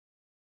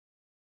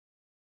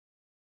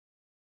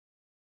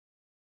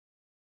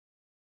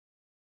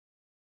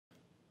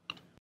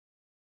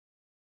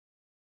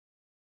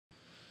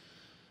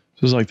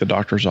This is like the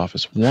doctor's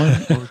office.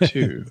 1 or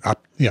 2?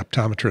 The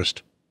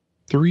optometrist.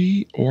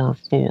 3 or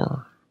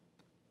 4?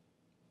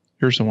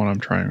 Here's the one I'm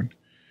trying.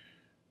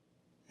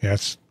 Yeah,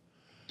 it's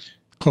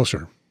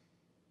closer.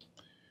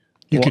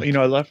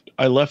 I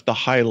left the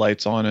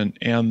highlights on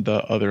and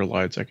the other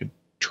lights. I could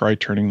try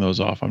turning those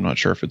off. I'm not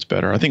sure if it's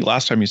better. I think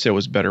last time you said it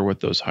was better with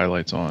those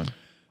highlights on.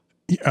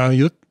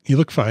 You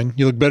look fine.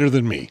 You look better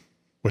than me,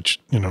 which,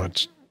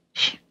 it's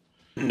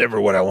never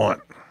what I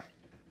want.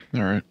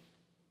 All right.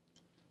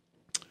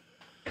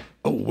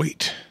 Oh,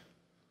 wait.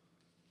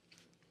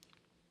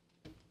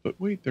 But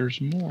wait,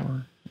 there's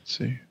more. Let's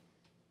see.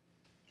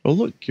 Oh,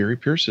 look, Gary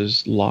Pierce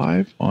is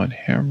live on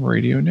ham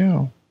radio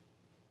now.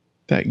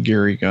 That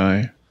Gary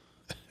guy.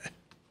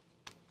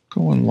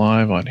 Going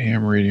live on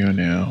ham radio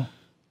now.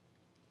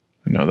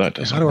 No, that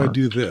doesn't work. How do I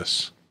do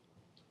this?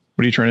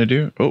 What are you trying to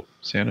do? Oh,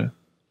 Santa.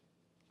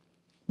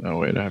 No,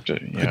 wait, I have to.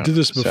 Yeah, I did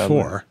this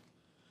before.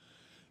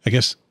 I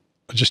guess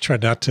I just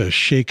tried not to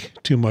shake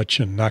too much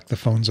and knock the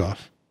phones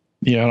off.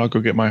 Yeah, I'll go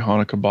get my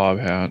Hanukkah Bob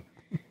hat.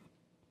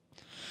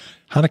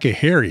 Hanukkah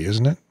Harry,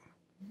 isn't it?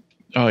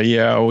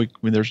 Yeah,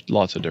 there's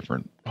lots of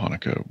different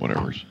Hanukkah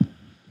whatevers.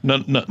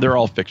 None, they're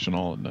all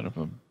fictional, and none of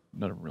them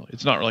really.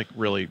 It's not like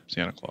really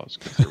Santa Claus.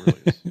 There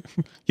really is.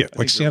 Yeah,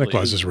 like Santa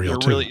Claus is real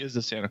too. There really is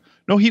a Santa.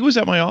 No, he was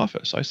at my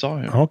office. I saw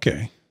him.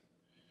 Okay,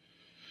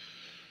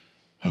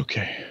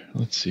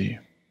 let's see.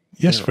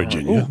 Yes,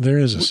 Virginia, there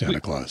is a Santa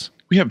Claus.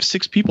 We have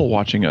 6 people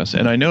watching us,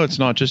 and I know it's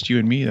not just you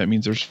and me. That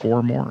means there's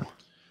 4 more.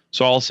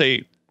 So I'll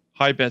say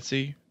hi,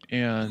 Betsy,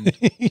 and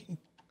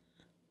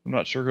I'm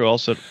not sure who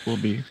else it will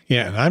be.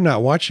 Yeah, and I'm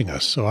not watching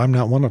us, so I'm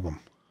not one of them.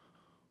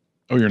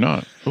 Oh, you're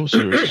not? Oh, so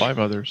there's 5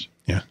 others.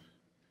 Yeah.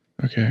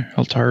 Okay.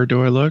 How tired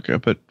do I look?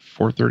 Up at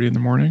 4:30 in the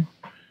morning?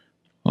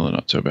 Well,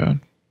 not so bad.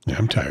 Yeah,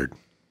 I'm tired.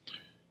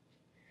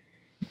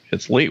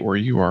 It's late where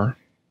you are.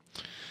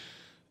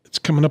 It's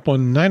coming up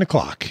on 9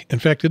 o'clock. In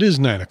fact, it is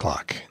 9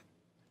 o'clock.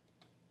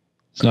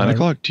 It's 9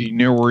 o'clock. Do you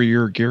know where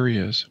your Gary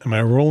is? Am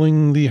I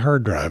rolling the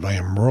hard drive? I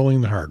am rolling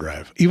the hard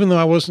drive. Even though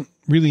I wasn't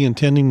really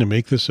intending to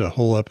make this a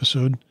whole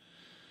episode,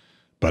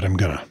 but I'm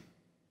gonna.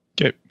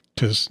 Okay.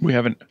 Because we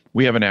have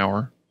an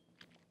hour.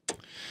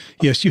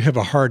 Yes, you have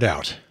a hard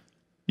out.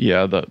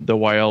 Yeah, the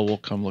YL will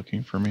come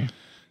looking for me.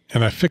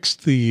 And I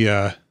fixed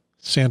the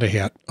Santa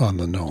hat on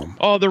the gnome.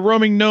 Oh, the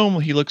roaming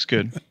gnome. He looks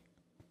good.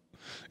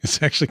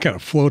 It's actually kind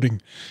of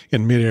floating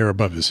in midair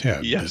above his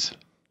head. Yes.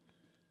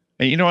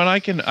 And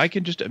and I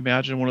can just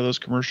imagine one of those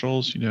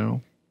commercials,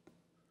 him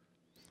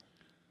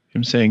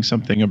saying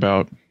something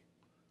about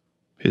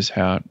his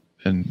hat,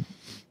 and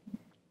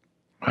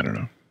I don't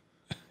know.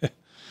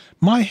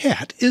 My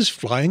hat is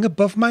flying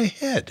above my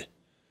head.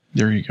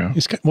 There you go.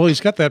 He's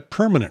got that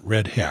permanent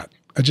red hat.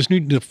 I just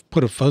need to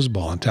put a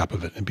fuzzball on top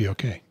of it and be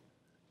okay.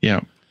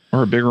 Yeah.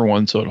 Or a bigger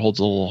one so it holds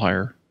a little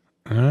higher.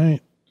 All right.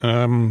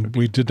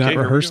 We did not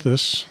rehearse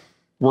this.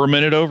 We're a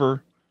minute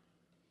over.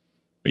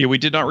 Yeah, we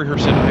did not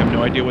rehearse it. I have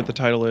no idea what the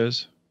title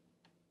is.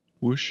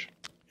 Whoosh.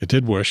 It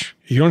did whoosh.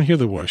 You don't hear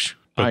the whoosh.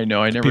 I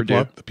know. I never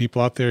do. The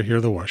people out there hear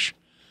the whoosh.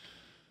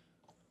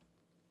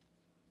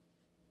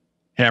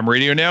 Ham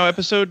Radio Now,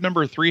 episode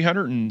number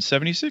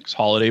 376,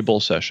 Holiday Bull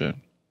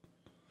Session.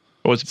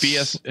 Oh, it's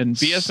BS and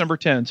BS number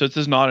 10. So this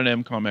is not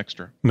an MCOM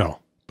extra. No,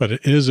 but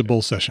it is a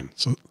bull session.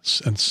 So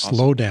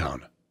slow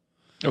down.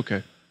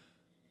 Okay.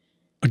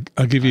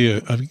 I'll give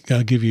you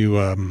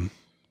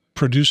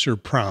producer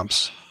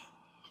prompts.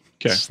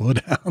 Okay. Slow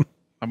down.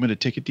 I'm going to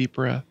take a deep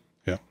breath.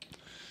 Yeah.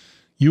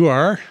 You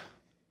are?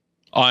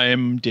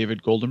 I'm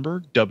David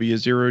Goldenberg,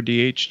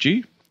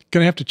 W0DHG.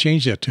 Going to have to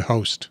change that to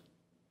host.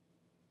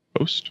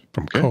 Host?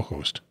 From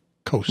co-host.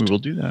 Coast. We will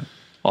do that.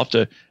 I'll have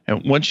to,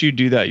 and once you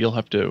do that, you'll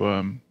have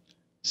to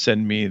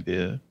send me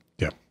the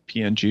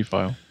PNG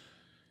file.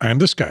 I am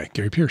this guy,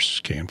 Gary Pierce,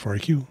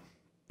 KN4AQ,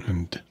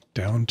 and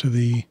down to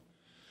the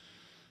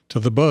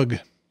bug.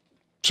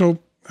 So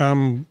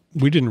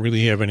we didn't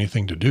really have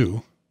anything to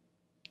do.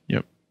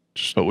 Yep.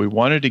 But we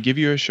wanted to give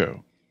you a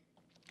show.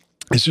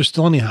 Is there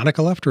still any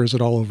Hanukkah left, or is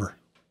it all over?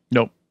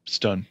 Nope. It's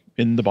done.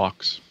 In the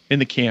box. In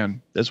the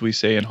can, as we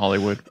say in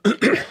Hollywood.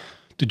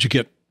 Did you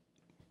get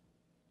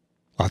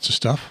lots of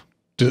stuff?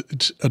 Do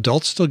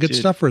adults still get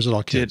stuff, or is it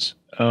all kids?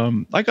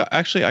 I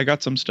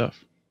got some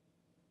stuff.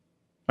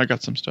 I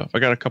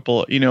got a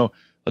couple,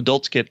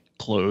 adults get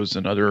clothes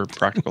and other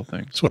practical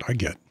things. That's what I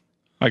get.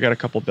 I got a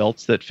couple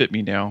belts that fit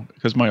me now,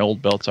 because my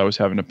old belts, I was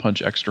having to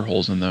punch extra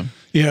holes in them.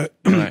 Yeah.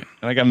 And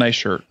I got a nice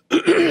shirt.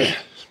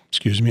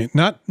 Excuse me.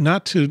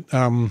 Not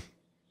to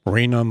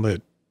rain on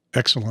the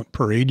excellent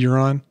parade you're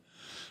on,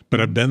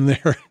 but I've been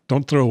there.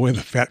 Don't throw away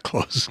the fat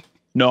clothes.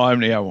 No, I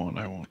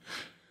won't.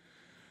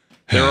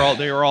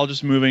 They were all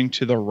just moving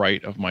to the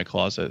right of my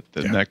closet.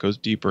 Then that goes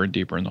deeper and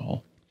deeper in the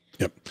hole.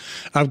 Yep.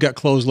 I've got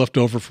clothes left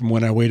over from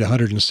when I weighed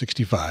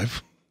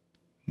 165.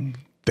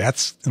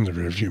 That's in the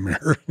rearview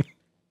mirror.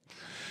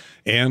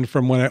 And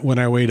from when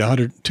I weighed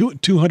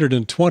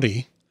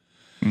 220,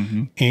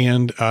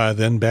 and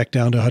then back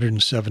down to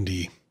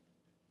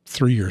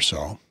 173 or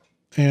so,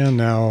 and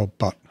now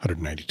about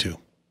 192.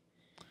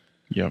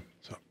 Yep.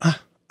 So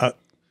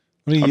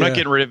I'm not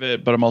getting rid of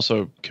it, but I'm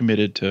also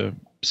committed to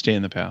stay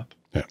in the path.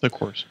 Yeah. The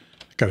course.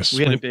 Got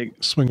to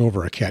swing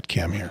over a cat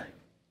cam here.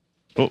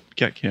 Oh,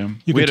 cat cam.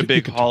 We had a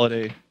big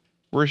holiday.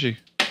 Where is she?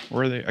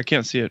 Where are they? I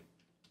can't see it.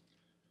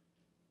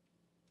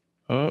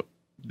 Oh,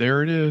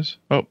 there it is.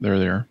 Oh, there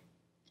they are.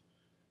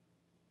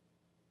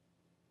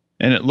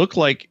 And it looked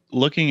like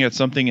looking at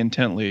something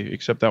intently,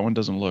 except that one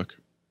doesn't look.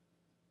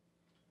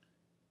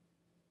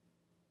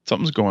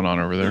 Something's going on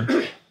over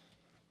there.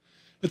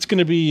 It's going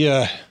to be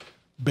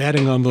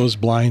batting on those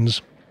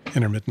blinds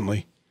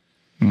intermittently.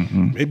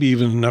 Mm-hmm. Maybe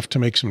even enough to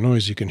make some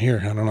noise you can hear.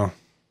 I don't know.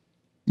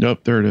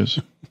 Yep, there it is.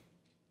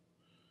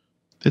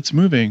 It's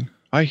moving.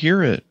 I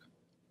hear it.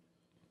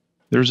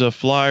 There's a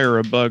fly or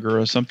a bug or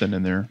a something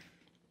in there.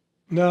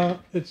 No,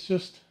 it's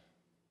just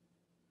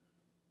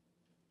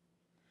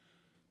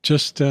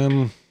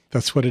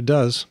that's what it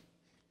does.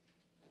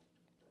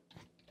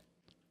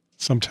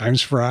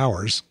 Sometimes for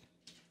hours.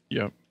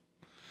 Yep.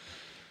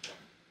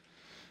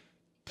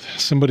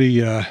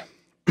 Somebody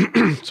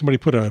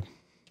put a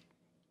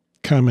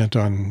comment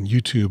on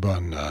YouTube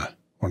on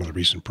one of the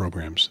recent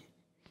programs,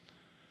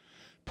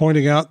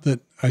 pointing out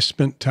that I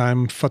spent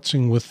time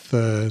futzing with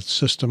the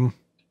system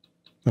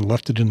and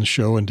left it in the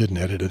show and didn't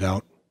edit it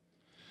out.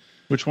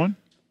 Which one?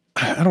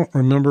 I don't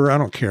remember. I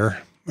don't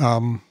care.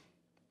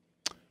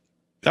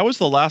 That was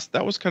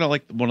kind of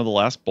like one of the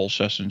last bull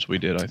sessions we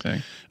did, I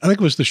think. I think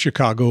it was the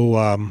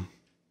Chicago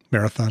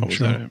marathon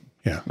show.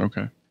 Yeah.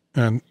 Okay.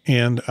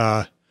 And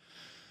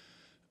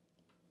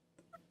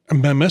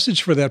my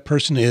message for that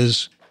person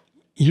is,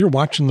 you're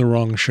watching the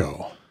wrong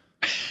show.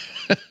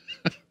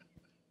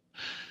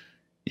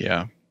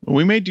 Yeah.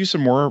 We may do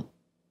some more.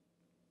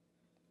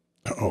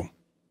 Uh-oh.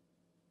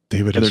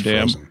 David is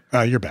frozen.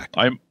 You're back.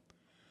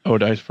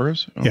 Did I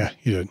froze? Oh. Yeah,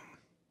 you did.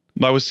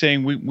 I was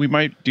saying we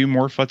might do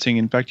more futzing.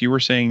 In fact, you were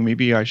saying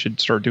maybe I should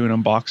start doing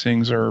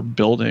unboxings or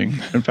building.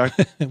 In fact,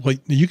 well,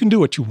 you can do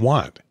what you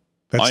want.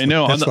 I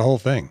know. That's the whole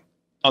thing.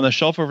 On the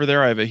shelf over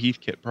there, I have a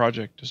Heathkit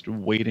project just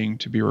waiting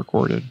to be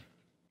recorded.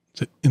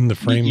 Is it in the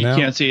frame now?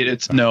 You can't see it.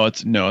 It's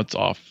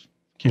off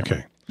camera.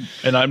 Okay.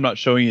 And I'm not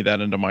showing you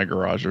that into my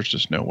garage. There's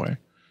just no way.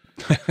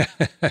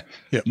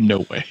 Yep.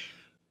 No way.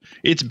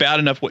 It's bad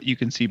enough what you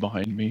can see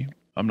behind me.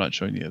 I'm not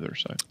showing the other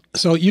side.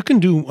 So you can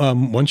do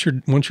once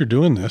you're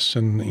doing this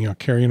and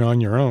carrying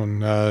on your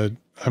own.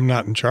 I'm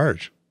not in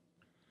charge.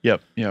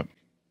 Yep.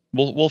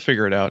 We'll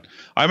figure it out.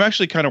 I'm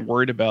actually kind of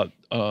worried about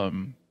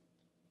unboxing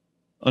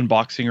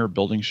or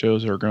building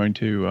shows are going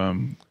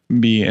to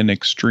be an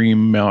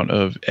extreme amount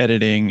of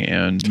editing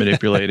and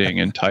manipulating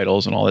and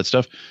titles and all that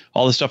stuff.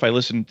 All the stuff I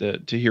listened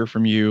to hear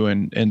from you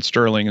and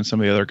Sterling and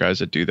some of the other guys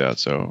that do that.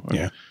 So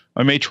yeah,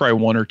 I may try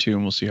one or two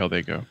and we'll see how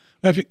they go.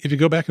 If you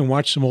go back and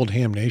watch some old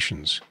Ham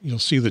Nations, you'll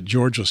see that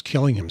George was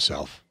killing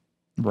himself,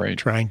 right,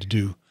 trying to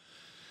do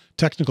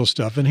technical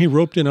stuff, and he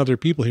roped in other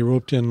people. He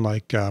roped in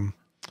like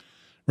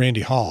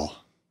Randy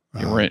Hall,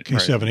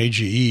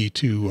 K7AGE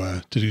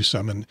to do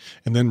some, and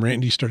then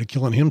Randy started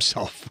killing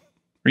himself.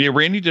 Yeah,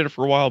 Randy did it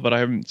for a while, but I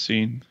haven't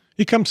seen.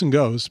 He comes and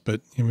goes,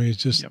 but I mean,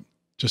 it's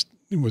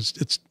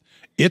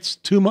it's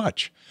too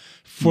much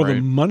for the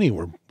money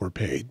we're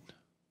paid,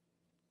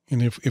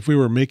 and if we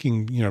were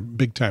making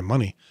big time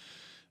money.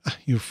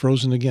 You've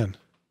frozen again.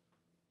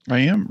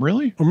 I am,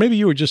 really? Or maybe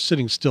you were just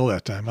sitting still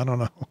that time. I don't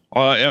know.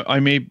 I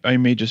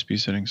may just be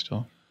sitting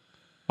still.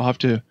 I'll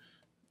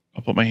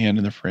put my hand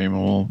in the frame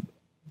and we'll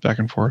back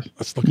and forth.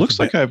 Looks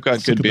like I've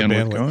got good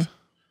bandwidth going.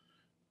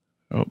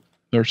 Oh,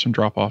 there's some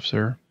drop offs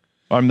there.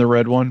 I'm the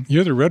red one.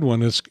 You're the red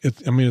one. It's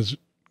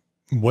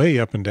way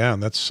up and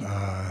down. That's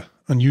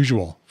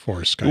unusual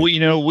for Skype. Well,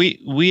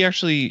 we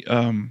actually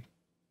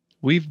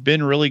we've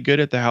been really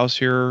good at the house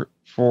here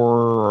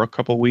for a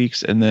couple of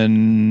weeks, and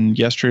then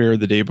yesterday or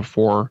the day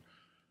before,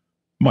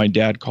 my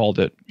dad called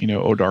it,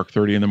 dark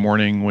 30 in the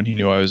morning when he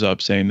knew I was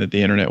up, saying that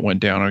the internet went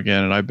down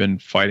again, and I've been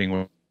fighting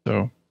with it.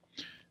 So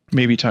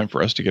maybe time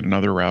for us to get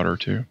another router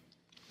too.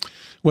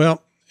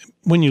 Well,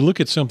 when you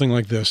look at something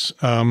like this,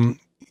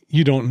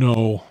 you don't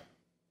know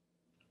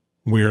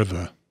where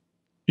the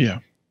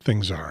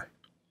things are.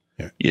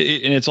 Yeah,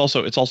 and it's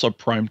also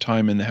prime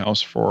time in the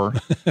house for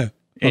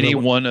any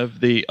one of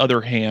the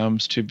other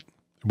hams to.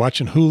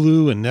 Watching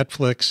Hulu and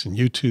Netflix and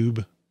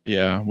YouTube.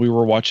 Yeah, we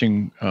were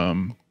watching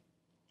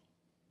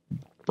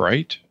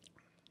Bright.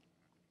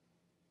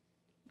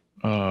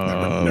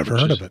 Never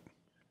heard of it.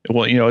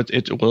 Well,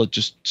 it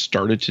just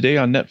started today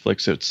on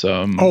Netflix. It's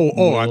on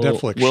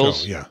Netflix show,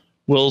 yeah.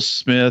 Will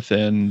Smith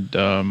and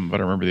I don't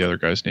remember the other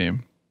guy's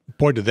name.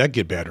 Boy, did that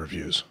get bad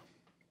reviews.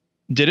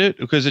 Did it?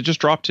 Because it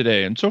just dropped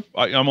today, and so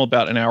I'm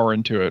about an hour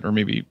into it, or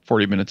maybe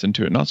 40 minutes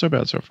into it. Not so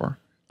bad so far.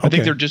 I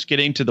think they're just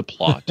getting to the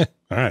plot.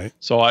 All right.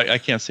 So I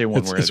can't say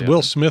one way or the other.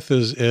 Will Smith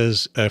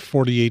is a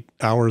 48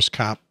 hours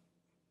cop.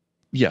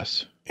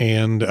 Yes.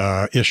 And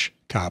ish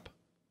cop.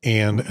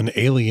 And an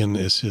alien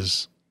is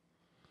his.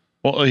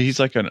 Well, he's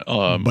like buddy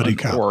an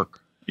cop.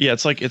 Orc. Yeah,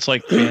 it's like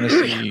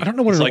fantasy. I don't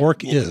know what an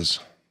orc is.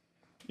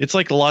 It's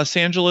like Los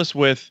Angeles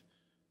with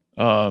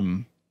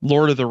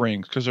Lord of the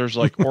Rings, because there's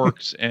like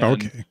orcs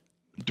and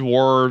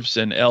dwarves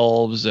and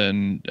elves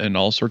and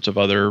all sorts of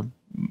other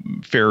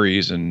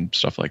fairies and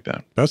stuff like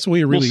that. That's the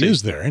way it really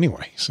is there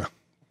anyway. So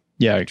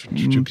yeah,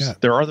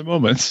 there are the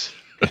moments.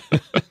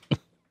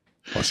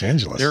 Los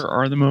Angeles. There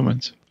are the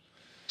moments.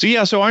 So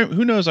yeah,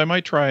 who knows? I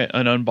might try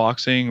an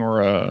unboxing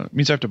or it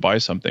means I have to buy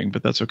something,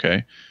 but that's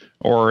okay.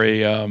 Or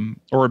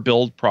a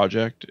build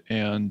project,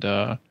 and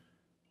we'll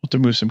have to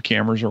move some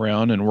cameras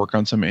around and work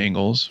on some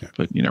angles. Yeah.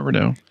 But you never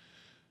know.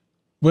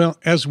 Well,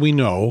 as we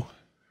know,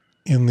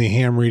 in the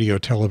ham radio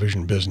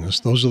television business,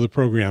 those are the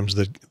programs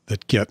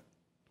that get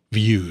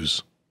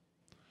views.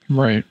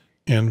 Right.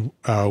 And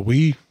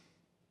we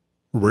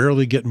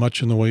rarely get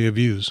much in the way of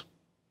views.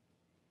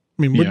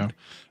 I mean,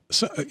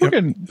 we're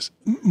getting,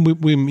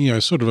 we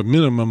sort of a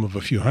minimum of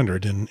a few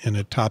hundred, and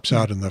it tops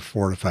out in the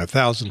 4,000 to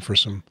 5,000 for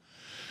some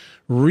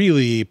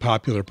really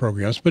popular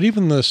programs. But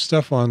even the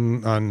stuff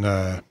on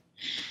the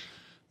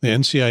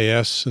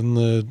NCIS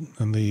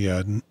and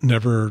the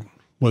Never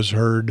Was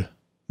Heard,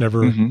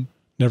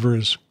 Never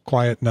Is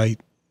Quiet Night,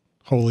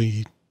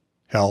 Holy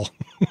Hell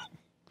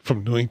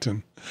from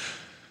Newington.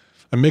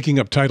 I'm making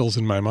up titles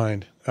in my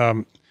mind.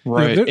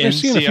 Right. They're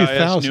seeing a few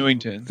thousand.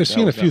 Newington. They're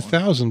seeing a few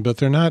thousand, but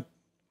they're not.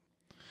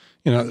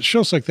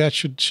 Shows like that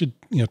should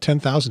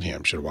 10,000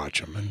 hams should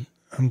watch them, and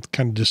I'm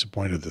kind of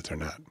disappointed that they're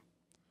not.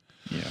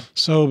 Yeah.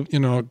 So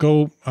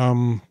go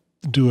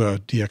do a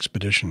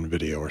de-expedition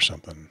video or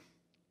something.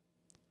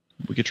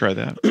 We could try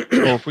that.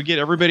 Or if we get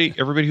everybody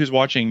who's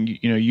watching,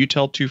 you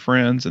tell two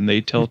friends and they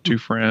tell two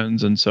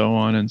friends and so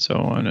on and so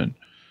on. And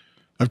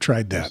I've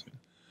tried that.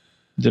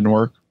 Didn't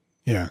work.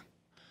 Yeah.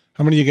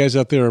 How many of you guys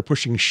out there are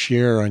pushing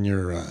share on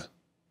your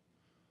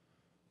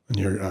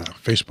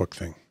Facebook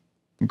thing?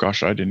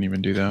 Gosh, I didn't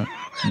even do that.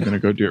 I'm going to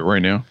go do it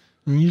right now.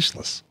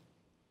 Useless.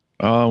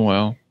 Oh,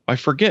 well, I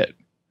forget.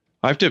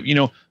 I have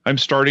to, I'm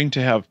starting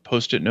to have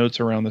Post-it notes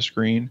around the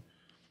screen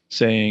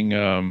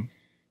saying,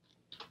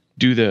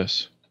 do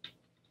this.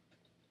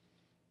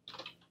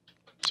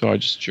 So I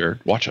just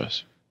shared, watch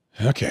us.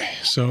 Okay.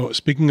 So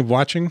speaking of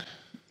watching.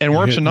 And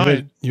we're up to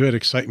 9. You had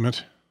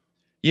excitement.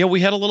 Yeah,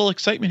 we had a little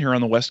excitement here on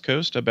the West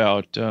Coast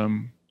about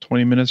 20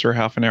 minutes or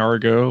half an hour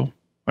ago.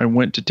 I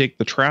went to take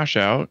the trash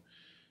out.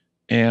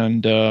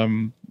 And,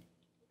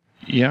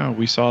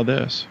 we saw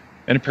this.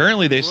 And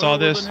apparently they saw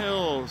this.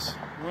 Hills.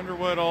 Wonder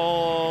what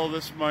all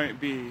this might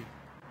be.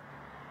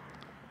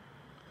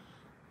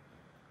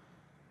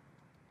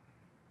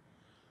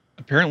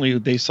 Apparently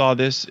they saw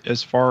this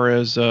as far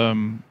as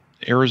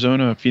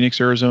Arizona, Phoenix,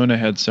 Arizona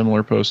had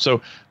similar posts.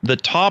 So the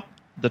top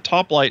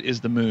light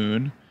is the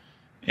moon,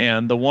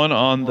 and the one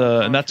on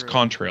and that's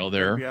contrail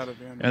there.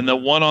 And the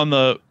one on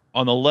the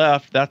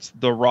left, that's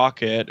the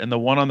rocket, and the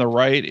one on the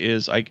right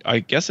is I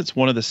guess it's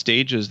one of the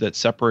stages that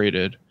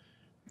separated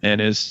and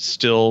is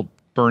still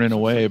burning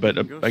away. But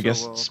I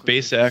guess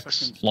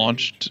SpaceX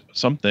launched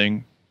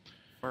something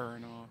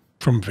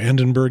from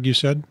Vandenberg. You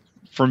said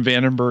from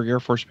Vandenberg Air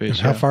Force Base. And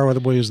how far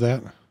away is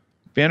that?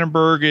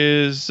 Vandenberg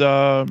is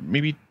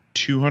maybe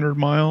 200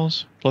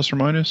 miles plus or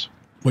minus.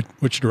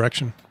 Which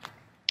direction?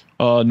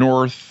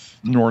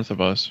 North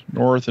of us,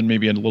 north and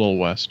maybe a little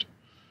west.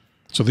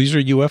 So these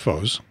are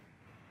UFOs.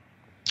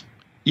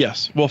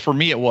 Yes. Well, for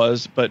me it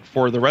was, but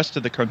for the rest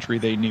of the country,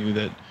 they knew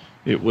that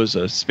it was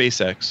a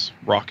SpaceX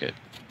rocket.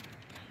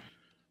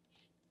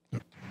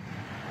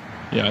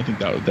 Yeah, I think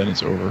then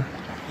it's over.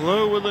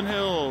 Hello, Woodland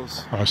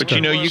Hills. But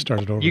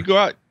you go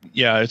out.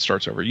 Yeah, it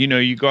starts over.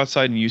 You go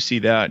outside and you see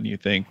that and you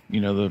think,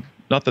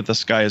 not that the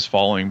sky is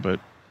falling, but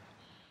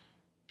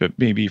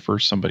maybe for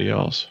somebody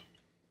else.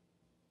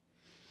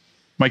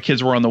 My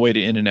kids were on the way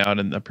to In-N-Out,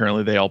 and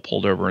apparently they all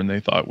pulled over and they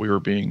thought we were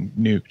being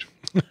nuked.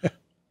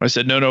 I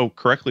said, no,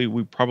 correctly,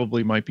 we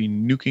probably might be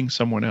nuking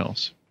someone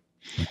else.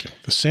 Okay.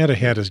 The Santa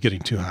hat is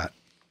getting too hot.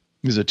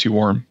 Is it too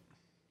warm?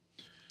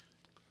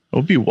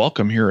 It'll be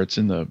welcome here. It's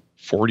in the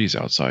 40s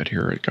outside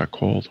here. It got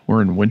cold.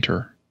 We're in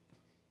winter.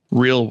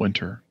 Real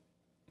winter.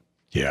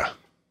 Yeah.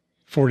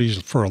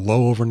 40s for a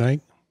low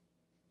overnight?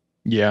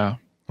 Yeah.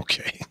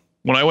 Okay.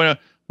 When I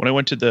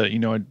went to the,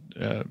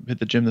 I hit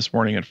the gym this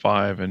morning at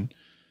 5, and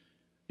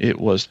it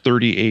was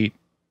 38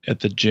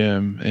 at the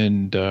gym,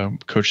 and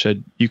coach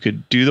said you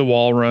could do the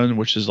wall run,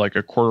 which is like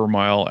a quarter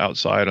mile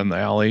outside on the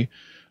alley,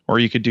 or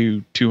you could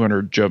do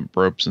 200 jump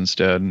ropes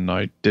instead. And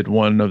I did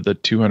one of the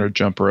 200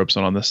 jump ropes,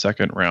 and on the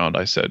second round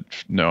I said,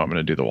 no, I'm going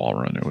to do the wall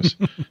run. It was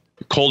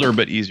colder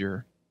but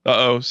easier.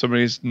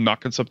 Somebody's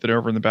knocking something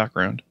over in the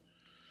background.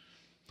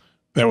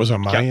 That was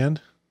on my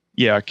end?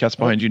 Yeah, cat's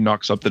behind you,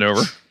 knock something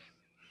over.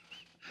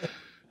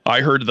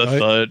 I heard the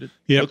thud.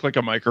 Yep. Looked like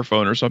a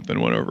microphone or something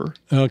went over.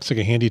 It looks like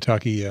a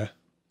handy-talkie.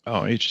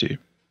 Oh, HT.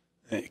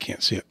 You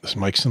can't see it. This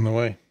mic's in the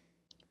way.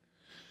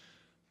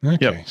 Okay,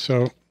 yep.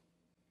 So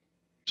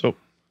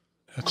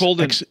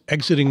cold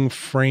exiting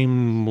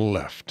frame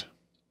left.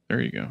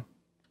 There you go.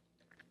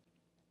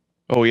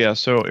 Oh yeah.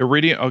 So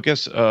Iridium. I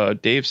guess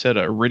Dave said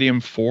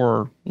Iridium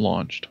 4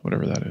 launched.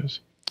 Whatever that is.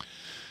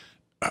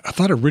 I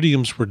thought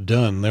Iridiums were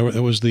done.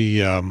 There was the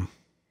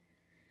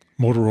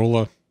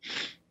Motorola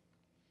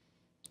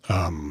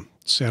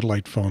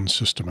satellite phone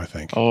system, I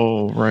think.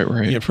 Oh,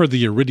 right. Yeah, for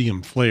the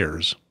iridium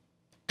flares,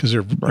 because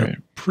they're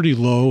pretty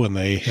low and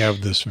they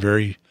have this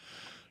very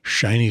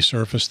shiny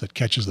surface that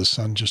catches the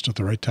sun just at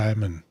the right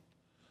time and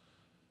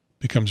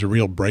becomes a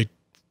real bright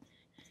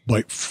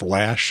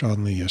flash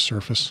on the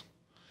surface.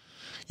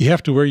 You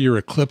have to wear your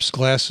eclipse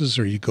glasses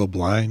or you go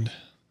blind.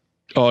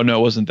 Oh, no,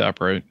 it wasn't that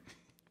bright.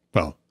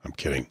 Well, I'm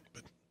kidding.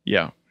 But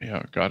yeah,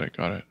 got it.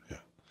 Yeah.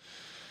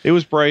 It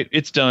was bright.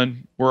 It's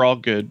done. We're all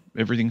good.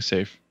 Everything's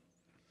safe.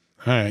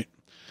 All right.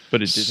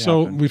 But it did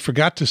So happen. we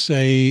forgot to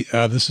say,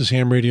 this is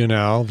Ham Radio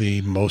Now,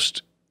 the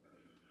most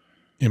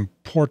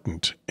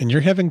important, and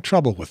you're having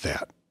trouble with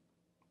that.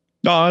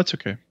 No, that's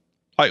okay.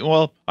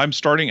 I'm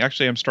starting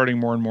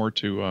more and more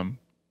to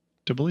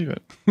believe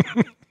it.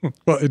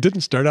 Well, it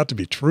didn't start out to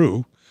be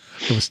true.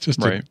 It was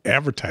just an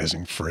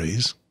advertising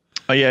phrase.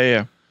 Oh,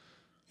 yeah.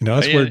 You know,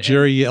 that's where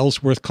Jerry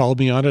Ellsworth called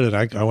me on it, and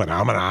I went,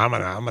 I'm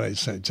gonna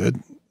say,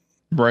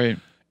 right.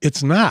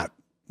 It's not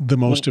the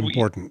most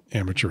important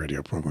amateur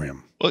radio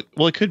program.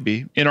 Well, it could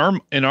be in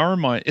our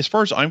mind. As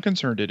far as I'm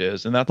concerned, it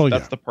is, and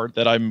that's the part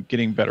that I'm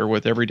getting better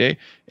with every day.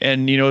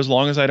 And as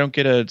long as I don't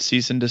get a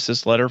cease and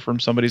desist letter from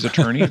somebody's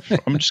attorney,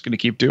 I'm just going to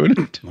keep doing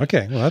it.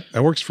 Okay, well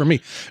that works for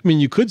me. I mean,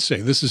 you could say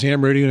this is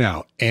Ham Radio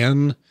Now,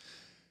 an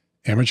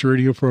amateur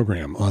radio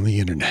program on the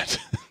internet.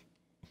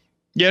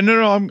 Yeah,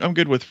 no, I'm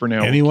good with for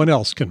now. Anyone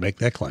else can make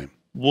that claim.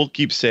 We'll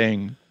keep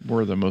saying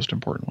we're the most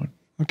important one.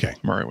 Okay,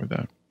 I'm all right with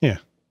that. Yeah,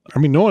 I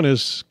mean, no one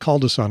has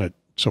called us on it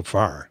so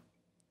far.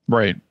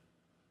 Right.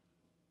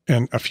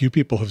 And a few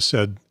people have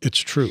said it's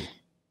true.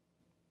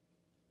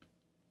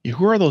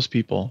 Who are those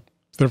people?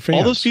 They're fans.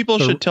 All those people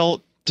should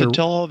tell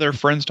all their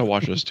friends to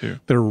watch us too.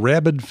 They're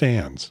rabid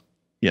fans.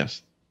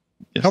 Yes.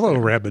 Hello,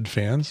 rabid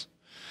fans.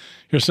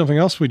 Here's something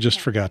else we just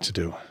forgot to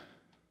do.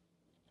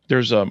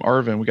 There's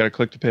Arvin. We got to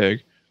click the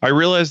pig. I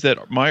realized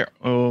that my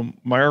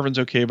Arvin's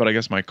okay, but I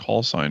guess my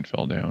call sign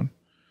fell down.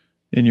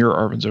 And your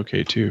Arvin's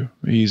okay too.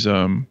 He's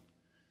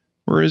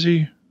where is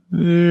he?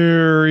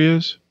 There he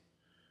is.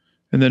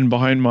 And then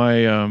behind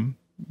my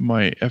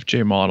my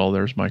FJ model,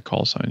 there's my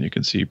call sign. You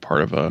can see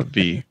part of a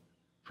V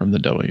from the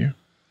W.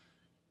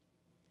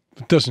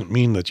 It doesn't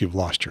mean that you've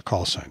lost your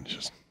call sign.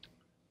 Just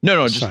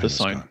just the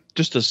sign. Gone.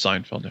 Just the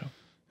sign fell down.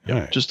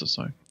 Yeah, right. Just the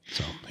sign.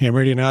 So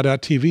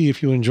hamradionow.tv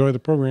if you enjoy the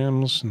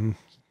programs and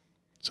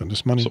send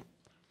us money.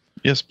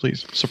 Yes,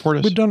 please support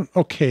us. We've done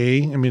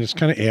okay. I mean, it's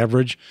kind of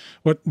average.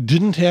 What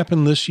didn't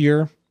happen this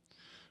year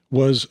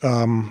was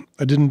I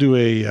didn't do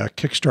a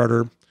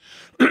Kickstarter.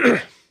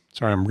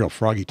 Sorry, I'm real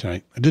froggy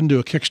tonight. I didn't do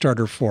a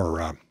Kickstarter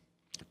for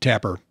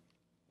Tapper.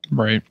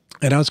 Right.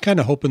 And I was kind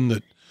of hoping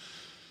that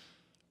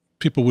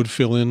people would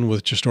fill in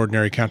with just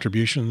ordinary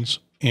contributions.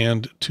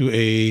 And to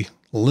a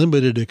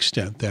limited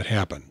extent, that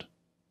happened.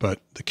 But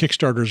the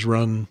Kickstarters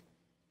run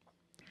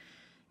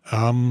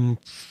 $4,000,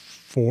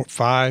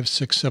 $5,000,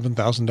 $6,000,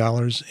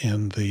 $7,000,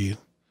 and the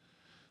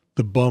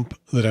bump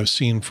that I've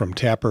seen from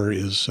Tapper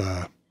is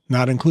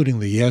not including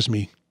the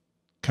Yasmi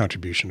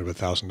contribution of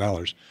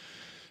 $1,000.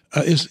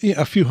 Is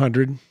a few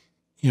hundred,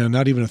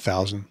 not even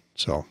 1,000.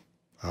 So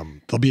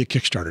there'll be a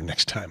Kickstarter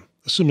next time,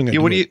 assuming I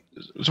do it.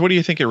 So what do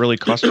you think it really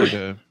costs you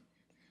to?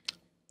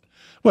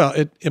 Well,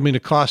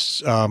 it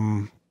costs.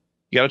 You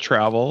got to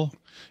travel.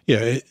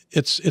 Yeah,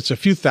 it's a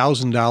few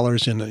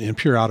 $1,000s in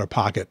pure out of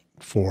pocket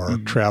for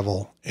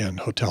travel and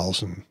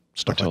hotels and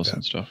stuff like that.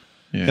 And stuff.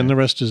 Yeah. And the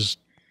rest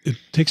it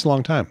takes a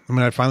long time. I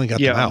mean, I finally got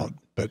them out,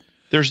 but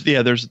there's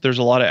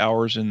a lot of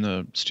hours in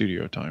the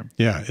studio time.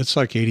 Yeah, it's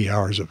like 80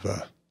 hours of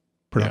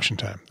production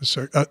time.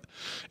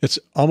 It's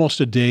almost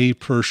a day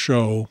per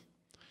show.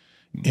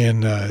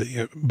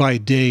 And by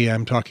day,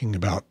 I'm talking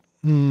about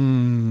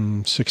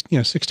 6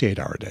 to 8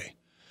 hour day.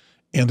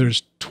 And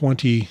there's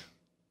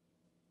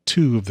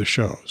 22 of the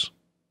shows.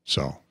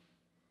 So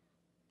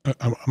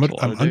I'm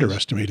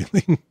underestimating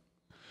things.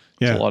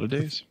 Yeah. It's a lot of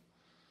days.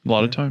 A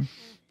lot of time.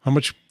 How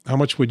much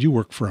would you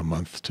work for a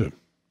month to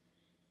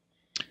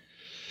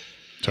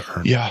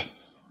earn? Yeah.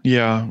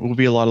 Yeah. It will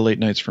be a lot of late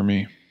nights for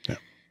me. Yeah.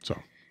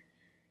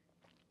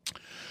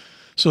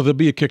 So there'll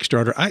be a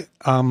Kickstarter.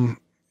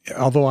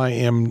 Although I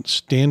am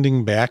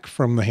standing back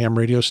from the ham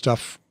radio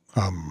stuff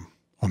on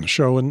the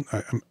show, and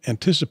I'm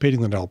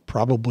anticipating that I'll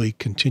probably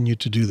continue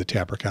to do the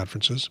Tapper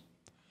conferences.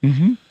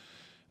 Mm-hmm.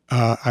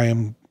 I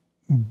am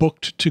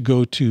booked to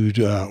go to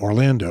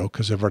Orlando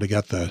because I've already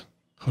got the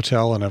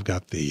hotel and I've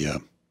got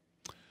the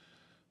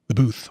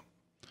booth,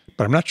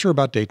 but I'm not sure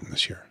about Dayton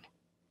this year.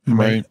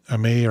 I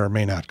may or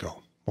may not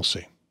go. We'll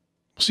see.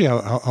 We'll see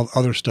how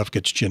other stuff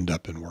gets ginned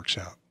up and works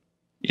out.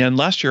 Yeah, and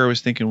last year I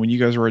was thinking when you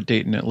guys were at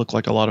Dayton, it looked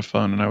like a lot of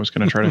fun, and I was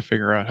going to try to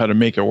figure out how to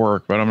make it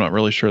work, but I'm not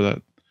really sure that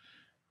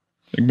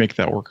I can make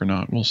that work or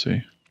not. We'll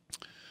see.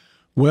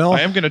 Well,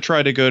 I am going to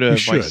try to go to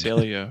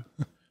Visalia.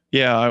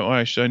 Yeah,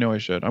 I know I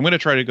should. I'm going to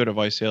try to go to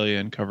Visalia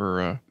and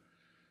cover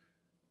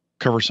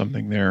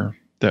something there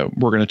that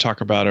we're going to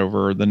talk about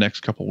over the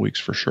next couple of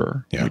weeks for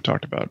sure. Yeah. We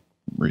talked about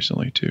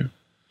recently too.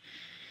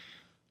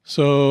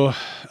 So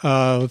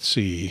let's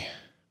see.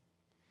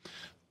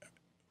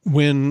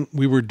 When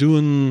we were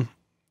doing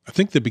I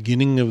think the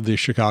beginning of the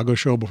Chicago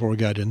show before we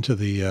got into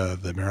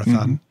the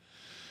marathon,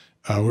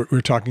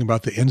 we're talking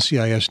about the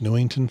NCIS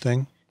Newington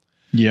thing.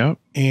 Yeah.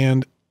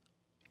 And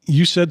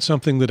you said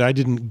something that I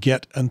didn't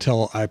get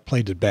until I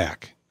played it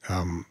back.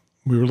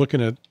 We were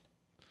looking at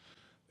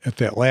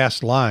that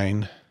last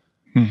line.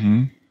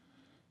 Mm-hmm.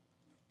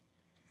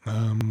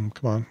 Come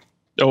on.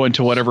 Oh,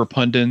 into whatever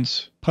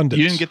pundits. Pundits.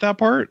 You didn't get that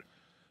part?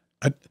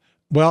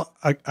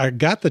 I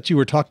got that you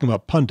were talking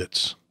about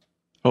pundits.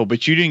 Oh,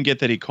 but you didn't get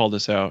that he called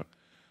us out.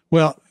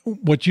 Well,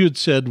 what you had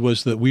said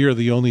was that we are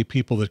the only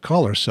people that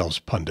call ourselves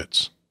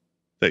pundits.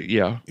 That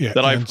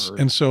I've heard.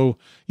 And so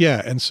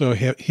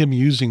him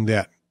using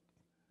that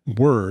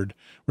word,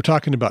 we're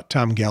talking about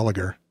Tom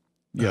Gallagher,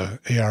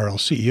 ARRL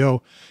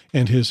CEO,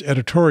 and his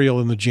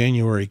editorial in the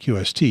January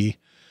QST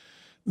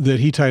that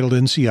he titled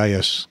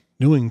NCIS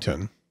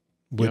Newington,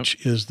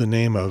 which is the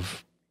name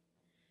of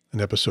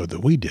an episode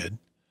that we did.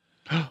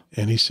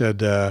 And he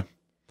said,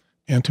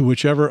 and to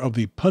whichever of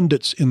the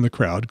pundits in the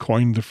crowd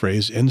coined the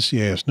phrase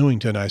NCIS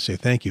Newington, I say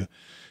thank you.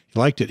 He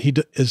liked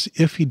it. As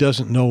if he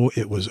doesn't know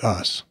it was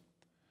us.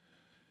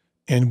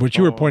 And what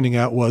you were pointing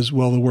out was,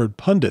 well, the word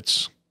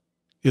pundits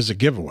is a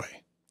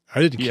giveaway.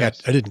 I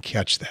didn't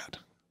catch that.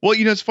 Well,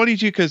 it's funny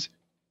too, because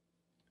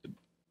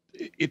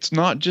it's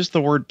not just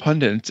the word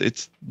pundits.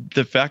 It's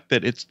the fact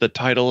that it's the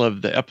title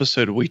of the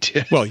episode we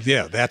did. Well,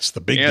 yeah, that's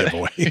the big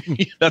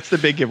giveaway. That's the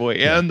big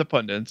giveaway, and the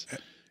pundits.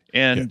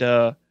 And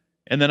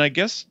then I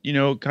guess,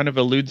 kind of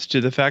alludes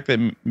to the fact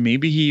that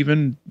maybe he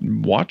even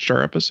watched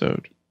our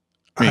episode.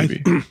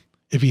 Maybe.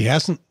 If he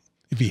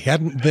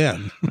hadn't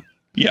then.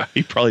 Yeah,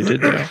 he probably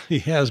did now. He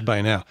has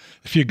by now.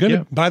 If you're going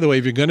to, by the way,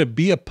 if you're going to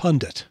be a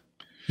pundit,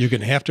 you're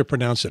going to have to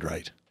pronounce it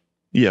right.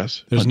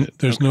 Yes.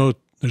 There's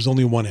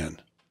only one N.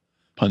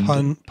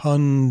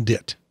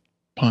 Pundit.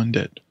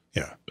 Pundit.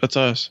 Yeah. That's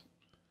us.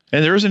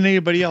 And there isn't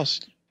anybody else.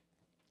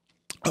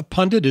 A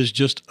pundit is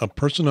just a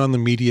person on the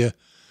media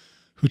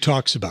who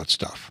talks about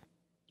stuff.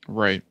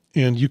 Right.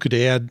 And you could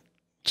add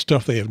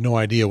stuff they have no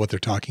idea what they're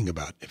talking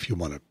about if you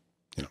want to,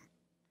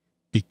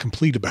 be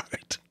complete about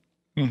it.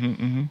 Mm-hmm,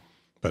 mm-hmm.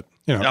 But,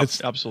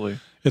 it's absolutely.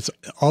 It's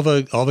all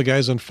the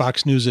guys on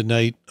Fox News at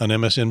night, on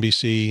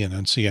MSNBC and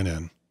on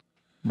CNN.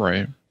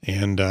 Right.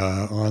 And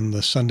on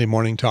the Sunday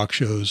morning talk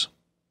shows,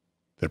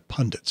 they're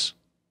pundits.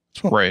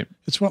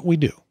 It's what we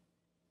do.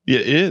 Yeah,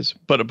 it is.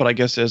 But I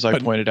guess, as I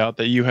pointed out,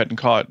 that you hadn't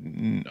caught,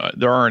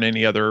 there aren't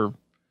any other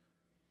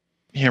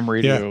ham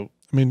radio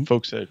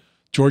folks that...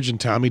 George and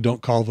Tommy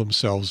don't call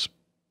themselves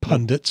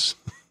pundits.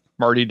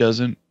 Marty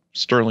doesn't.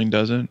 Sterling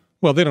doesn't.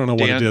 Well, they don't know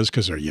what it is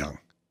because they're young.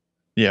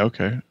 Yeah,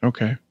 okay.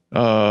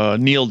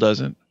 Neil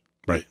doesn't.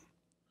 Right.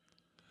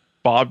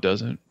 Bob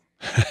doesn't.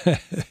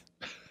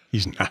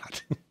 He's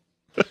not.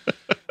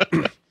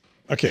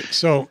 Okay,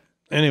 so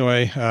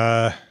anyway,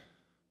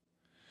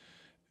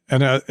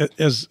 and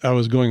as I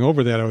was going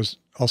over that, I was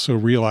also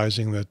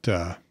realizing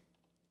that,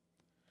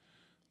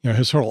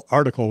 his whole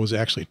article was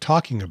actually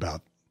talking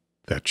about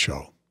that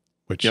show,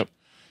 which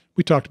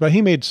we talked about.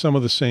 He made some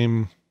of the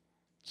same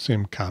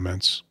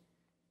comments,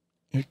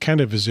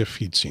 kind of as if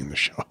he'd seen the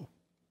show.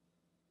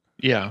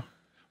 Yeah.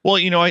 Well,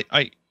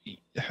 I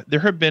there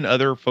have been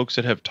other folks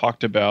that have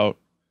talked about,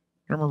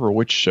 I don't remember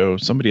which show,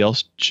 somebody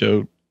else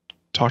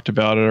talked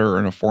about it or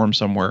in a forum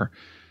somewhere.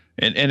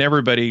 And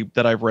everybody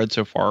that I've read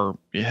so far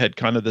had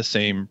kind of the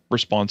same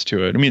response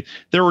to it. I mean,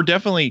 there were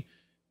definitely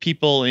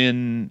people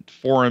in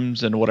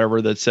forums and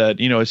whatever that said,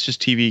 it's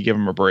just TV, give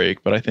them a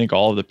break. But I think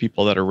all of the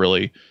people that are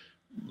really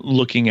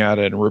looking at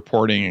it and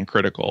reporting and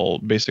critical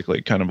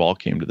basically kind of all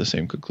came to the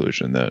same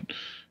conclusion that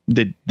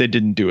they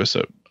didn't do us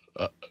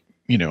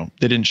they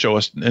didn't show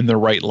us in the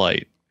right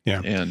light.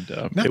 Yeah. And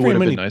it would have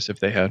been nice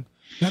if they had.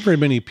 Not very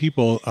many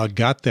people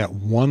got that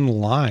one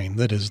line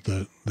that is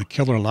the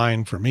killer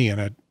line for me. And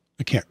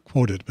I can't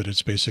quote it, but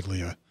it's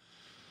basically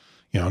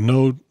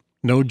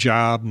no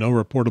job, no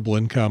reportable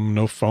income,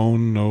 no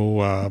phone,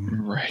 no,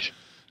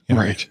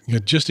 right.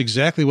 Just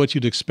exactly what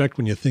you'd expect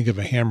when you think of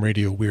a ham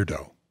radio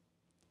weirdo.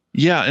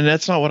 Yeah. And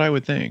that's not what I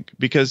would think,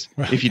 because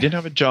if you didn't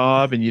have a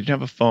job and you didn't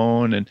have a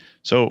phone, and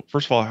so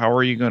first of all, how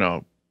are you going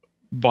to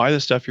buy the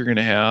stuff you're going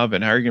to have,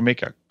 and how are you going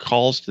to make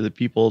calls to the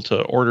people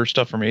to order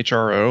stuff from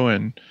HRO?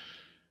 And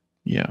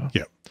yeah.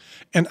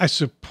 And I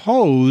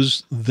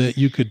suppose that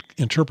you could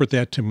interpret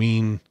that to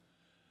mean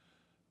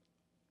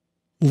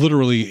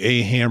literally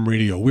a ham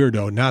radio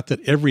weirdo. Not that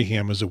every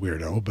ham is a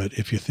weirdo, but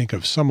if you think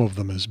of some of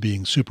them as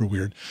being super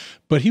weird.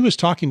 But he was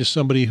talking to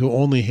somebody who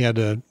only had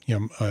a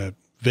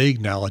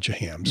vague knowledge of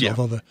hams. Yeah.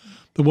 Although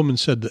the woman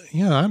said that,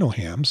 I know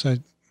hams.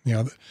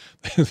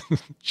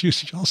 She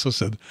also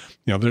said,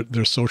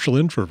 they're social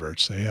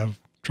introverts. They have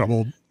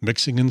trouble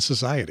mixing in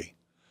society.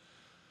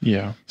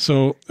 Yeah.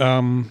 So,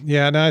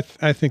 and I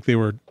think they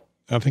were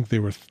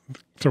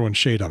throwing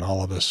shade on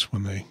all of us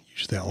when they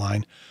used that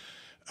line.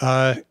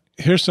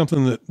 Here's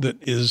something that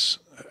is,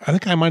 I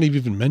think I might have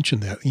even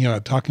mentioned that,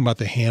 talking about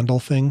the handle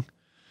thing.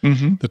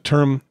 Mm-hmm. The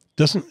term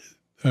doesn't,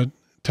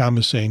 Tom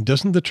is saying,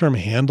 doesn't the term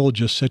handle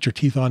just set your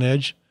teeth on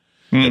edge?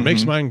 Mm-hmm. It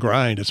makes mine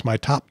grind. It's my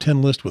top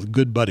 10 list with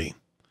Good Buddy.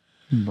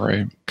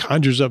 Right.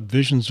 Conjures up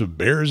visions of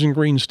bears and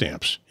green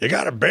stamps. You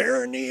got a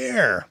bear in the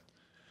air.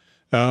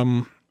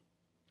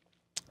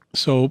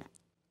 So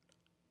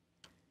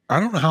I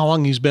don't know how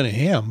long he's been a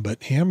ham,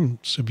 but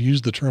hams have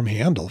used the term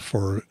handle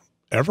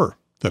forever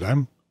that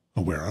I'm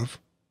aware of.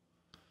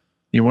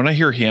 When I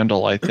hear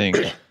handle, I think,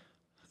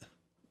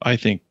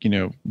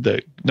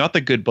 not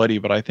the good buddy,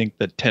 but I think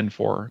the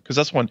 10-4, because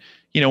that's when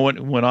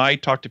I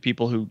talk to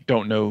people who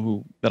don't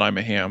know that I'm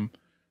a ham,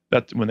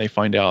 that's when they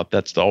find out,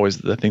 that's always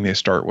the thing they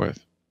start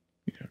with.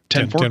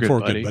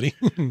 10-4 good buddy.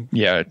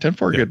 Yeah,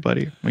 10-4 good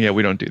buddy. Yeah,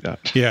 we don't do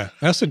that. Yeah,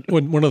 that's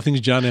one of the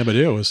things John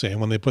Amadeo was saying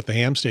when they put the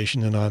ham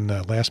station in on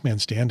Last Man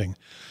Standing.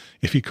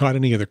 If he caught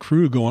any of the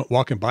crew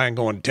walking by and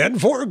going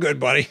 10-4 good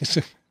buddy,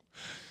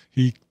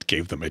 he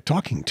gave them a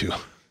talking to.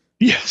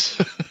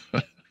 Yes.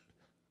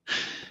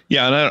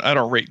 Yeah, and I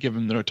don't rate give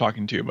them no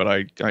talking to, but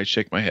I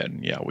shake my head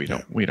and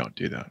we don't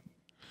do that.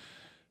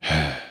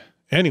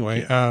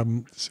 Anyway,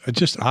 it's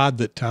just odd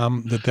that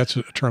that's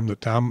a term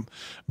that Tom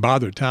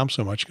bothered Tom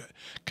so much,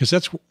 because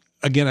that's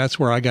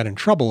where I got in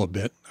trouble a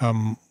bit.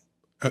 I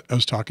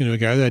was talking to a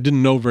guy that I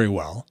didn't know very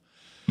well,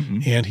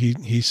 and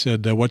he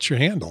said, "What's your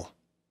handle?"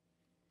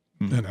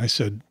 And I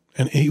said,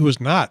 and he was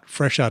not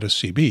fresh out of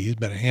CB. He's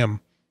been a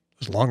ham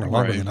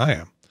longer than I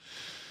am.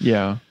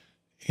 Yeah.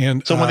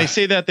 And so when they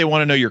say that, they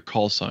want to know your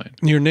call sign,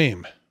 your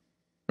name,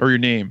 or your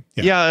name.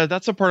 Yeah,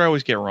 that's the part I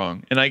always get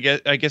wrong, and I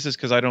guess it's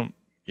because I don't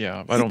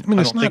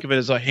think of it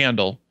as a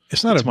handle.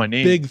 It's not my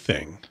name. Big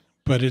thing,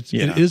 but it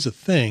is a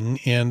thing.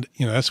 And,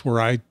 that's where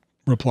I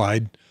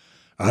replied,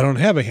 I don't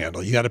have a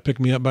handle. You got to pick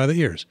me up by the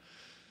ears.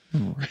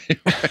 Right.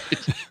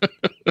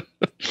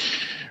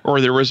 Or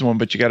there is one,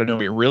 but you got to know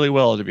me really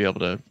well to be able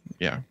to,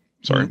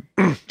 sorry.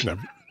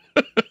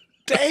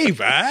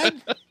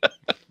 David.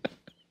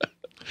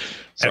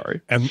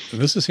 Sorry. And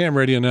this is Ham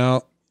Radio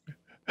Now,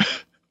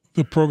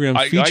 the program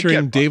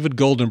featuring David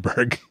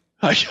Goldenberg.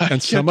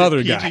 And some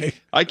other guy.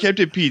 I kept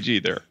it PG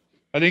there.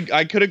 I think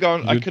I could have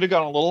gone a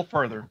little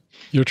further.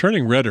 You're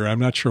turning redder. I'm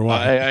not sure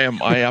why. I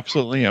am. I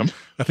absolutely am.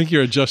 I think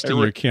you're adjusting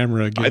your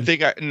camera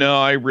again.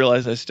 I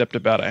realized I stepped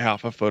about a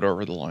half a foot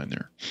over the line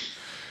there.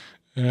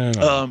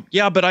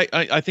 But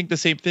I think the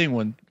same thing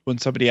when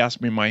somebody asks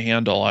me my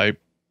handle, I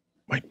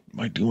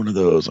might do one of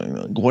those. I'm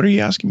like, what are you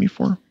asking me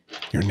for?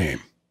 Your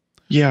name.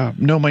 Yeah.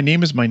 No, my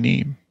name is my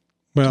name.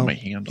 Well, my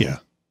handle. Yeah.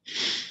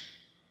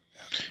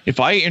 If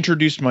I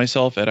introduced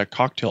myself at a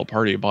cocktail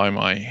party by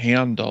my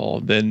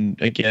handle, then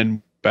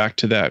again, back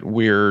to that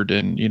weird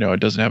and, it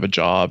doesn't have a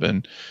job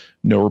and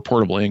no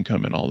reportable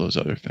income and all those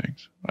other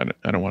things. I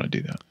don't want to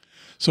do that.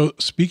 So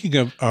speaking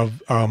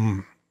of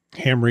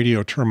ham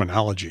radio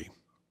terminology,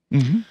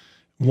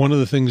 one of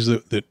the things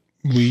that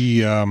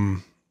we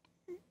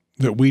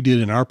did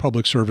in our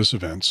public service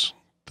events,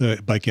 the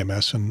Bike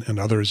MS and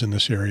others in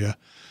this area,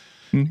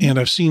 and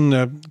I've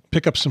seen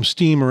pick up some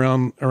steam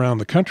around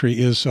the country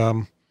is,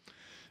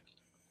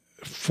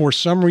 for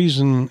some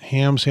reason,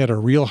 hams had a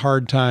real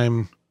hard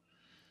time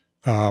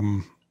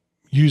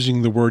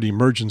using the word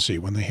emergency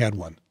when they had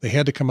one. They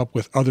had to come up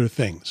with other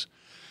things.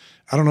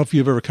 I don't know if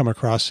you've ever come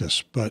across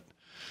this, but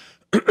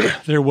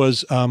there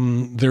is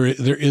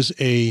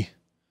a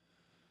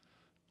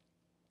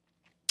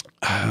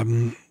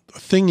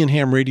thing in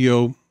ham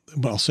radio.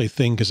 Well, I'll say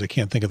thing because I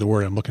can't think of the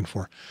word I'm looking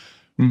for.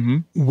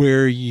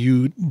 Where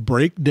you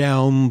break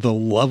down the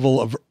level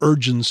of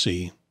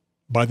urgency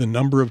by the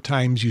number of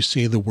times you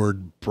say the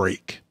word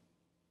break.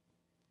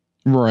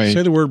 Right.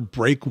 Say the word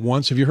break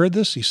once. Have you heard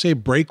this? You say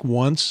break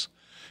once.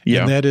 Yeah.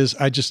 And that is,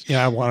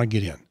 I want to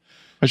get in.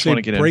 I just want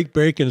to get in.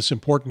 Break, and it's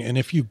important. And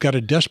if you've got a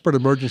desperate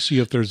emergency,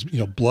 if there's,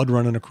 blood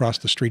running across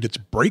the street, it's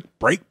break.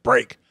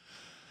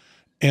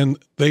 And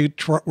they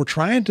were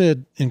trying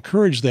to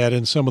encourage that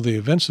in some of the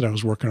events that I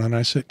was working on.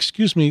 I said,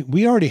 excuse me,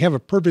 we already have a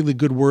perfectly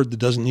good word that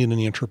doesn't need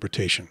any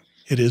interpretation.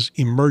 It is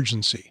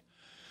emergency.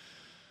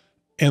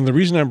 And the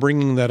reason I'm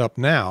bringing that up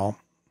now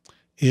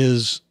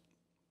is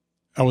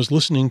I was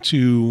listening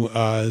to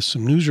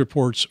some news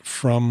reports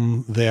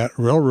from that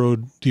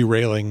railroad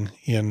derailing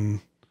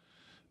in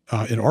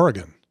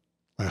Oregon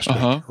last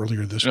week,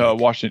 earlier this week.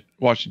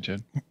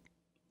 Washington.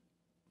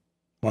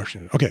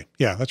 Okay.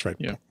 Yeah, that's right.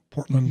 Yeah.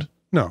 Portland.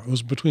 No, it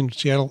was between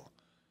Seattle.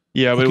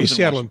 Yeah, but it was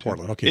Seattle and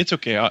Portland. Okay. It's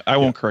okay. I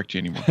won't correct you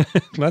anymore.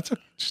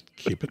 Just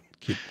keep it.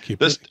 Keep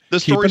the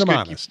story's good.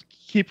 Honest.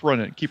 Keep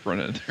running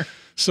there.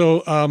 So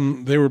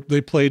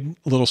they played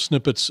little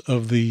snippets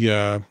of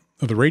the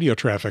radio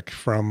traffic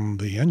from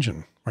the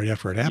engine right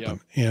after it happened,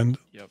 and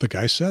the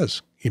guy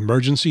says,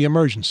 "Emergency,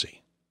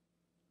 emergency,"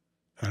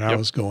 and I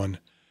was going,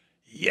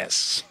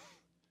 "Yes."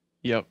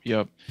 Yep.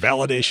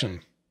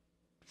 Validation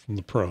from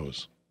the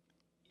pros.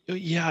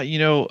 Yeah,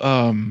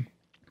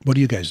 what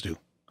do you guys do?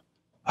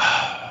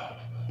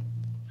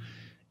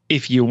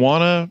 If you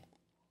want to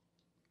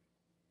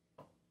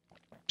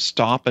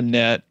stop a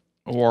net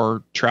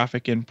or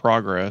traffic in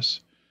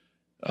progress,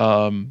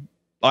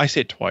 I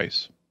say it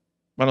twice.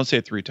 I don't say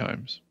it 3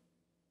 times.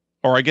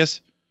 Or I guess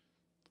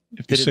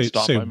if they didn't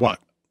stop, say what?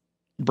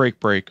 Break.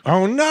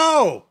 Oh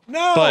no!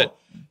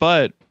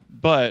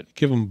 But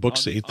give them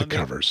books to eat the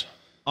covers.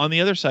 on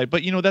the other side,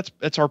 but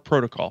that's our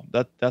protocol.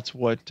 That's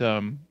what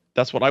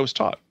I was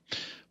taught.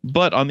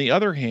 But on the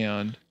other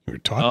hand, you were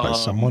taught by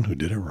someone who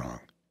did it wrong.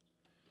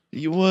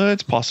 Well,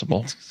 it's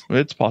possible.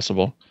 It's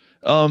possible.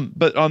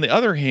 But on the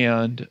other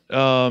hand,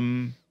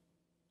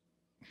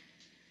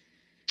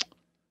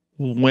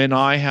 when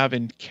I have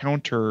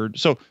encountered,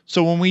 so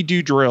when we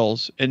do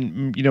drills,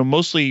 and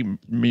mostly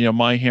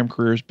my ham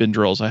career has been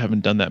drills. I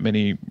haven't done that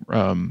many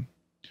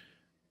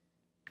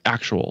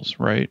actuals,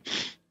 right?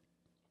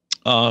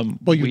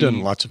 Well, you've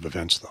done lots of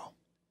events, though.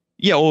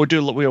 Yeah, well,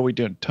 we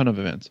do a ton of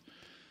events.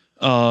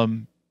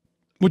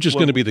 Which is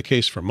going to be the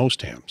case for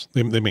most hams.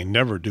 They may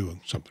never do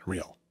something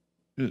real.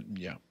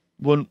 Yeah.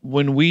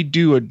 When we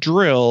do a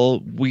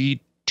drill,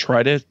 we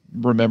try to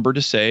remember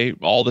to say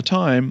all the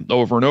time,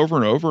 over and over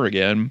and over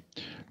again,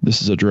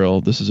 this is a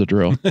drill. This is a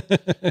drill.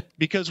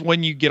 Because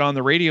when you get on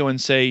the radio and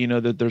say,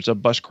 that there's a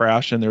bus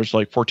crash and there's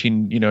like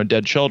 14,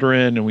 dead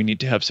children, and we need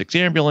to have 6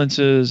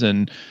 ambulances,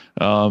 and,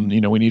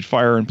 we need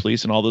fire and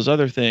police and all those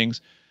other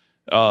things,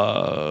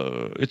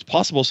 it's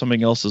possible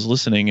something else is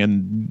listening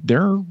and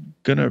they're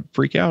going to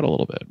freak out a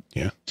little bit.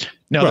 Yeah.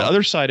 Now, the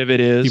other side of it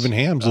is even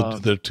hams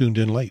that are tuned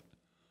in late.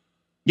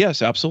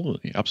 Yes,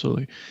 absolutely.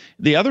 Absolutely.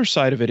 The other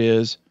side of it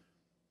is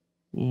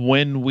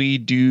when we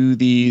do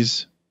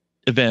these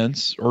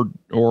events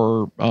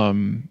or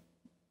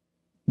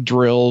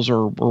drills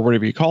or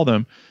whatever you call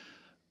them,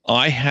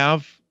 I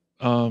have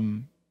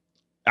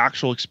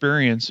actual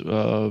experience.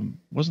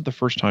 Wasn't the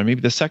first time, maybe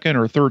the second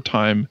or third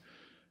time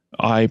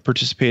I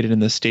participated in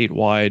the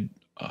statewide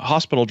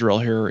hospital drill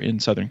here in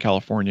Southern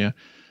California.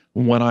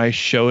 When I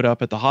showed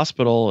up at the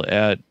hospital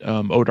at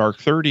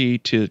ODark 30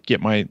 to get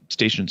my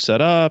station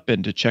set up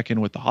and to check in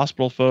with the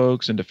hospital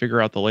folks and to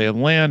figure out the lay of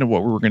the land and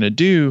what we were going to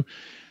do,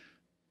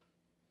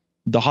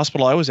 the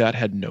hospital I was at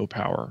had no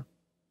power.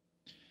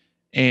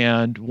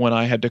 And when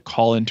I had to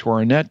call into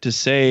our net to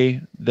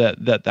say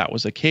that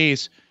was the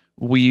case,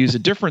 we use a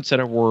different set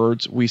of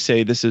words. We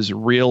say this is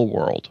real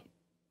world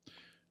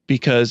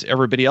because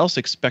everybody else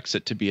expects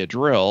it to be a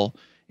drill.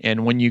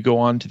 And when you go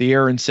on to the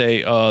air and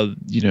say,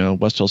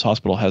 West Hills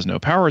Hospital has no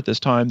power at this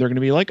time, they're going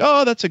to be like,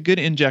 oh, that's a good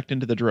inject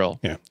into the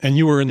drill. Yeah. And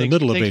you were in the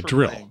middle of a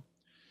drill.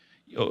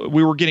 Playing.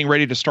 We were getting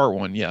ready to start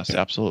one. Yes,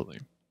 absolutely.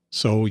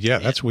 So, yeah,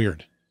 that's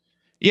weird.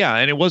 Yeah.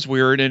 And it was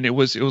weird. And it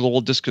was a little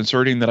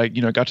disconcerting that I,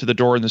 got to the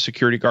door and the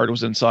security guard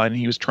was inside and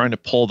he was trying to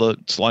pull the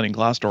sliding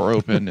glass door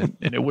open and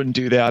it wouldn't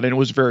do that. And it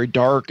was very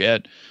dark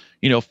at,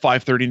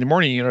 5:30 in the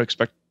morning.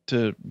 Expect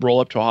to roll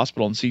up to a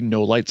hospital and see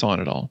no lights on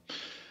at all.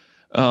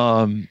 So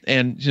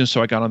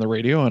I got on the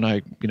radio and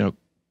I,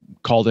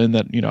 called in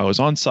that, I was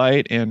on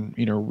site and,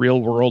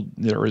 real world,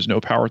 there is no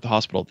power at the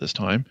hospital at this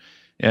time.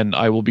 And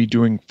I will be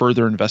doing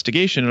further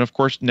investigation. And of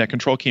course, net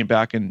control came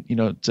back and,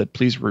 said,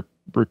 please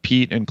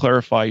repeat and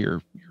clarify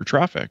your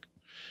traffic.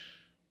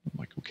 I'm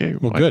like, okay,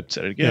 well, good. I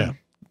said it again. Yeah.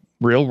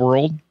 Real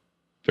world,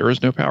 there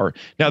is no power.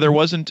 Now there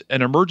wasn't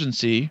an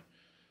emergency,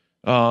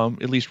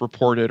 at least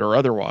reported or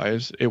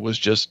otherwise. It was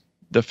just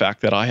the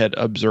fact that I had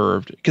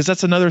observed, because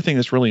that's another thing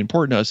that's really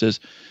important to us is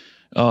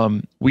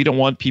we don't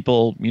want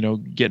people,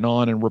 getting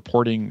on and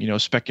reporting,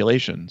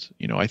 speculations.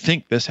 I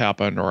think this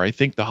happened, or I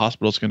think the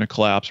hospital's going to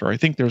collapse, or I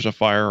think there's a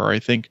fire, or I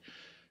think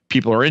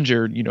people are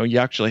injured. You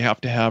actually have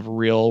to have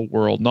real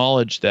world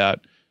knowledge that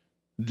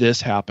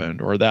this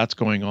happened or that's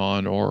going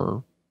on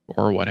or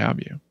what have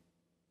you.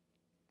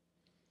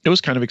 It was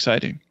kind of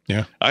exciting.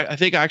 Yeah. I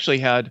think I actually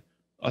had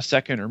a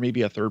second or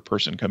maybe a third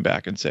person come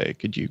back and say,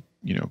 could you,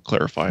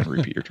 clarify and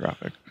repeat your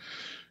traffic.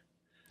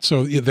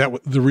 So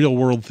the real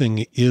world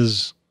thing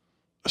is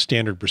a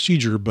standard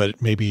procedure, but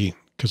maybe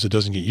because it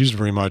doesn't get used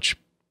very much,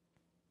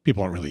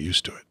 people aren't really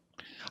used to it.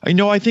 I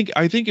know. I think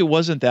it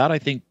wasn't that. I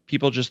think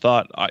people just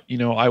thought,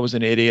 I was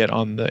an idiot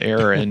on the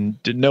air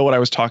and didn't know what I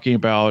was talking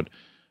about.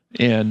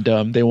 And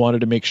they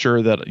wanted to make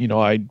sure that,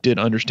 I did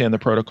understand the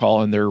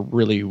protocol and there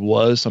really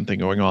was something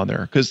going on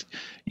there. Because,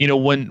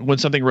 when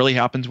something really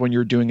happens when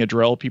you're doing a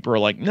drill, people are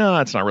like, no,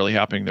 it's not really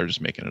happening. They're just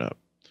making it up.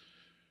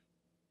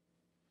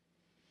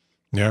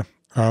 Yeah.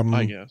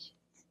 I guess.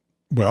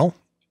 Well,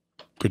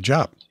 good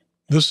job.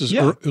 This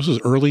was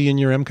early in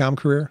your MCOM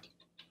career?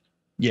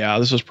 Yeah,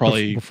 this was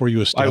probably before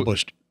you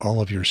established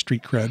all of your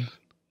street cred.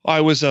 I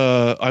was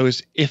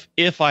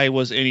if I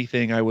was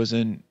anything, I was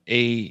in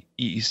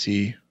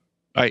AEC.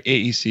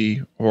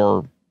 AEC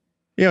or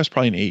I was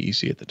probably an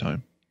AEC at the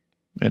time.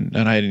 And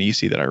I had an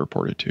EC that I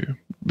reported to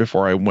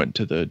before I went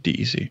to the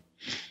DEC.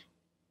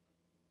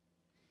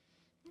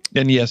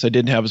 And yes, I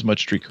didn't have as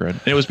much street cred.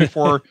 And it was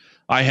before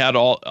I had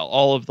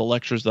all of the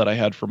lectures that I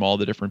had from all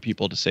the different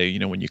people to say,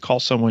 when you call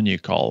someone, you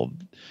call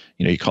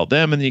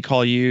them and then you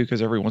call you,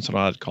 because every once in a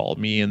while I'd call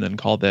me and then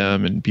call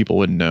them and people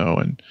wouldn't know.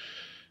 And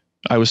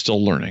I was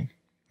still learning.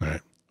 All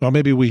right. Well,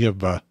 maybe we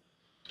have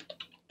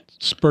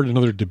spurred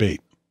another debate.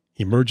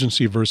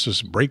 Emergency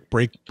versus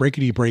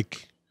breakity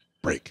break.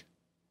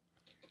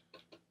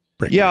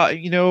 Yeah,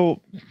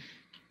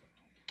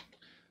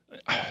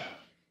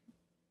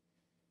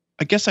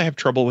 I guess I have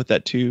trouble with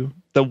that too.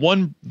 The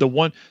one,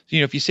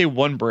 if you say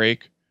one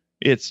break,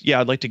 it's,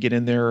 I'd like to get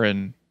in there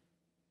and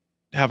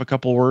have a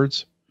couple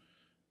words.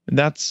 And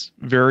that's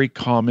very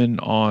common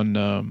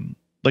on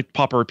like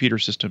Papa Repeater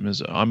System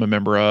is I'm a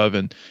member of,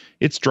 and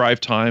it's drive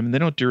time, and they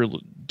don't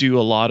do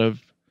a lot of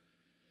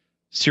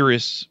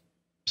serious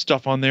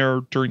stuff on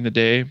there during the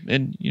day.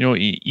 And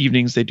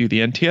evenings they do the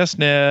NTS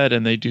net,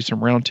 and they do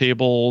some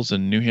roundtables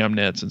and New Ham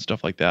nets and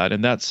stuff like that.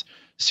 And that's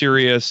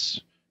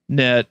serious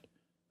net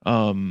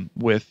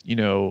with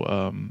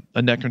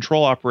a net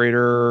control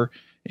operator,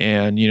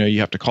 and you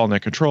have to call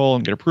net control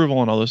and get approval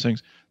and all those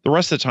things. The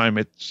rest of the time,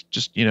 it's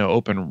just,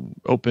 open,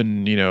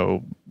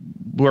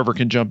 whoever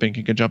can jump in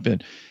can jump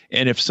in.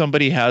 And if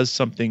somebody has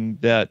something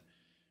that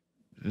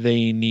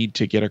they need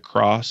to get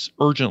across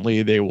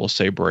urgently, they will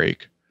say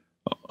break.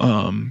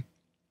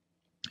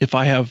 If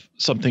I have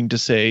something to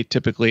say,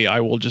 typically I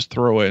will just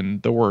throw in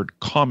the word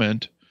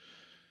comment,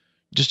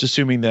 just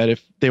assuming that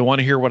if they want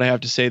to hear what I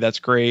have to say, that's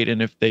great.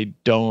 And if they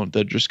don't,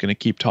 they're just going to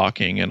keep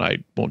talking, and I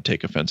won't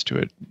take offense to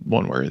it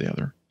one way or the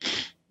other.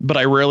 But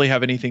I rarely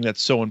have anything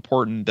that's so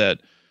important that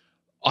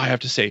I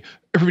have to say,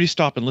 everybody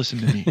stop and listen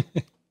to me.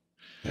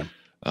 Yeah.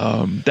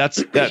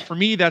 For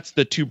me, that's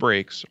the 2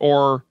 breaks.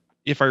 Or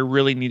if I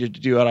really needed to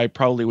do it, I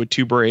probably would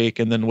 2 break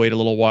and then wait a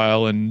little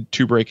while and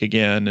 2 break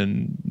again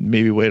and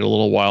maybe wait a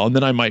little while. And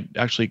then I might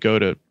actually go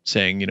to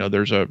saying,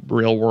 there's a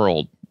real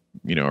world,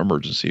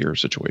 emergency or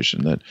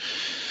situation that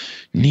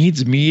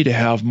needs me to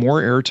have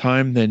more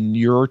airtime than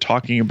you're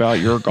talking about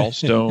your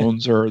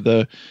gallstones or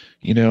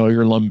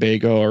your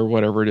lumbago or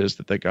whatever it is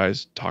that the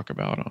guys talk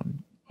about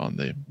on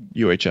the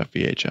UHF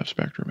VHF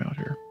spectrum out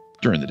here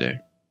during the day.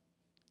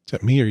 Is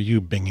that me or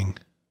you binging?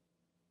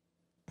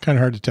 Kind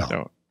of hard to tell.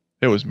 No,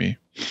 it was me.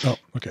 Oh,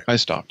 okay. I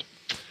stopped.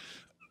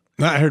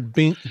 I heard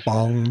bing,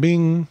 bong,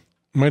 bing.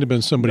 Might have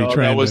been somebody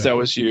trying to. That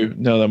was you.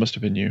 No, that must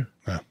have been you.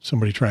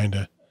 Somebody trying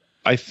to.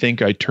 I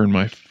think I turned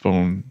my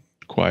phone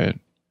quiet.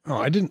 Oh,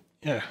 I didn't.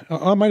 Yeah.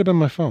 Oh, it might have been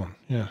my phone.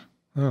 Yeah.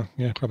 Oh,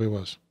 yeah, it probably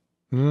was.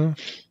 I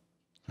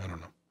don't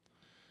know.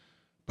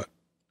 But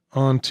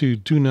on to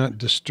do not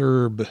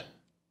disturb.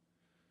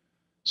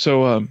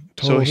 So,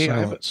 hey,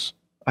 silence.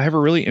 I have a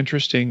really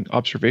interesting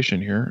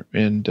observation here,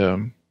 and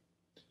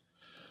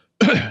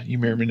you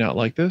may or may not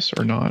like this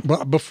or not.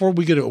 Well, before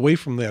we get away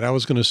from that, I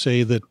was going to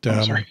say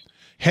that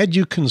had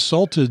you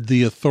consulted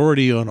the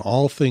authority on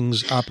all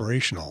things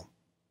operational,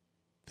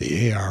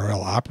 the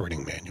ARRL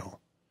operating manual,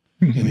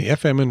 in the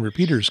FMN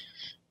repeaters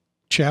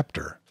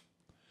chapter,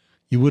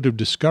 you would have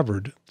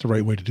discovered the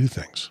right way to do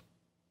things.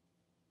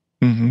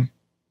 Mm-hmm.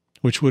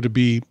 Which would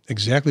be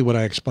exactly what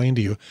I explained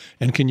to you.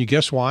 And can you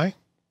guess why?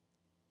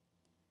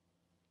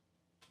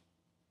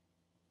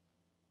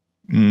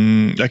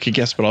 I could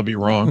guess, but I'll be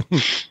wrong.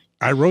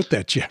 I wrote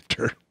that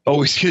chapter.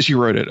 Oh, it's because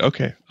you wrote it.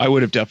 Okay. I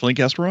would have definitely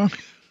guessed wrong.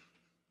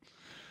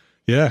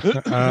 Yeah.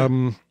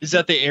 Is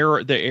that the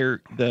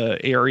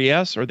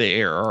ARES or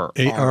the ARRL?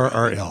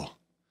 ARRL.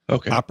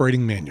 Okay.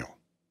 Operating manual.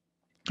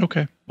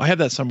 Okay. I have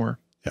that somewhere.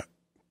 Yeah.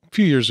 A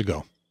few years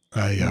ago,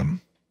 I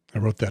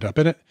wrote that up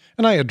in it,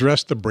 and I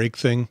addressed the break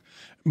thing.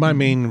 My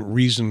main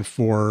reason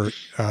for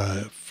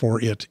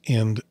it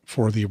and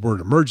for the word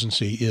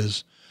emergency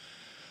is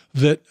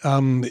that,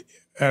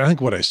 I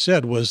think what I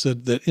said was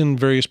that in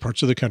various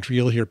parts of the country,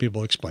 you'll hear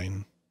people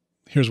explain,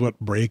 here's what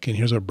break, and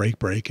here's what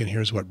break, and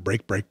here's what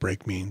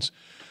break means.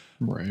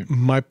 Right.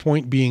 My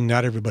point being,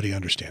 not everybody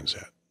understands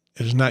that.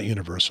 It is not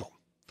universal.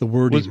 The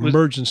word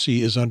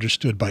emergency is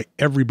understood by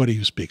everybody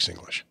who speaks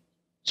English.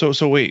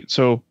 So wait,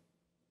 so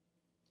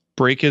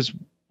break is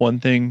one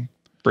thing,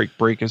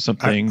 break is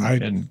something,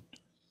 and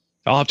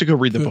I'll have to go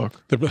read the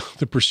book.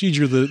 The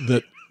procedure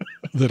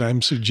that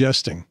I'm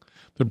suggesting,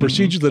 the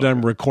procedure that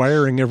I'm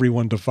requiring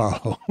everyone to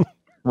follow.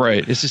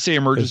 Right. It's to say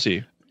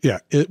emergency.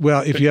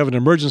 If you have an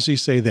emergency,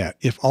 say that.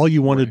 If all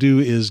you want to do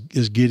is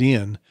get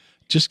in,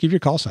 just give your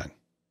call sign.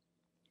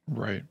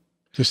 Right.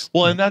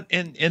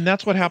 And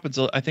that's what happens.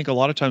 I think a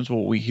lot of times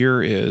what we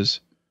hear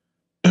is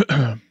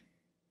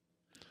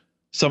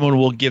someone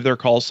will give their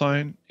call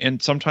sign,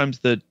 and sometimes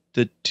the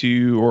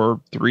 2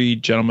 or 3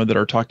 gentlemen that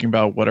are talking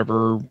about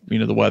whatever,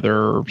 the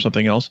weather or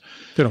something else,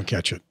 they don't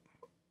catch it.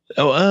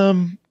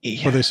 Oh,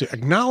 yeah. Or they say,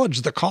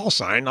 acknowledge the call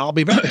sign. I'll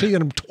be back to you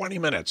in 20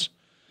 minutes.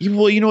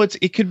 Well,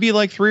 it could be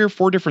like 3 or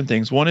 4 different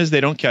things. One is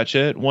they don't catch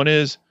it. One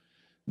is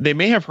they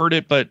may have heard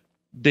it, but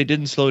they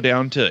didn't slow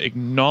down to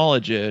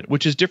acknowledge it,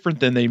 which is different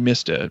than they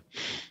missed it.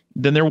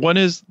 Then one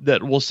is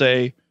that will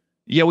say,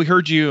 yeah, we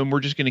heard you and we're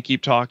just going to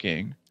keep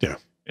talking. Yeah.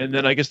 And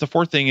then I guess the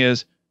 4th thing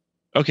is,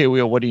 okay,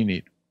 Will, what do you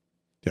need?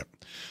 Yeah.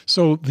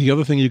 So the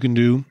other thing you can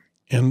do,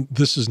 and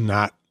this is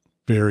not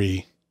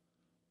very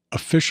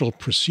official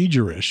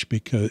procedure-ish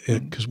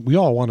because we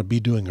all want to be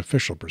doing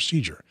official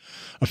procedure.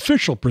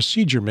 Official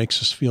procedure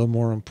makes us feel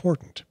more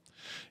important,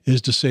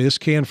 is to say, this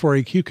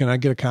KN4AQ, can I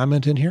get a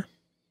comment in here?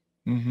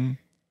 Mm-hmm.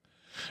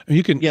 And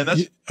you can,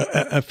 that's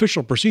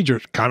official procedure,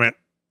 comment,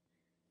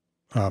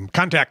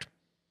 contact,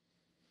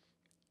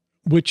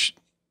 which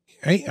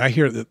I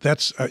hear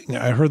that's,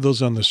 I heard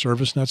those on the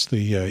service nets,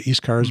 the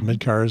East cars, mid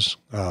cars,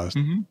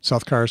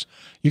 South cars.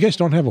 You guys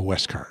don't have a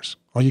West cars.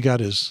 All you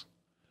got is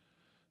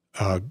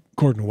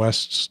Gordon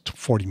West's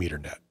 40-meter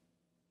net.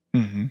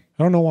 Mm-hmm.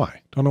 I don't know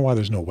why. Don't know why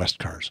there's no West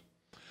cars.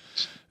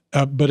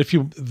 But if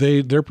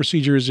their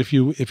procedure is if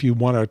you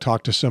want to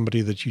talk to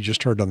somebody that you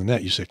just heard on the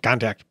net, you say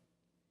contact,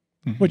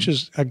 which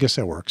is, I guess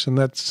that works. And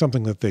that's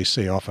something that they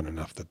say often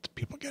enough that the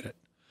people get it.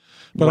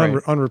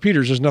 But on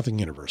repeaters, there's nothing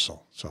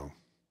universal. So,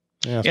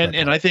 yeah,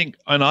 and I think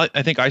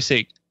I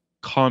say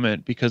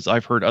comment because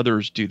I've heard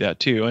others do that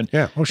too. And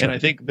yeah, sure. And I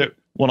think that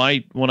when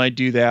I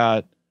do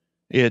that,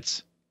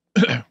 it's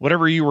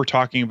whatever you were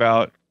talking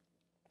about,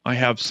 I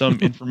have some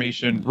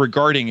information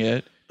regarding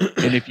it.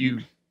 And if you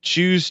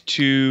choose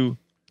to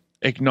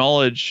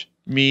acknowledge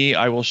me,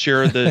 I will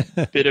share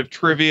the bit of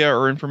trivia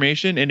or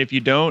information. And if you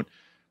don't,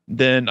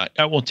 then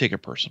I won't take it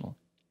personal.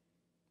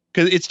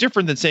 Because it's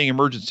different than saying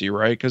emergency,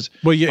 right? Because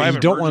you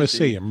don't want to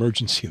say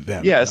emergency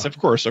then. Yes, of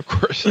course.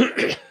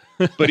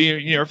 But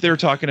if they're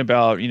talking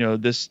about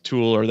this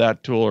tool or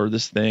that tool or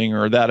this thing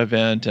or that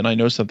event, and I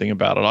know something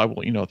about it, I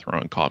will throw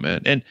in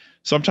comment. And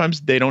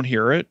sometimes they don't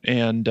hear it,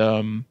 and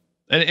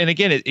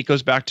again, it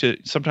goes back to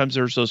sometimes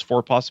there's those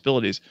four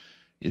possibilities.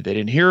 They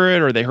didn't hear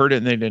it, or they heard it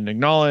and they didn't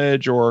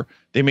acknowledge, or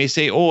they may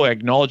say, "Oh, I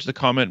acknowledge the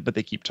comment," but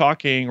they keep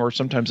talking, or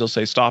sometimes they'll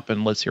say, "Stop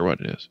and let's hear what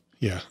it is."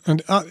 Yeah,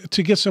 and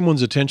to get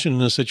someone's attention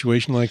in a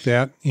situation like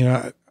that,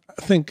 I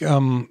think.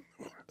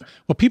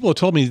 Well, people have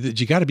told me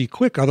that you got to be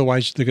quick,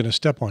 otherwise they're going to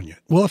step on you.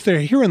 Well, if they're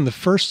hearing the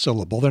first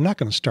syllable, they're not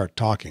going to start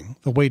talking.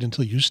 They'll wait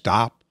until you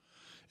stop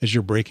as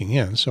you're breaking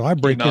in. So I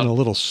break in a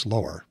little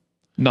slower.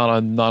 Not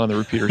on the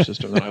repeater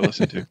system that I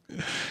listen to.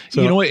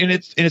 So, and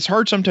it's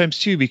hard sometimes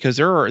too, because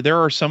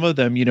there are some of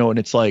them, and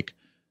it's like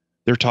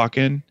they're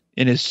talking,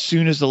 and as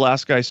soon as the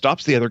last guy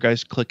stops, the other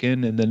guys click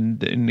in, and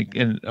then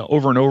and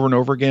over and over and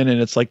over again, and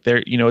it's like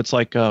it's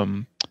like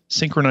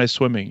synchronized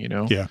swimming,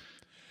 Yeah.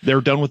 They're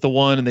done with the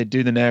one and they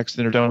do the next,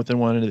 and they're done with the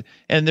one.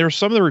 And there's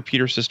some of the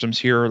repeater systems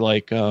here,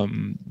 like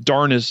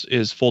Darn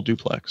is full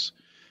duplex.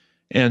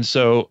 And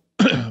so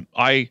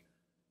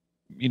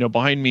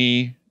behind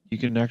me, you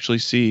can actually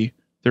see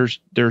there's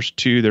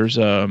two,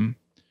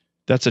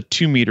 that's a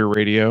 2 meter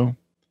radio,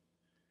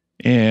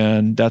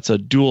 and that's a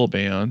dual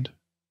band.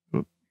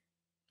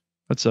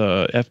 That's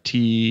a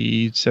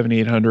FT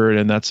 7800,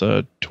 and that's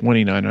a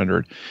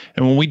 2900.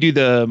 And when we do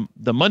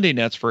the Monday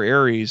nets for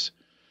Aries,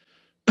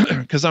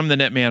 because I'm the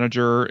net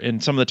manager,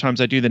 and some of the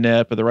times I do the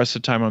net, but the rest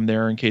of the time I'm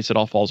there in case it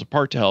all falls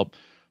apart to help.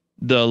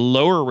 The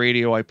lower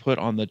radio I put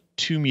on the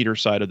 2 meter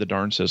side of the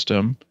Darn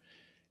system,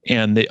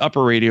 and the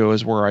upper radio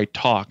is where I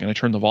talk and I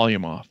turn the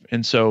volume off.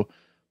 And so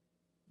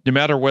no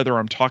matter whether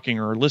I'm talking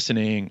or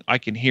listening, I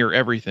can hear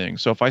everything.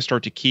 So if I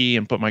start to key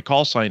and put my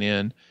call sign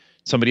in,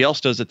 somebody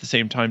else does at the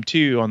same time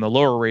too on the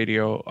lower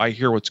radio, I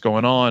hear what's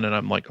going on, and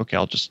I'm like, okay,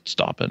 I'll just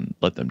stop and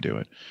let them do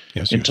it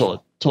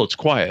until it's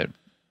quiet.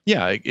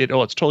 Yeah,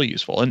 it's totally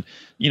useful. And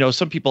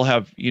some people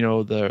have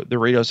the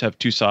radios have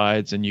two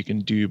sides, and you can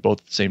do both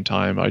at the same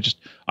time. I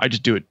just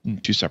do it in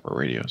two separate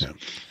radios. Yeah.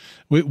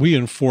 We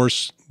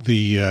enforce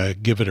the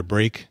give it a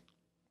break,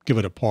 give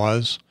it a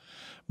pause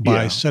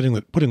by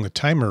putting the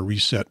timer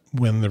reset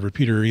when the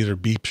repeater either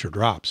beeps or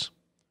drops.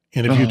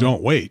 And if you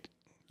don't wait,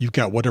 you've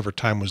got whatever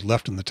time was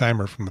left in the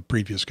timer from the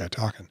previous guy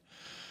talking.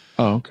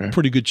 Oh, okay.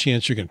 Pretty good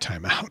chance you're going to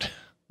time out.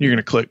 You're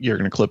going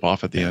to clip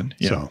off at the end.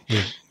 Yeah. So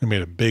we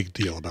made a big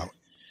deal about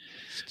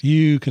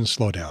you can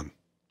slow down,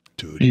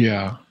 dude.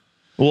 Yeah.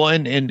 Well,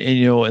 and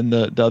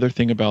the other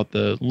thing about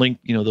the link,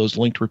 those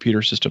linked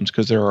repeater systems,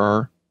 because there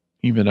are,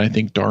 even I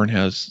think Darn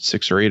has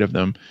 6 or 8 of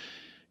them.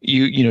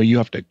 You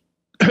have to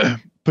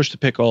push the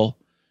pickle,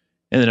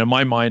 and then in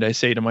my mind I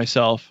say to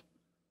myself,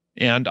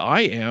 and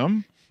I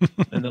am,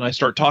 and then I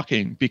start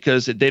talking,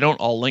 because they don't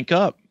all link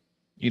up,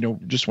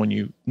 just when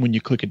you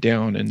click it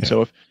down. And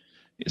so if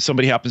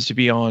somebody happens to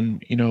be on,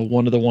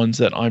 one of the ones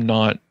that I'm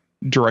not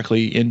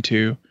directly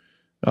into,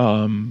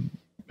 and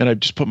I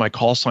just put my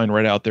call sign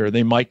right out there,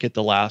 they might get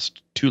the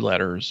last 2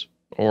 letters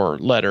or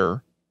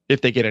letter,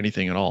 if they get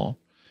anything at all.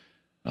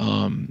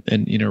 And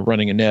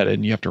running a net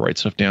and you have to write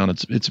stuff down,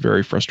 it's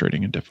very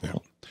frustrating and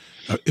difficult. Yeah.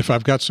 If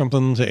I've got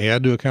something to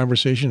add to a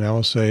conversation, I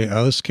will say,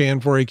 this is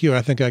KN4AQ.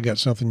 I think I got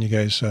something you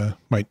guys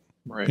might,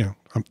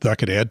 I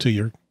could add to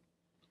your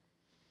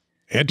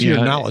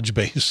knowledge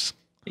base.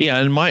 Yeah,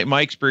 and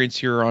my experience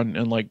here on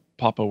like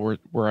Papa,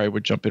 where I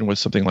would jump in with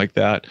something like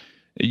that,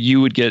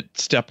 you would get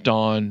stepped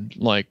on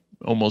like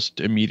almost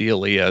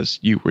immediately as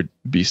you would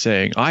be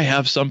saying, I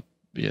have some,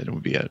 it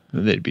would be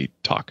they'd be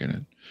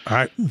talking.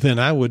 And then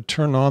I would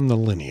turn on the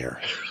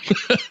linear.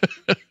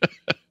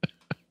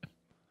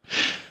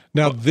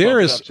 Now there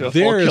is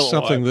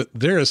something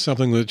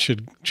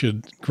that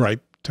should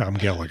gripe Tom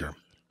Gallagher.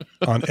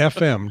 On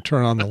FM,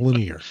 turn on the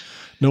linear.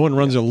 No one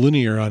runs a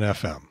linear on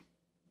FM.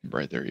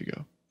 Right, there you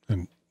go.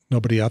 And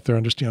nobody out there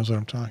understands what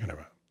I'm talking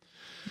about.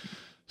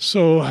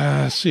 So,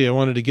 let's see, I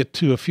wanted to get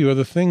to a few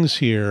other things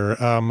here.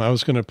 I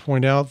was going to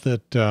point out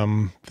that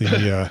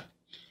the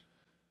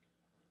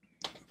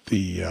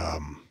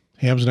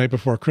Ham's Night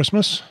Before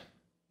Christmas.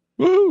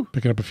 Woo!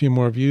 Picking up a few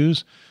more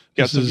views.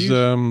 This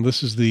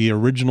is the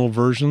original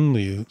version,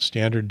 the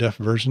standard def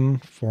version,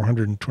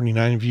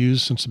 429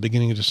 views since the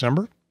beginning of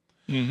December.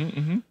 Mm-hmm,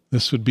 mm-hmm.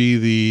 This would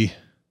be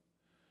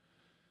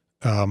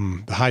the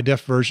high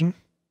def version.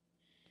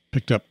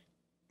 Picked up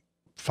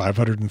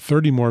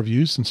 530 more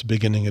views since the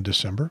beginning of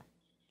December.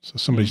 So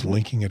somebody's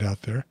linking it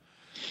out there.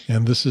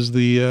 And this is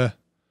the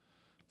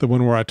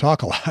one where I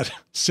talk a lot.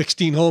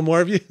 16 whole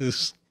more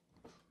views.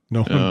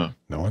 No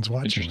one's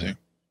watching it.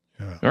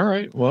 Yeah. All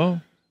right.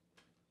 Well,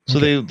 so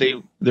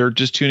they're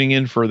just tuning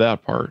in for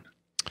that part.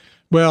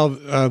 Well,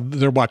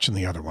 they're watching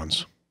the other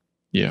ones.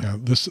 Yeah.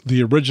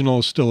 The original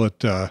is still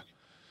at,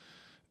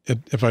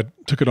 if I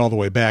took it all the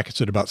way back, it's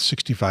at about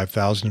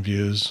 65,000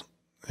 views.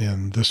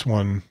 And this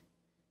one,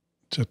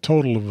 it's a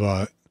total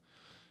of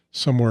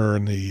somewhere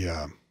in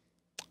the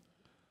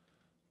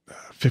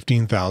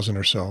 15,000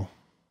 or so.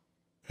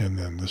 And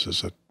then this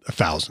is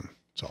 1,000.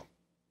 So,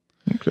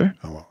 okay.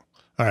 Oh, well.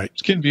 All right.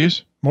 It's getting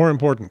views. More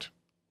important.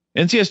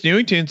 NCS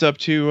Newington's up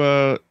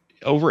to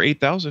over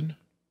 8,000.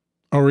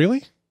 Oh,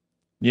 really?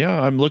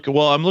 Yeah, I'm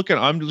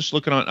just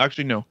looking on,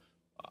 actually, no.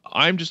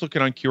 I'm just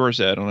looking on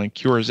QRZ. On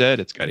QRZ,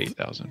 it's got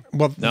 8,000.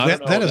 Well, now,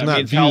 that is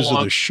not views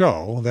of the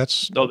show.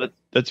 That's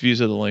views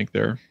of the link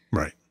there.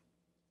 Right.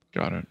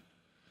 Got it.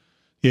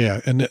 Yeah,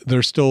 and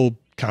they're still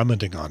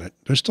commenting on it.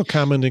 They're still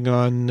commenting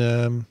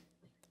on,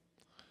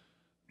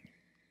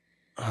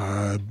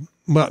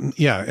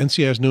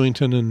 NCS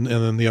Newington, and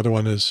then the other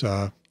one is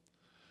the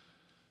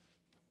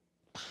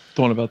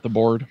one about the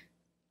board.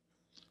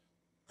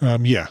 Where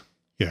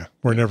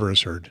never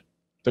is heard.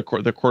 The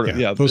quarter.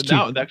 Yeah, those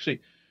two.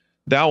 Actually,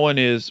 that one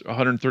is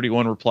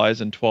 131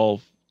 replies and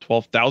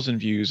 12,000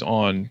 views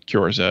on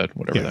QRZ,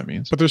 whatever that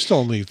means. But there's still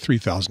only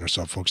 3,000 or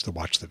so folks that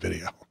watch the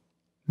video.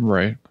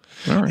 Right.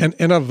 All right.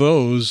 And of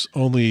those,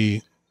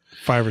 only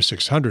 500 or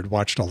 600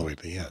 watched all the way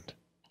to the end.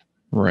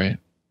 Right.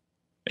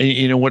 And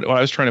you know what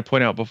I was trying to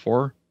point out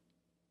before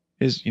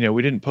is,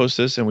 we didn't post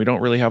this and we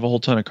don't really have a whole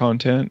ton of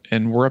content,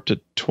 and we're up to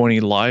 20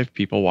 live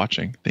people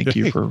watching. Thank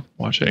you for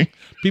watching.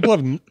 People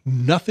have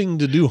nothing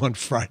to do on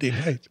Friday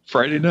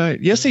night.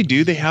 Yes, they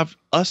do. They have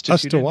us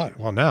to watch.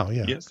 Well, now,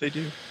 yeah. Yes, they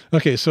do.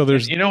 Okay, so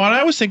there's... And,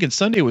 I was thinking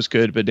Sunday was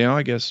good, but now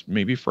I guess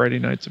maybe Friday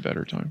night's a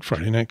better time.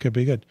 Friday night could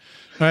be good.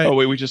 All right. Oh,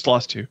 wait, we just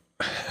lost 2.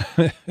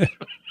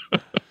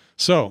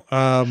 So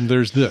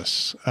there's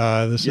this.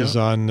 This is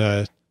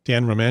on...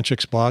 Dan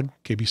Romanchik's blog,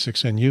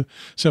 KB6NU,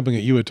 something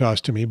that you had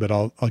tossed to me, but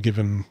I'll give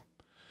him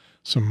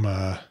some.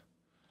 Well,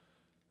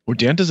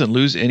 Dan doesn't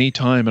lose any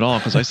time at all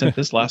because I sent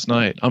this last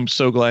night. I'm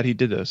so glad he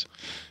did this.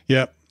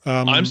 Yeah.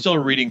 I'm still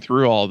reading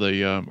through all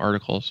the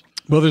articles.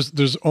 Well,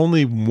 there's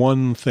only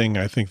one thing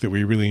I think that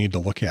we really need to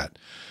look at.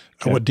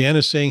 Okay. What Dan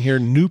is saying here,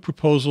 new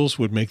proposals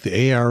would make the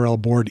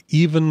ARRL board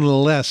even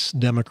less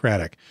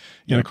democratic.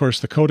 And of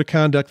course, the code of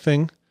conduct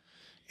thing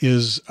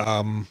is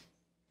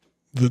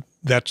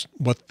that's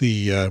what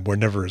the Where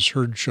Never Is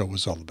Heard show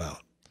was all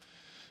about.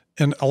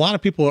 And a lot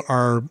of people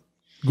are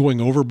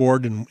going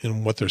overboard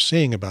in what they're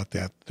saying about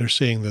that. They're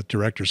saying that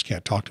directors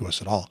can't talk to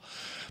us at all.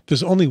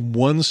 There's only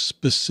one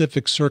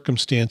specific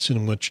circumstance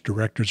in which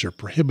directors are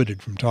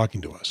prohibited from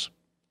talking to us,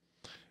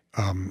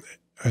 talking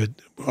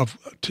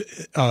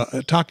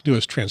to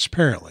us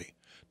transparently,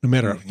 no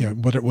matter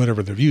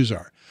whatever their views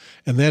are.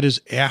 And that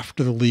is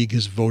after the league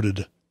has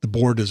voted, the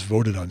board has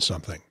voted on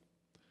something.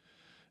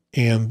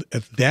 And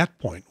at that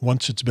point,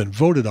 once it's been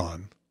voted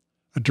on,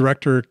 a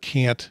director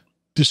can't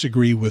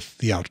disagree with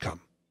the outcome.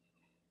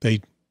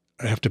 They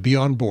have to be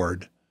on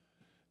board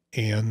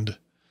and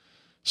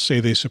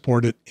say they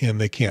support it, and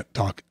they can't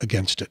talk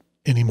against it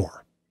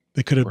anymore.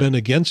 They could have been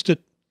against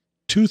it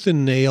tooth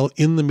and nail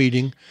in the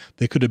meeting.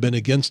 They could have been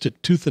against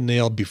it tooth and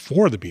nail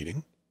before the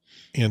meeting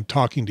and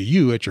talking to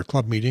you at your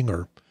club meeting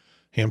or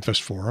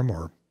Hamfest forum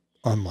or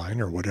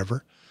online or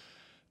whatever.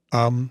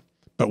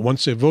 But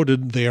once they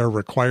voted, they are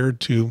required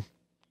to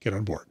get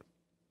on board,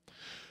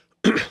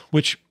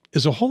 which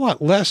is a whole lot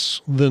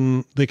less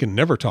than they can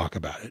never talk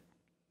about it.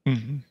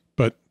 Mm-hmm.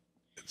 But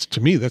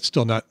to me, that's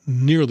still not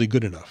nearly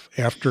good enough.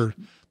 After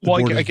the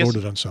board has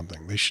voted on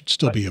something, they should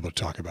still be able to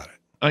talk about it.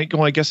 I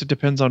guess it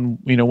depends on,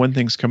 when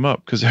things come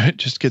up, because it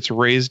just gets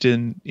raised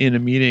in a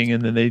meeting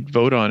and then they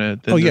vote on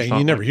it. Then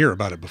you never hear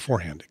about it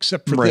beforehand,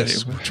 except for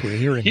this, which we're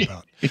hearing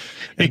about.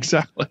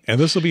 Exactly. And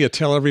this will be a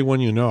tell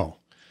everyone you know.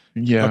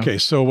 Yeah. Okay,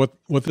 so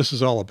what this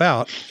is all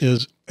about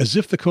is, as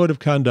if the code of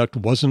conduct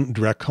wasn't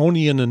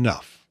draconian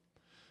enough,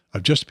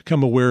 I've just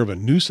become aware of a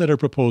new set of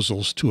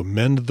proposals to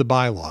amend the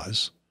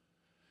bylaws,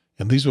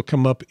 and these will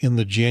come up in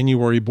the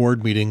January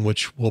board meeting,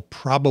 which will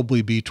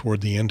probably be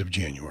toward the end of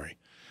January.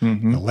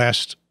 Mm-hmm.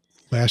 Last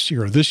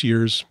year, or this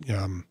year's,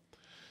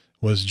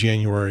 was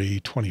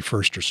January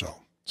 21st or so.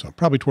 So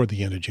probably toward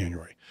the end of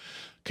January.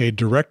 Okay,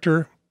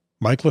 Director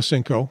Mike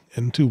Lisenco,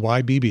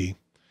 N2YBB,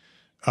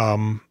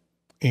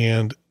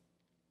 and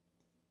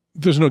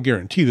there's no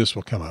guarantee this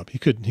will come up. He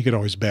could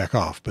always back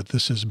off, but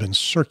this has been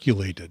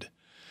circulated.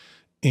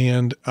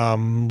 And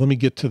let me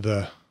get to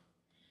the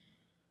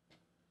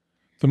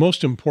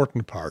most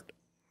important part,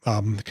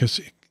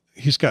 because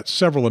he's got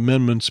several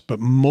amendments, but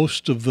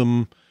most of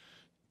them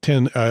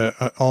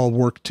all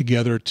work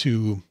together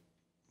to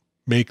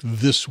make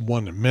this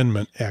one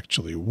amendment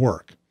actually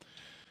work.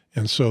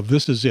 And so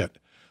this is it.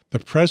 The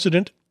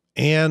president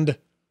and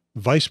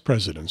vice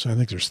presidents, I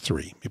think there's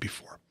 3, maybe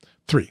 4,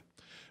 3,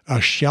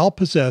 shall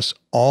possess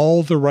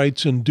all the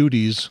rights and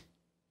duties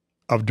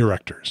of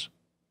directors.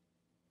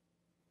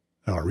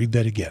 Now, I'll read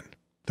that again.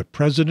 The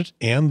president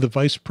and the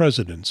vice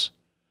presidents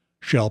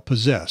shall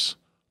possess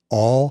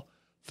all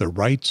the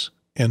rights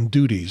and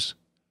duties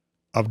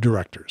of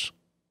directors.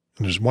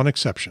 And there's one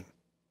exception,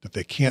 that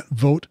they can't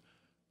vote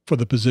for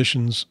the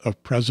positions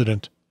of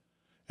president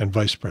and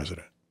vice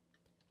president.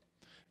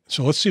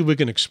 So let's see if we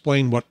can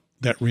explain what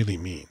that really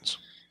means.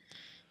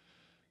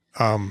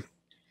 As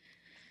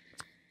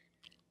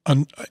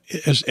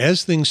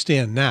things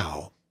stand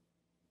now,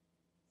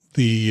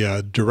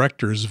 the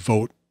directors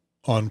vote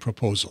on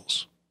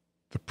proposals.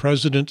 The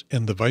president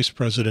and the vice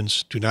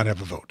presidents do not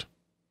have a vote.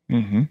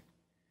 Mm-hmm.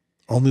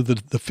 Only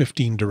the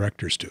 15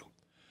 directors do.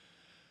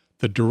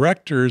 The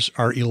directors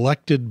are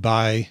elected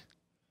by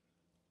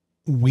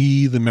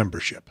we, the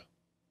membership.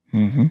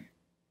 Mm-hmm.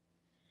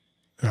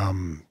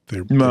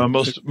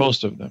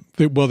 Most of them.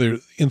 They're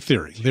in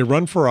theory. They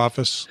run for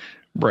office.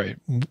 Right.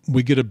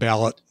 We get a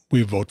ballot.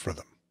 We vote for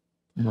them.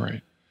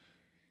 Right.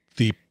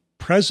 The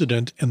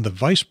president and the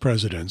vice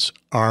presidents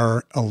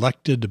are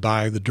elected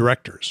by the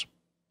directors.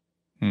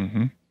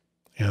 Mm-hmm.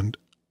 And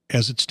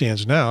as it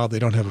stands now, they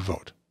don't have a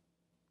vote.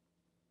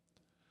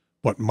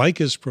 What Mike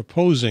is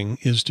proposing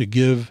is to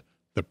give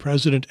the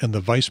president and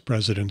the vice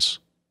presidents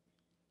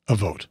a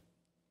vote.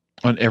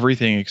 On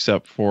everything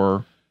except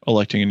for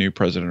electing a new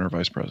president or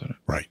vice president.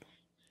 Right.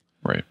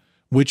 Right.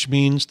 Which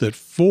means that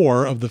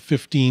 4 of the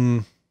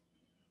 15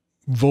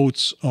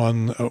 votes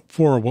on,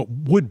 for what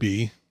would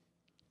be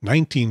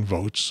 19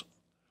 votes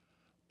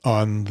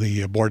on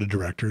the board of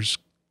directors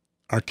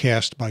are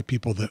cast by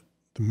people that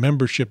the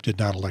membership did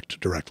not elect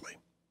directly.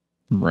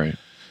 Right.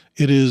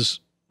 It is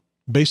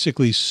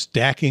basically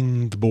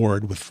stacking the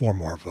board with 4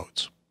 more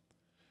votes.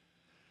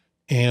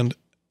 And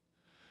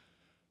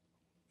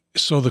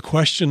so the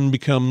question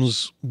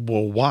becomes,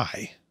 well,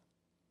 why?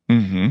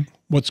 Mm-hmm.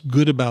 What's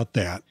good about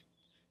that?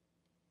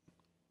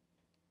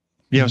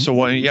 Yeah. So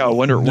I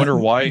wonder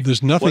why.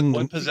 There's nothing.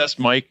 What possessed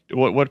Mike?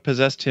 What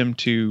possessed him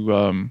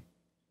to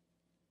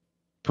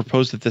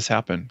propose that this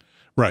happen?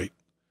 Right.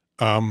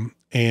 And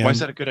why is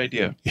that a good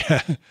idea?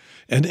 Yeah.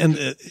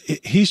 And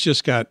he's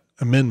just got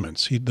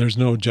amendments. There's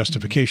no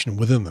justification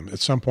within them. At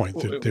some point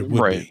there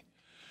would be.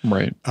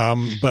 Right.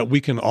 But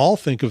we can all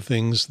think of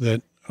things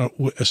that,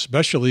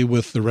 especially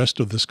with the rest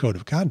of this code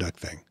of conduct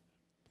thing,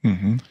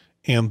 mm-hmm.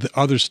 and the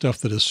other stuff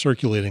that is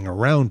circulating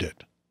around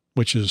it,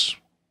 which is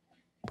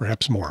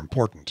perhaps more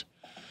important,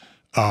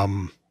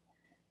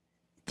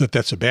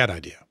 that's a bad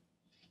idea.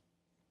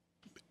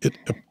 It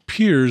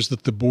appears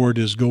that the board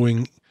is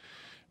going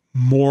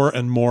more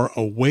and more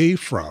away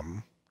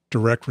from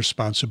direct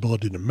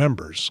responsibility to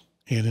members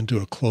and into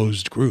a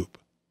closed group.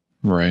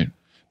 Right.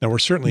 Now, we're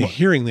certainly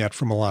hearing that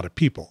from a lot of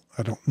people.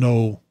 I don't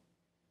know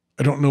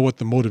what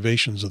the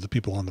motivations of the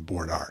people on the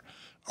board are.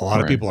 A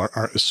lot of people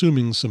are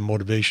assuming some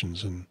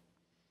motivations. And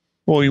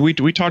well,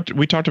 we talked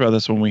about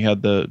this when we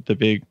had the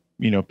big,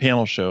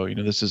 panel show.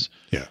 This is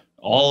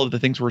all of the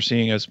things we're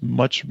seeing as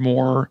much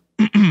more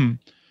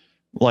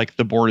like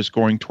the board is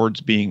going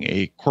towards being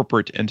a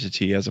corporate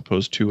entity as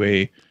opposed to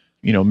a,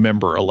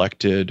 member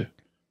elected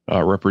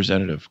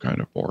representative kind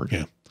of board.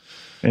 Yeah.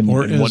 And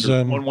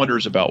one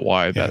wonders about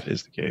why that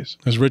is the case.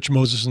 As Rich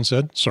Moseson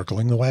said,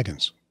 circling the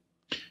wagons.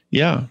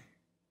 Yeah.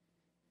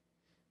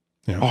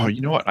 Yeah. Oh,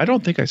 you know what? I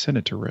don't think I sent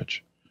it to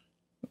Rich.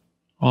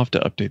 I'll have to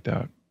update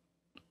that.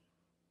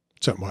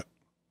 Sent what?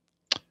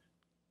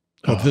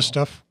 Oh, this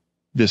stuff?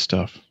 This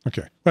stuff.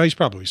 Okay. Well, he's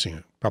probably seen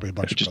it. Probably a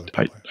bunch of other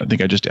people. I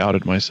think I just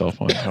outed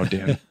myself on how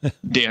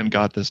Dan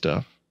got this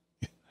stuff.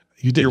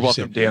 You did. You're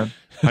welcome, Dan.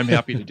 I'm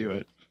happy to do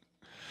it.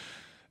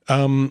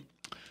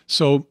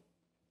 So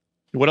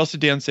what else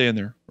did Dan say in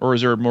there? Or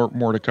is there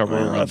more to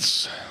cover?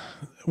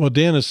 Well,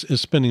 Dan is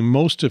spending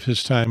most of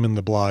his time in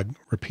the blog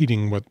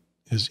repeating what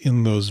is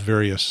in those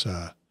various.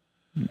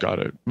 Got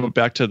it.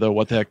 Back to the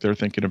what the heck they're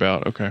thinking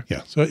about. Okay.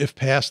 Yeah. So if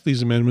passed,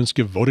 these amendments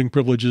give voting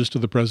privileges to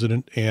the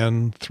president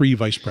and 3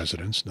 vice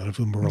presidents, none of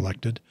whom were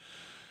elected.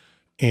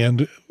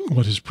 And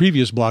what his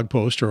previous blog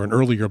post or an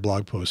earlier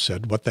blog post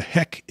said, what the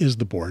heck is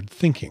the board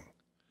thinking?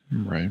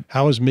 Right.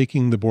 How is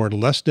making the board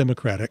less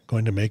democratic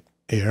going to make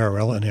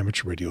ARRL and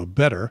amateur radio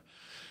better?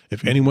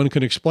 If anyone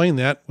can explain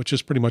that, which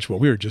is pretty much what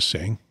we were just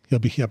saying, he'll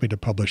be happy to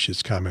publish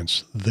his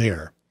comments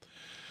there.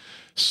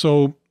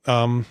 So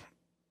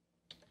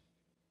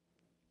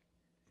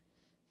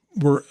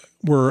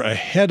we're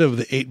ahead of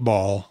the 8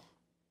 ball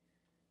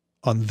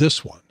on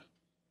this one.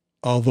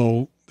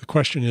 Although the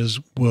question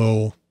is,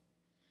 will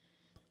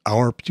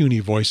our puny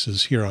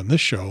voices here on this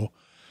show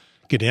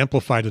get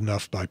amplified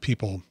enough by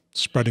people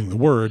spreading the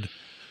word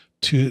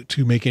to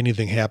make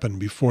anything happen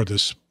before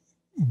this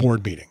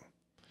board meeting?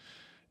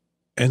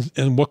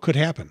 And what could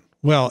happen?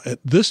 Well, at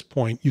this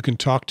point, you can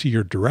talk to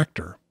your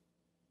director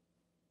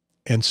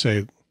and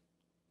say,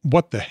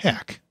 what the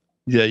heck?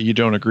 Yeah, you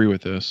don't agree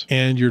with this.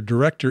 And your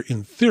director,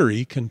 in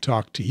theory, can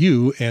talk to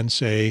you and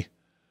say,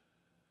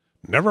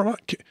 never mind,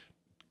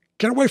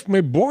 get away from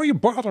me, boy, you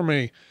bother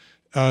me.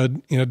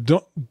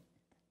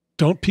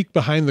 Don't peek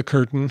behind the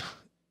curtain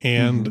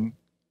and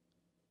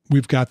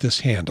we've got this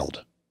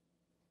handled.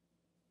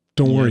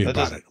 Don't worry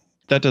about it.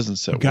 That doesn't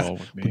sit well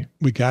with me.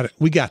 We got it.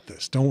 We got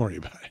this. Don't worry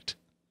about it.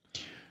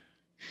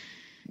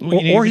 Well,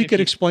 or he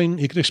could explain.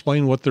 He could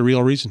explain what the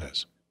real reason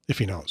is if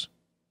he knows.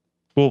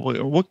 Well,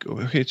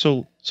 okay.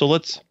 So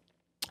let's.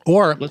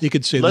 Or he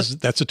could say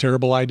that's a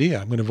terrible idea.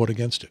 I'm going to vote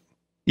against it.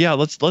 Yeah.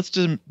 Let's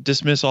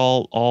dismiss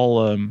all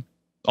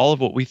of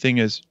what we think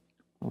is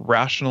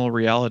rational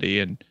reality,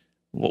 and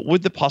what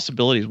would the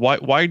possibilities?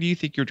 Why do you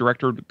think your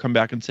director would come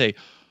back and say,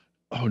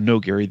 "Oh no,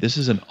 Gary, this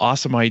is an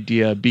awesome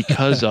idea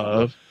because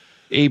of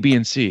A, B,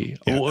 and C"?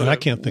 Yeah, and I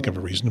can't think of a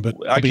reason, but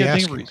I can't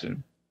think of a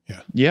reason.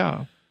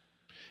 Yeah.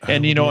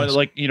 And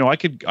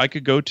I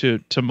could go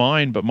to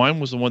mine, but mine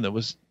was the one that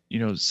was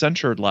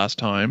censured last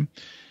time,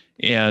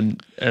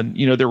 and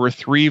there were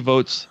 3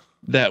 votes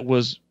that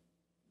was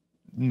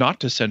not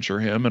to censure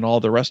him, and all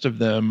the rest of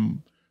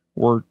them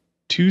were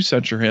to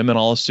censure him. And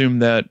I'll assume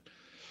that,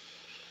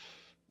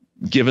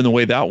 given the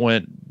way that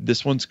went,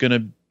 this one's going to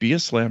be a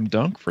slam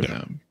dunk for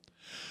them.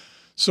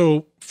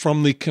 So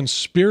from the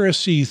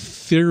conspiracy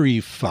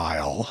theory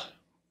file,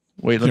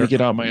 wait, let me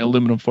get out my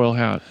aluminum foil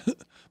hat.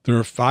 There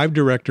are 5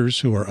 directors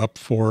who are up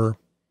for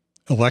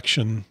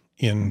election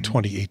in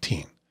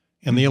 2018.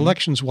 And the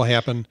elections will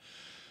happen.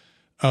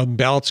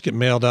 Ballots get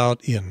mailed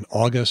out in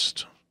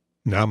August.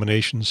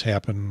 Nominations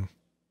happen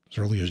as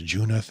early as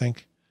June, I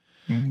think.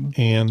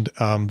 And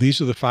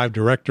these are the 5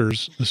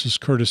 directors. This is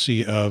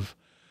courtesy of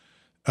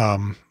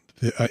the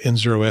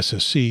N0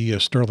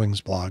 SSC,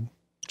 Sterling's blog,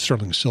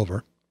 Sterling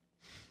Silver.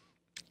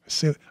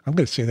 I'm going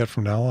to say that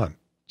from now on,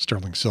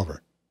 Sterling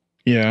Silver.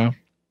 Yeah.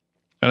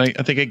 And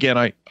I think, again,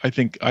 I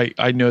think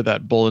I know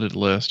that bulleted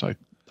list. I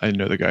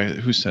know the guy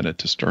who sent it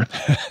to Sterling.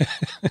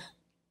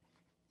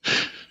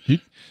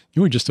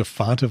 You were just a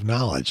font of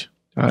knowledge.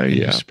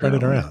 You spread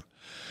it around.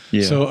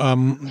 Yeah. So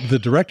the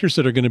directors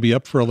that are going to be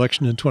up for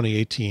election in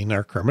 2018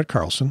 are Kermit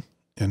Carlson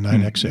in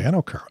 9XA. I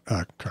know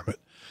Kermit.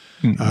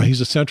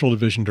 He's a Central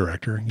Division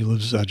director. He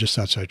lives just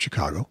outside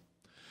Chicago.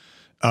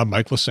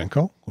 Mike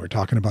Lisenco, we were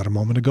talking about a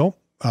moment ago.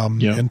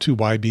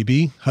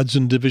 N2YBB,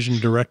 Hudson Division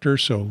director,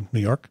 so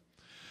New York.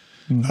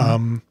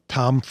 Tom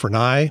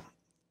Fernay,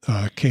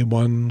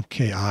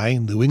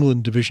 K1KI, New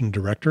England Division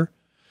director.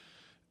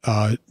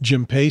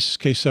 Jim Pace,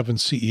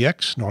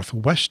 K7CEX,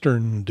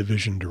 Northwestern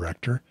Division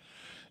director.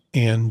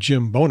 And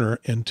Jim Boner,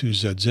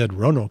 N2ZZ,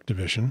 Roanoke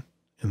Division.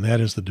 And that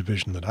is the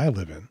division that I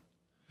live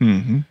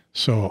in.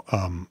 So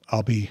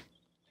I'll be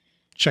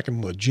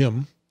checking with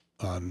Jim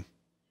on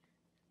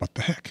what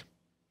the heck.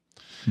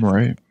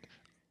 Right.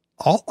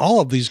 All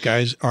of these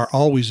guys are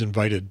always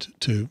invited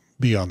to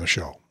be on the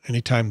show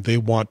anytime they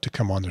want to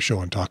come on the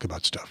show and talk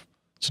about stuff.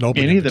 It's an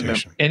open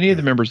invitation. Any of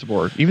the members of the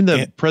board, even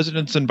the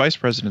presidents and vice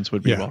presidents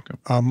would be welcome.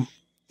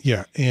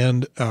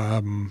 And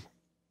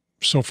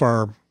so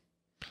far, I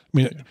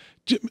mean,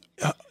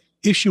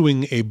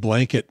 issuing a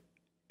blanket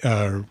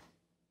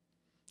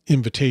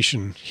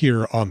invitation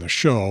here on the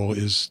show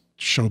is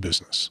show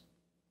business.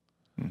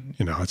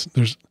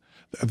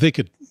 They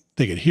could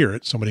hear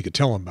it. Somebody could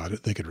tell them about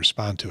it. They could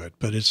respond to it,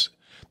 but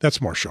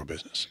that's more show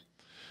business.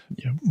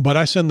 Yeah. But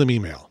I send them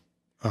email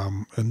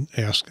and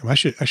ask them. I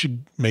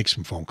should make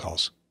some phone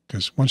calls,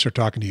 because once they're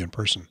talking to you in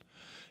person,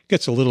 it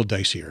gets a little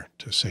dicier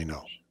to say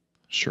no.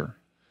 Sure.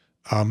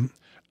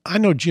 I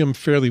know Jim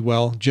fairly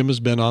well. Jim has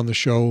been on the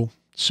show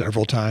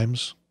several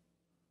times.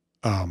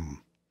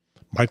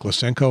 Mike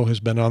Lisenco has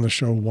been on the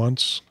show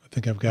once. I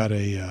think I've got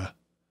I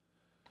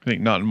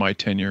think not in my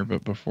tenure,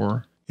 but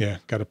before. Yeah,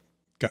 got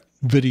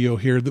video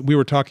here that we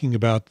were talking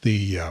about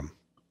the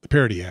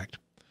Parity Act.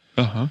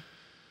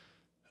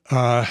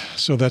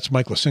 So that's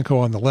Mike Lisenco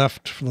on the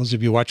left, for those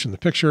of you watching the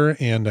picture,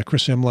 and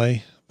Chris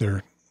Imlay,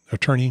 their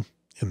attorney,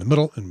 in the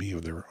middle, and me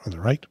on the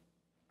right.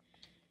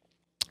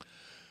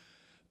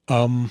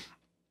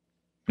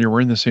 You're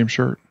wearing the same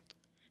shirt.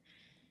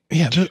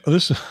 Yeah,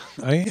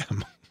 I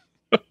am.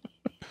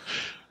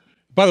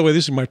 By the way,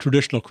 these are my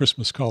traditional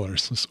Christmas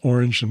colors, this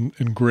orange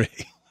and gray.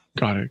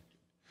 Got it.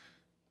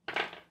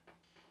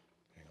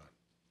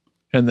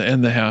 And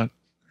the hat.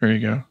 There you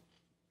go.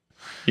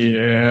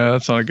 Yeah,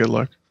 that's not a good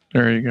look.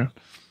 There you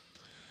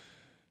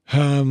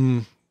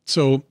go.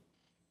 So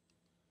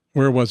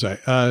where was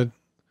I?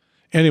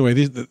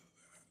 Anyway,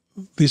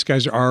 these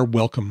guys are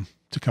welcome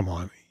to come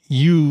on.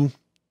 You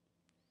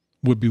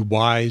would be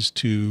wise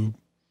to,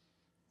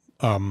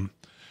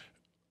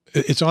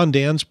 it's on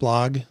Dan's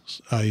blog.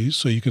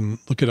 So you can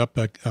look it up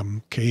at,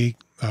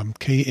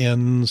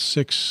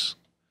 KN6.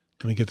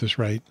 Let me get this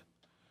right.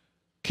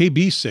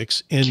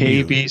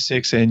 KB6NU.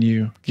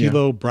 KB6NU.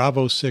 Kilo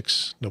Bravo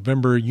 6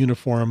 November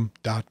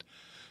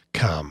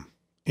uniform.com.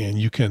 And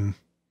you can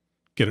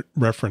get a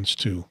reference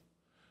to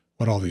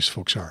what all these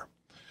folks are.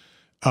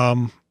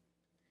 And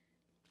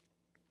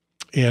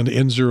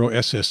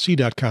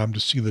N0SSC.com to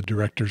see the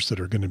directors that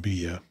are going to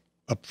be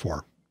up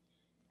for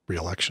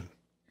re-election.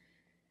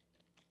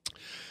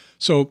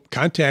 So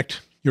contact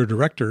your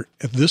director.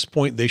 At this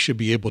point, they should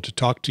be able to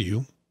talk to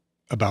you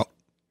about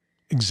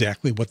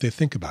exactly what they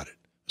think about it,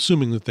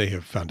 assuming that they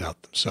have found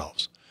out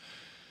themselves.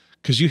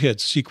 Because you had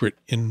secret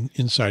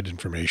inside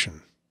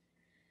information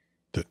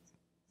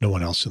no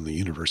one else in the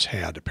universe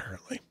had,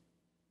 apparently.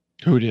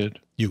 Who did?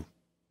 You.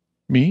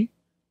 Me?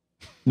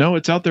 No,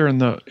 it's out there in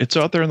the wild. It's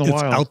out there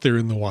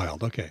in the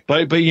wild. Okay.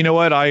 But you know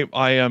what?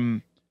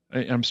 I'm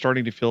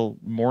starting to feel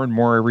more and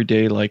more every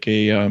day like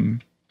a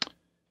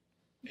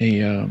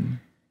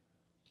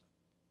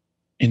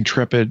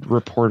intrepid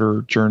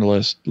reporter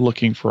journalist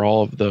looking for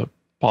all of the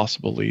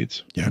possible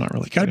leads. Yeah, I'm not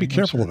really you got to be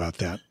careful about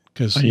that,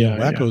 because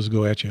wackos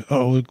go at you.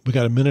 Oh, we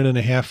got a minute and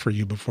a half for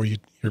you before your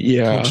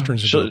coach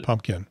turns into a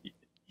pumpkin.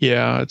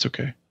 Yeah, it's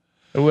okay.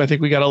 Oh, I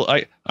think we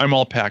got. I'm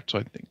all packed, so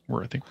I think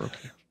we're okay.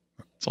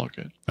 It's all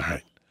good. All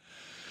right.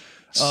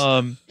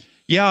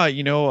 Yeah,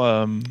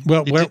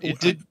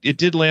 it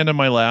did land in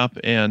my lap,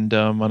 and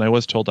I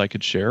was told I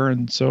could share,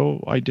 and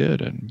so I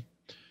did. And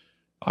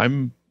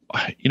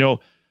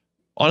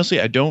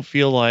honestly, I don't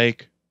feel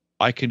like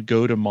I could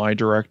go to my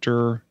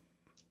director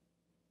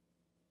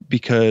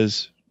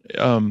because,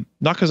 not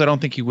because I don't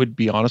think he would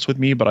be honest with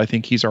me, but I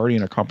think he's already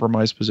in a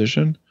compromised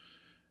position.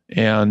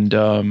 And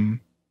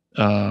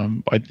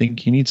I think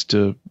he needs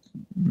to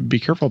be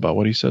careful about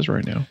what he says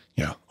right now.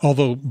 Yeah.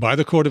 Although by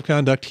the code of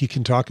conduct, he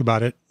can talk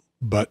about it,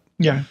 but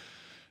yeah,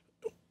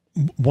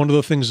 one of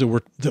the things that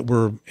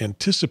we're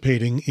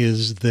anticipating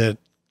is that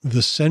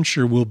the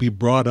censure will be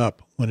brought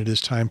up when it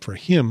is time for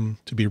him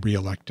to be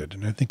reelected.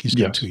 And I think he's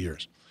got 2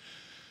 years.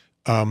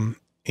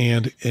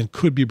 And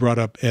could be brought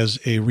up as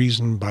a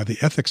reason by the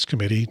ethics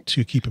committee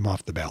to keep him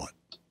off the ballot.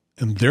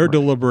 And their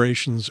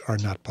deliberations are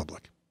not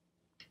public.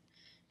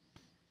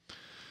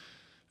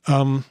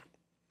 And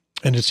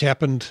it's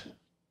happened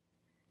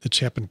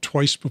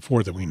twice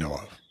before that we know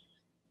of.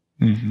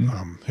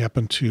 Mm-hmm.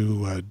 Happened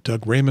to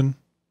Doug Raymond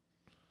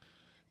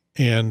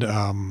and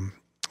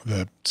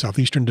the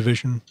Southeastern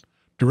Division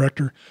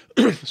director.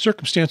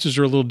 Circumstances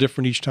are a little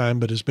different each time,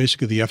 but it's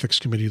basically the ethics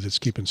committee that's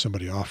keeping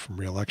somebody off from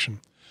reelection.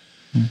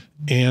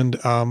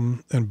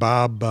 Mm-hmm. And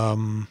Bob,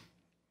 I'm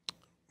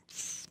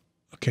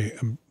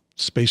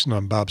spacing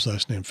on Bob's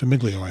last name,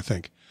 Famiglio, I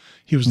think.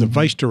 He was the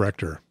vice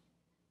director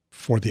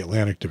for the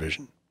Atlantic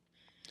Division.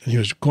 And he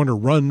was going to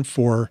run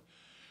for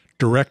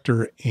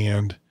director,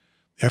 and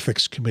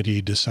ethics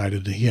committee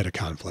decided that he had a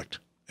conflict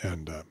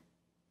and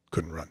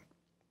couldn't run.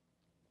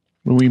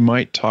 We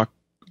might talk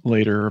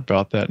later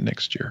about that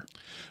next year.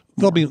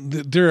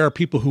 There are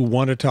people who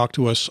want to talk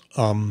to us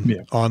on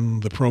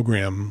the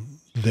program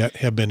that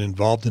have been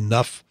involved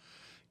enough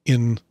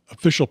in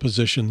official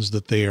positions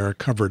that they are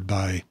covered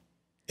by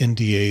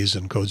NDAs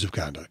and codes of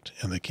conduct,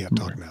 and they can't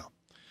talk now.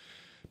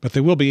 But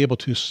they will be able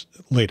to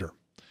later,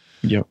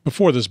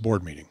 before this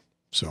board meeting.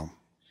 So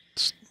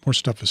more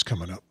stuff is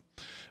coming up.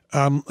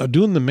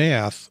 Doing the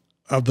math,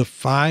 of the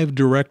 5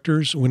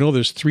 directors, we know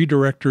there's 3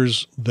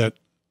 directors that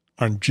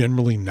are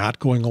generally not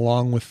going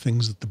along with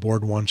things that the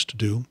board wants to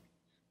do.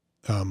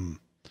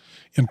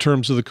 In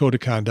terms of the code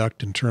of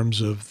conduct, in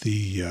terms of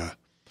the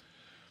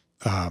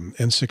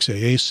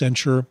N6AA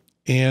censure,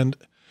 and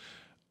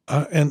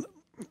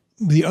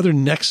the other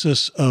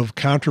nexus of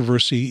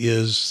controversy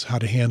is how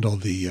to handle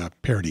the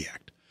Parity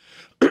Act,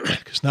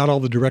 because not all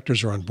the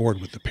directors are on board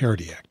with the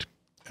Parity Act,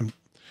 and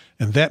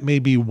that may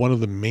be one of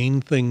the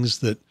main things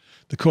that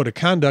the code of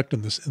conduct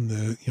and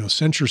the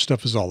censure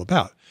stuff is all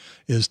about,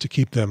 is to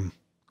keep them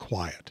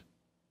quiet.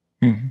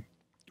 Mm-hmm.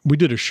 We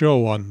did a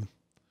show on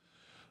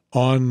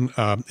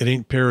it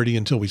ain't parody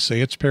until we say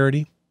it's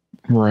parody.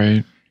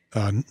 Right.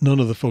 None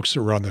of the folks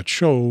that were on that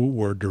show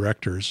were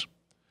directors.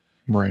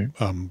 Right.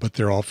 But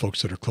they're all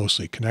folks that are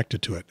closely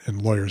connected to it,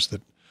 and lawyers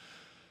that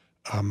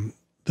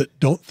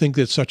don't think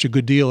that's such a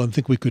good deal and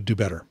think we could do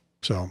better.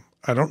 So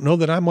I don't know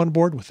that I'm on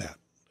board with that.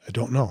 I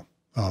don't know.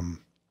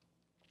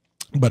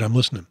 But I'm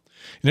listening.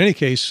 In any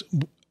case,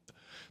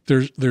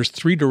 there's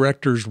 3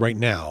 directors right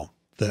now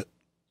that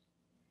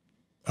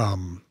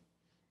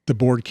the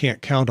board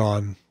can't count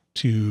on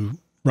to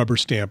rubber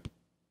stamp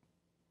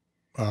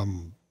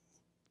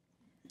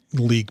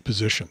league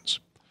positions.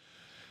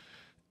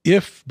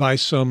 If by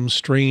some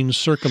strange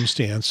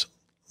circumstance,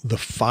 the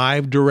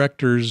 5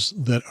 directors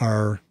that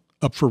are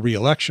up for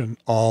reelection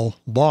all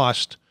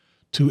lost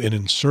to an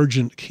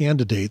insurgent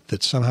candidate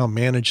that somehow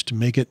managed to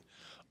make it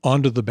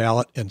onto the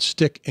ballot and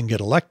stick and get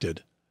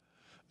elected,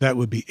 that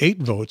would be 8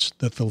 votes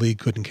that the league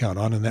couldn't count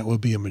on, and that would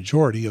be a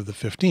majority of the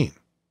 15.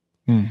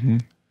 Mm-hmm.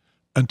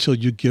 Until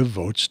you give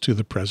votes to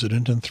the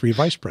president and 3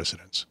 vice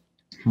presidents.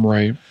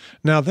 Right.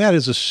 Now that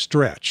is a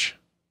stretch.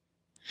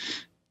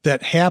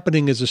 That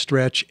happening is a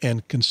stretch,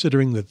 and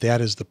considering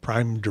that is the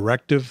prime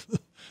directive,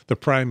 the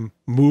prime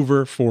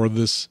mover for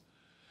this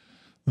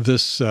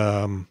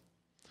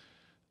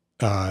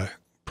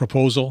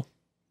proposal,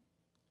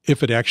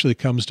 if it actually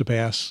comes to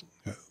pass,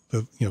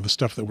 the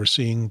stuff that we're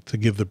seeing to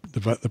give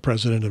the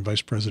president and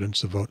vice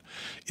presidents the vote,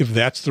 if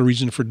that's the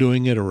reason for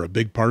doing it, or a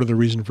big part of the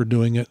reason for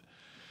doing it,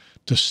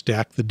 to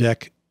stack the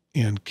deck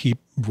and keep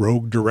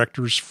rogue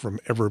directors from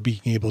ever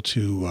being able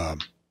to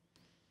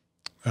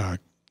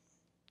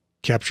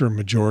capture a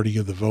majority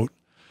of the vote.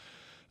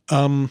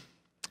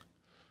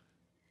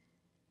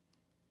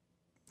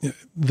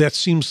 That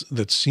seems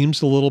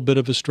a little bit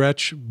of a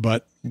stretch,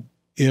 but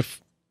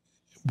if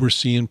we're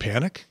seeing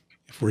panic,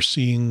 if we're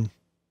seeing,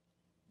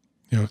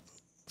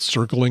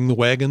 circling the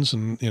wagons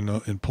and,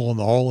 and pulling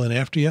the all in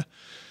after you,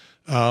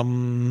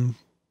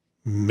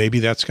 maybe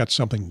that's got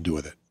something to do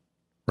with it.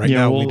 Right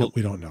now, we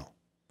don't know.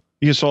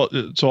 Yeah, so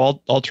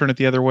I'll turn it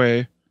the other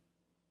way.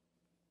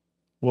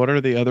 What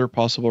are the other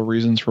possible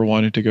reasons for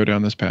wanting to go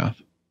down this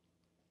path?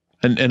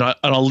 And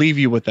I'll leave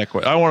you with that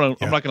question. I'm not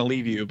going to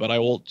leave you, but I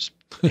will just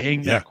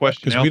hang that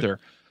question out there.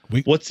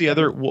 What's the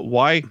other?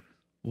 Why?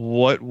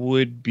 What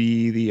would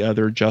be the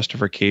other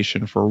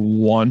justification for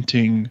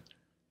wanting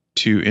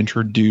to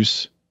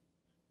introduce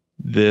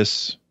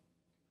this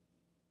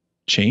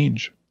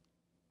change?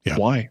 Yeah.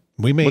 Why?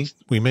 We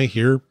may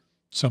hear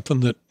something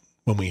that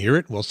when we hear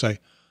it, we'll say,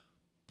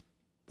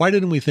 "Why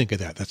didn't we think of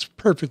that?" That's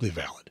perfectly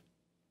valid.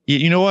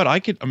 You know what? I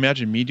could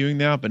imagine me doing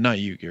that, but not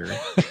you, Gary.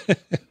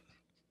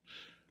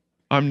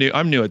 I'm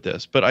new at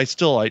this, but I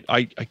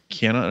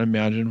cannot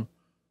imagine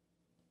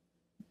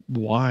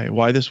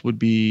why this would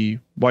be,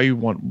 why you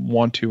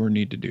want to or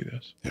need to do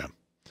this. Yeah.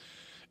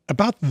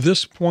 About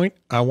this point,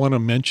 I want to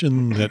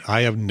mention that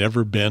I have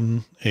never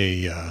been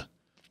a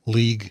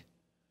league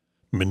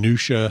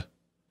minutia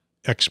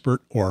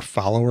expert or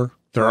follower.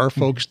 There are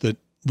folks that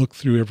look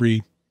through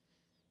every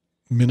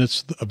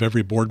minutes of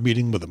every board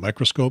meeting with a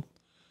microscope,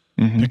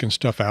 picking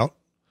stuff out.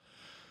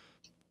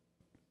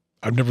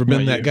 I've never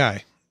been that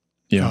guy.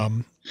 Yeah.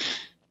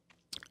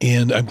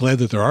 And I'm glad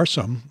that there are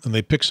some, and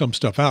they pick some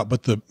stuff out,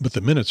 but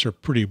the minutes are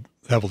pretty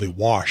heavily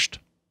washed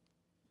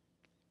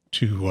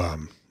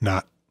to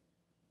not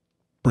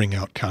bring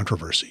out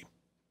controversy.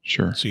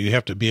 Sure. So you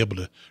have to be able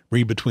to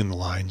read between the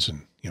lines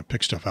and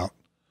pick stuff out,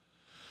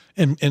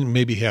 and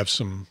maybe have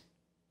some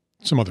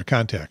other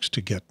contacts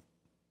to get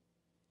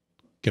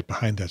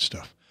behind that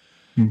stuff.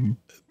 Mm-hmm.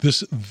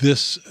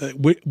 This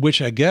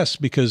which I guess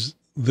because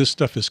this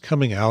stuff is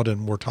coming out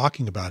and we're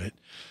talking about it,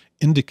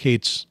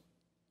 indicates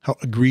how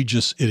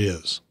egregious it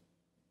is.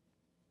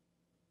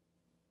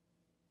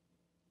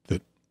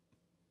 That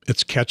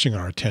it's catching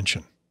our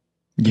attention.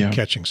 Yeah.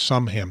 Catching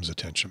some ham's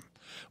attention.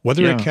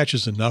 Whether it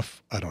catches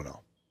enough, I don't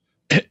know.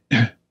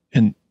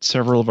 And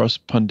several of us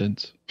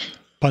pundits.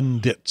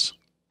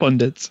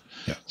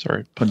 Yeah.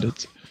 Sorry,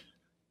 pundits.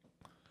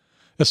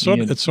 It's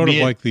sort of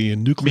like the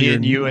nuclear.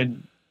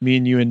 Me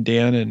and you and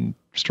Dan and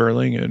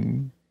Sterling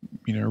and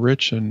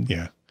Rich and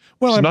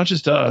Well, it's not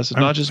just us. It's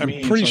not just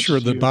me. I'm pretty sure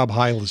that Bob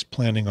Heil is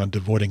planning on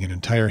devoting an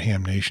entire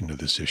ham nation to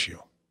this issue.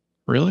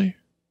 Really?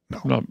 No,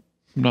 I'm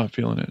not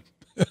feeling it.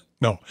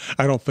 No,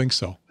 I don't think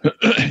so.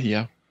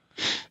 Yeah.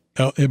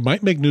 It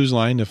might make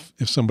Newsline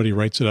if somebody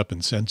writes it up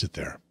and sends it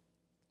there.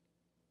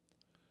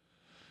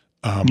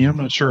 I'm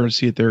not sure I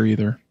see it there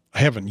either. I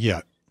haven't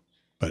yet,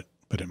 but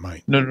it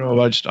might. No.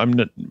 I'm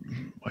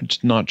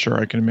just not sure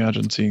I can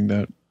imagine seeing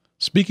that.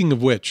 Speaking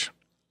of which,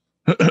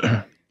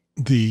 the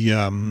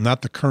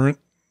not the current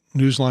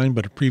Newsline,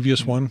 but a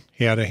previous one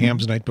had a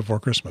Ham's Night Before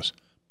Christmas,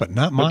 but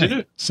not mine. Did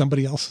it?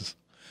 Somebody else's.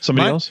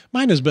 Somebody else?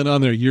 Mine has been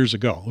on there years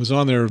ago. It was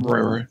on there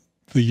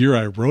the year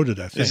I wrote it,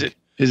 I think.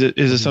 Is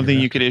it something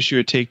you could issue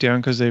a takedown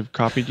because they've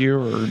copied you,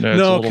 or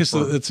no? Because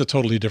it's a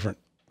totally different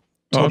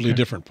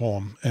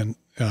poem, and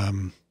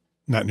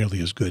not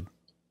nearly as good.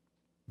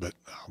 But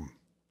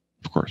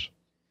of course.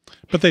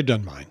 But they've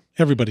done mine.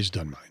 Everybody's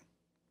done mine.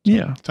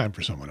 So time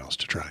for someone else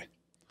to try.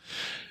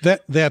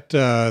 That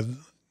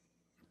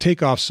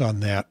takeoffs on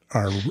that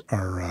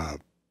are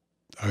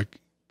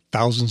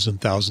thousands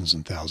and thousands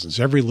and thousands.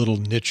 Every little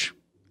niche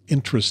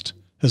interest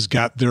has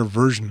got their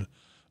version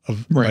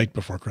of Night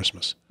Before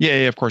Christmas.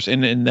 Yeah, of course.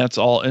 And that's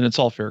all, and it's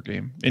all fair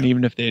game. And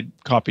even if they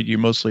copied you,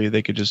 mostly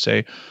they could just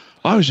say,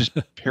 I was just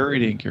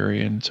parodying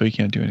Gary, and so you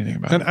can't do anything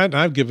about it. And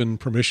I've given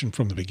permission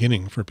from the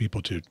beginning for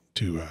people to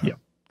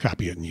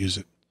copy it and use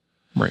it.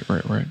 Right.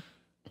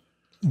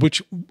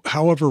 Which,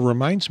 however,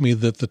 reminds me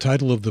that the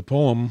title of the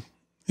poem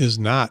is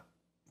not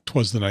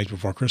 'Twas the Night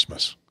Before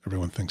Christmas.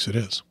 Everyone thinks it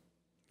is.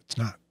 It's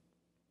not.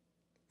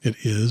 It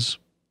is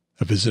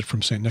A Visit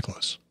from St.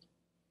 Nicholas.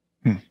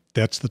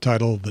 That's the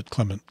title that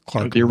Clement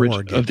Clark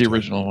Moore gave of the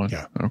original one.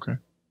 Yeah. Okay.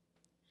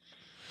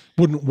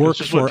 Wouldn't work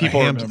for a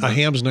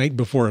Ham's Night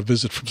Before A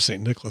Visit from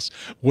St. Nicholas.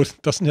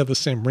 Doesn't have the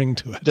same ring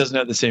to it. It doesn't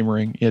have the same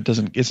ring. Yeah, it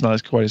doesn't. It's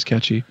not quite as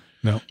catchy.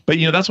 No. But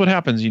that's what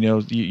happens.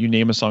 You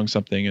name a song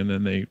something, and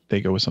then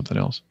they go with something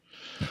else.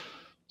 Yeah.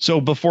 So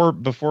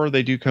before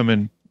they do come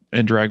in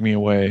and drag me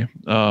away,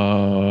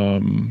 I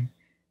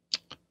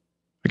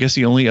guess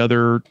the only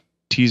other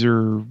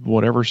teaser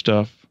whatever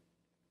stuff.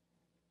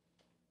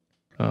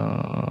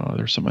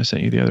 There's something I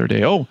sent you the other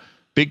day. Oh,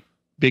 big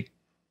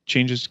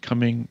changes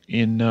coming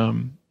in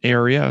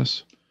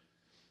ARRS,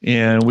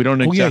 and we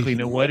don't exactly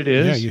know what it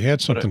is. Yeah, you had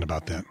something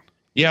about that.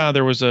 Yeah,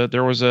 there was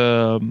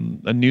a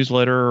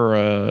newsletter or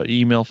a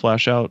email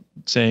flash out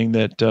saying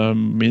that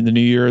in the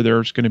new year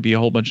there's going to be a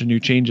whole bunch of new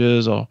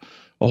changes, a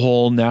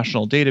whole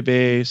national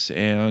database,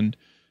 and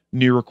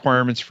new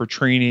requirements for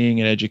training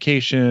and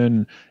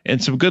education,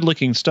 and some good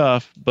looking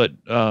stuff, but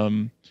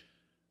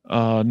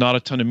not a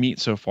ton of meat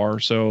so far.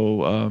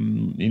 So,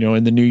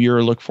 in the new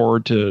year, look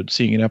forward to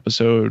seeing an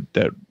episode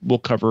that will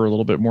cover a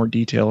little bit more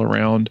detail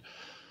around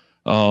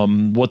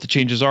what the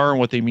changes are and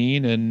what they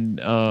mean, and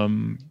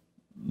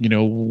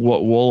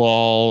what we'll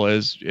all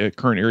as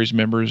current Aries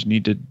members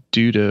need to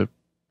do to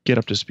get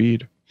up to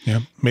speed.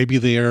 Yeah, maybe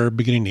they are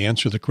beginning to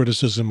answer the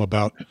criticism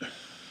about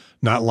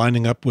not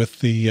lining up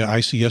with the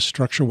ICS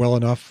structure well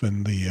enough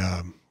and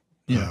the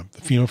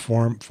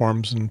FEMA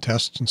forms and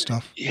tests and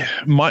stuff. Yeah,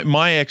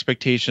 my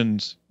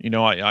expectations,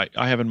 I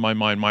have in my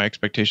mind, my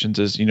expectations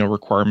is,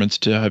 requirements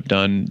to have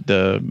done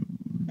the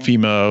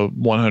FEMA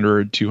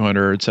 100,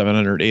 200,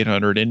 700,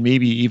 800, and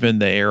maybe even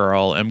the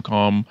ARRL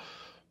MCOM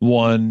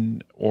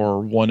 1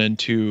 or 1 and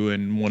 2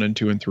 and 1 and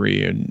 2 and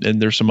 3.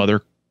 And there's some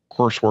other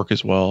coursework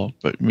as well,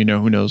 but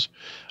who knows?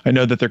 I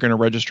know that they're going to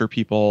register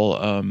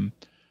people.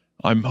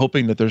 I'm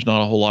hoping that there's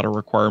not a whole lot of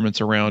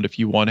requirements around. If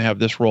you want to have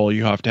this role,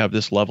 you have to have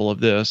this level of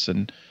this,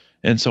 and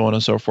so on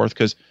and so forth.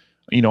 Because,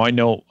 I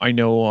know,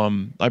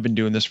 I've been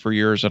doing this for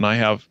years, and I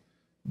have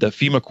the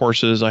FEMA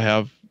courses. I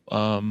have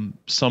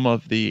some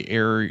of the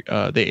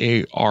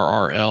ARRL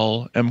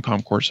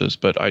MCOM courses,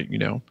 but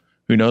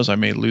who knows? I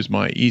may lose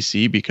my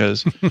EC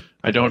because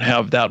I don't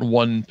have that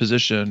one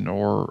position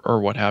or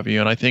what have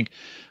you. And I think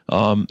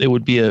it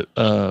would be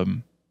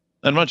I'm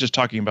not just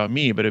talking about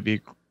me, but it'd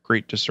be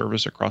great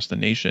disservice across the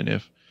nation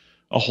if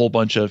a whole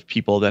bunch of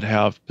people that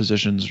have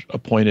positions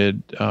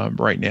appointed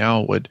right now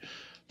would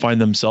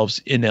find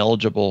themselves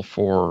ineligible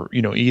for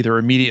either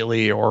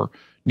immediately or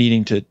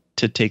needing to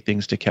take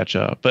things to catch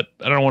up. But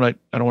I don't want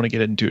to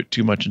get into it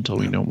too much until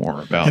we know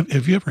more about.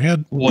 Have you ever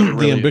had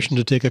the ambition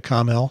to take a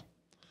ComL,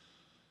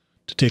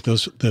 to take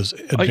those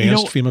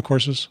advanced FEMA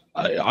courses?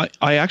 I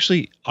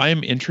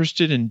am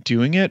interested in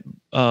doing it.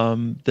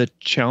 The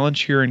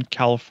challenge here in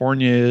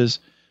California is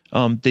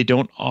they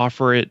don't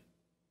offer it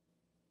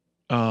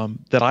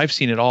that I've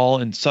seen at all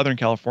in Southern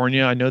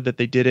California. I know that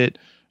they did it.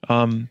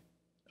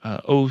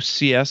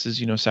 OCS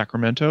is,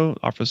 Sacramento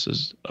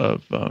offices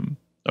of,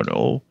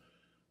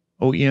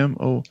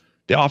 OEM.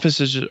 The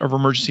Offices of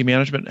Emergency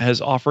Management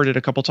has offered it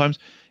a couple times.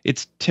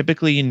 It's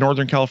typically in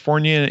Northern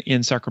California,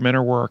 in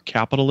Sacramento, where our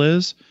capital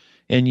is.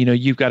 And,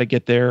 you've got to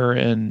get there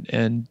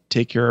and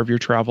take care of your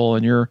travel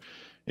and your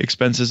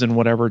expenses and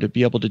whatever to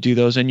be able to do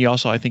those. And you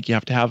also, I think you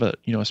have to have a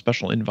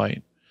special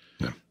invite.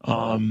 Yeah.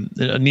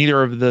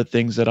 Neither of the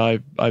things that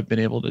I've been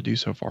able to do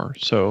so far.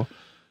 So,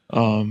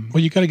 well,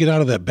 you got to get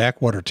out of that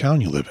backwater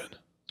town you live in.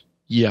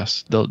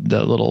 Yes, the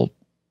little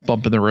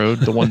bump in the road,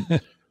 the one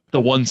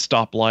the one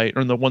stop light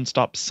or the one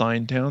stop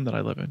sign town that I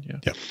live in. Yeah.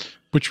 Yeah.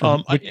 Which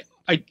one? I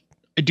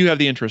do have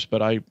the interest,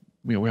 but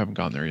we haven't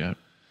gone there yet.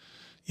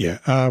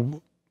 Yeah.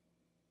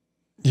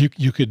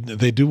 You could.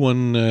 They do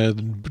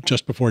one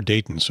just before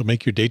Dayton, so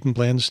make your Dayton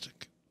plans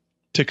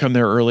to come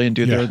there early and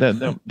do there.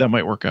 That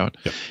might work out.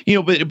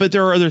 Yeah. But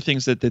there are other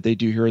things that they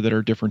do here that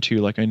are different too.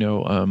 Like I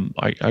know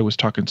I was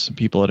talking to some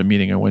people at a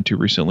meeting I went to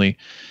recently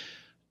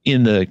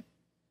in the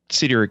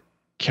city or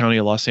county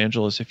of Los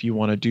Angeles. If you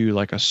want to do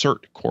like a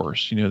CERT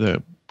course,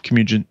 the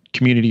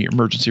community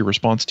emergency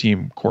response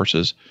team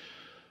courses,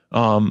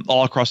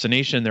 all across the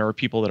nation, there are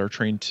people that are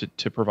trained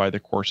to provide the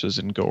courses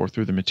and go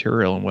through the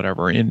material and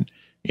whatever. In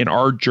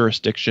our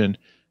jurisdiction,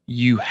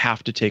 you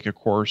have to take a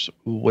course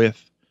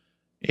with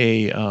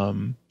a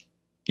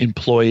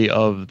employee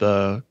of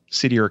the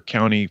city or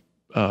county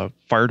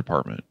fire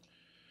department.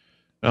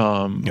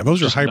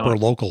 Those are hyper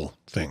local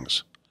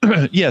things.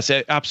 Yes,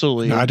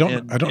 absolutely. Now, I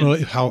don't know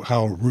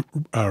how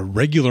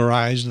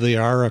regularized they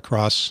are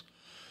across.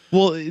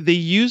 Well,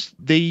 there's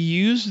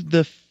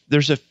a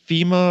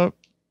FEMA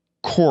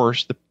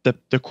course. The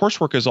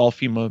coursework is all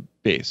FEMA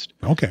based.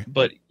 Okay.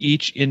 But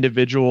each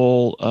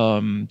individual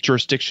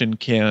jurisdiction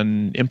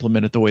can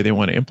implement it the way they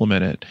want to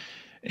implement it.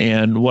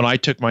 And when I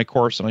took my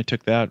course, and I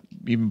took that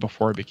even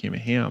before I became a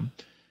ham,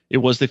 it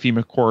was the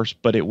FEMA course,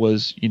 but it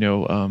was,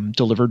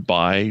 delivered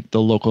by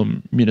the local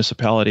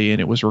municipality,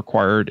 and it was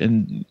required.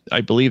 And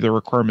I believe the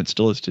requirement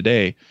still is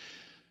today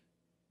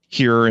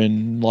here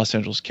in Los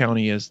Angeles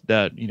County is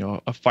that,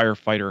 a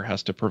firefighter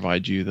has to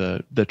provide you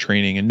the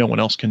training, and no one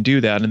else can do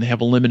that. And they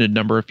have a limited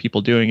number of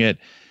people doing it,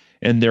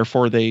 and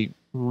therefore they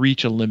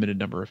reach a limited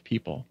number of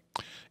people.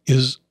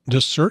 Does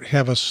CERT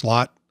have a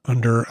slot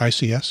under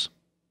ICS?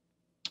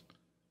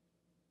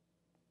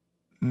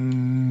 They're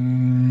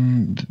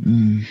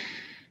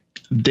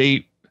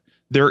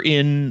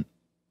in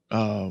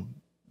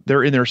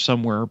there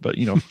somewhere, but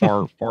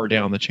far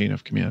down the chain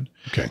of command.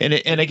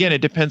 Okay. And again,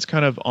 it depends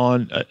kind of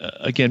on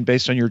again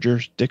based on your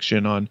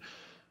jurisdiction on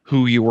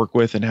who you work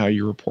with and how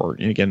you report.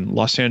 And again,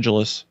 Los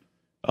Angeles,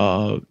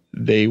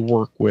 they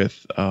work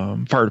with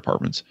fire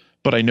departments,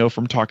 but I know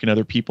from talking to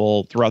other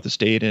people throughout the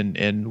state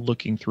and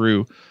looking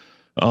through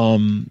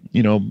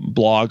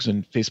blogs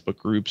and Facebook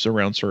groups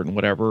around certain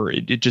whatever,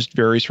 it just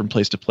varies from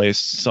place to place.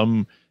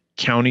 Some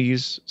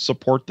counties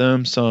support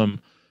them, some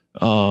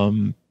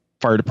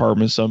fire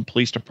departments, some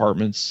police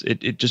departments.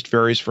 It just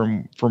varies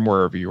from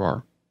wherever you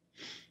are.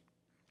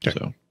 Okay.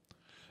 So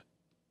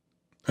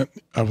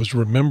I was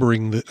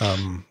remembering that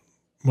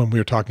when we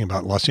were talking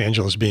about Los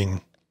Angeles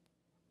being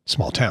a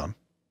small town,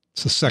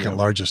 it's the second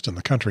largest in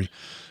the country.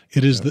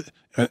 It is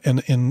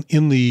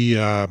in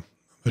the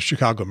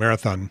Chicago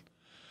Marathon.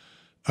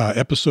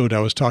 episode I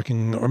was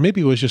talking, or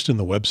maybe it was just in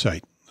the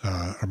website,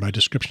 or my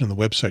description in the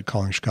website,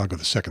 calling Chicago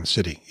the second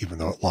city, even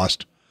though it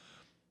lost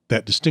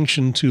that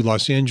distinction to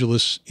Los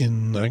Angeles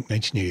in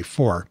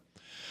 1984.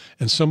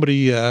 And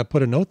somebody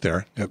put a note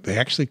there. They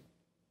actually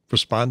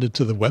responded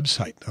to the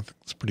website. I think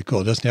it's pretty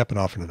cool. It doesn't happen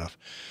often enough.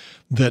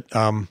 That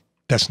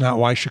that's not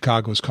why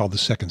Chicago is called the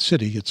second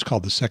city. It's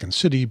called the second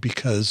city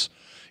because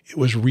it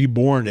was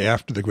reborn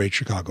after the Great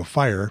Chicago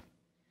Fire,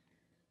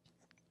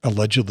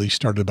 allegedly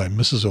started by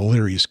Mrs.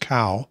 O'Leary's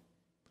cow.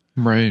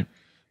 Right.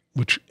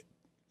 Which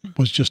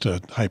was just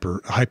a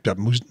hyped up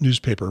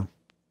newspaper,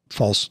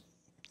 false,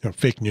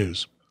 fake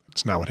news.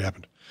 It's not what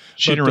happened.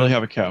 She didn't really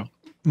have a cow.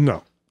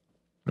 No.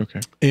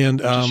 Okay. And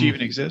does she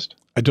even exist?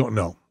 I don't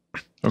know.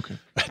 Okay.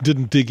 I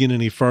didn't dig in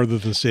any farther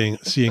than seeing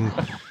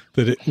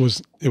that it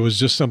was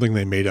just something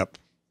they made up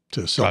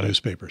to sell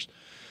newspapers.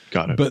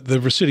 Got it. But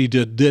the city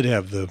did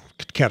have the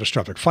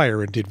catastrophic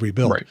fire and did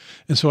rebuild. Right.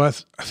 And so I'm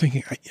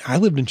thinking, I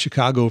lived in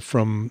Chicago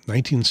from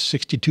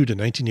 1962 to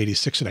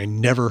 1986, and I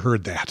never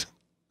heard that.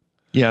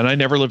 Yeah, and I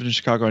never lived in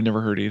Chicago. I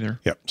never heard either.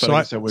 Yeah. So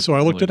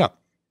I looked it up.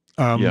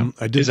 Yeah.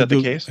 Is that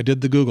the case? I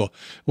did the Google.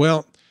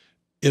 Well,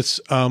 it's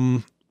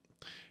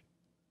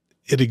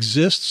it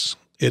exists.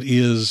 It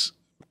is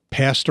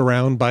passed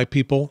around by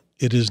people.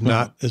 It is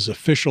not as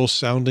official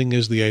sounding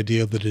as the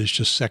idea that it is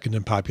just second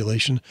in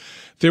population.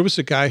 There was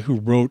a guy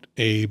who wrote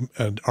an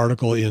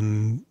article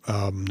in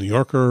New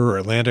Yorker or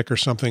Atlantic or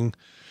something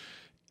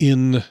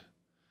in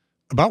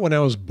about when I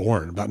was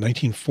born, about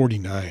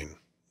 1949,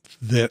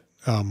 that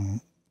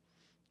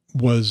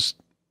was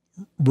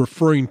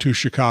referring to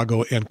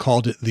Chicago and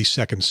called it the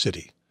second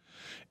city.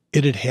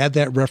 It had had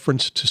that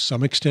reference to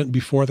some extent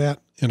before that.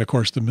 And of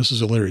course, the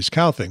Mrs. O'Leary's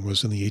cow thing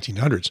was in the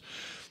 1800s.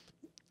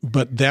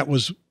 But that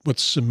was what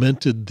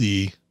cemented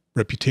the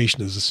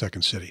reputation as the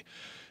second city.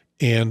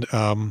 And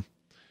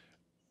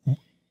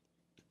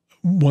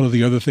one of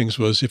the other things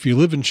was, if you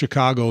live in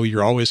Chicago,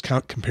 you're always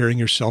comparing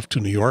yourself to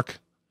New York.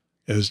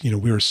 As we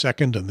were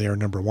second and they are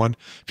number one.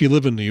 If you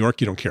live in New York,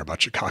 you don't care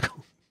about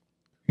Chicago.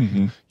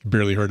 Mm-hmm. You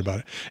barely heard about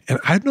it. And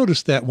I've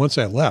noticed that once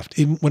I left,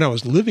 even when I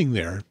was living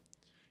there,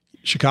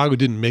 Chicago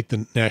didn't make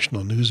the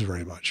national news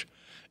very much.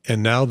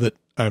 And now that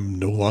I'm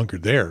no longer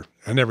there,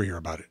 I never hear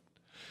about it.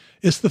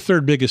 It's the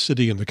third biggest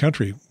city in the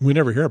country. We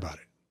never hear about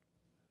it.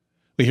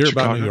 We hear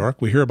about New York.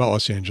 We hear about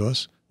Los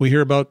Angeles. We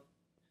hear about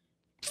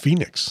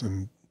Phoenix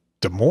and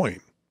Des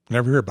Moines.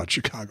 Never hear about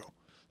Chicago.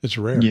 It's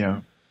rare.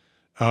 Yeah.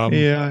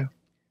 I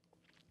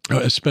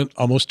spent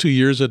almost 2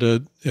 years at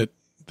the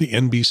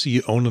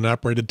NBC owned and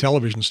operated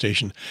television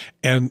station,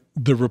 and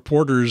the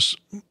reporters,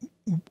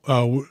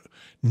 we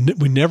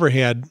never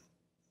had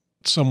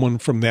someone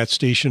from that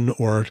station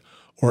or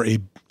a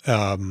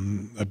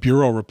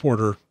bureau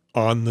reporter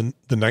on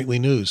the nightly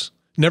news.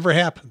 Never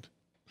happened.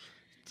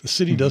 The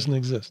city doesn't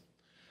exist.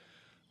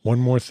 One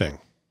more thing.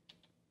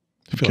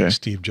 I feel like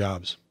Steve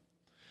Jobs.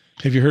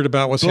 Have you heard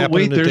about what's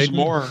happening? Wait, there's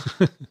more.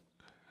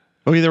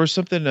 Oh, yeah, there was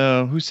something.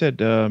 Who said?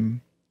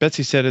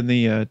 Betsy said in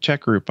the chat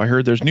group. I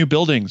heard there's new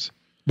buildings.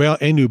 Well,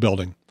 a new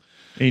building.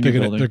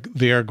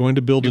 They are going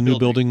to build a new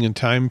building in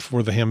time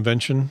for the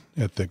Hamvention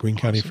at the Greene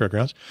County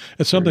Fairgrounds.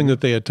 It's something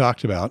that they had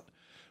talked about.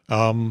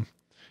 And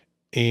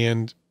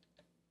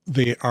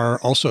they are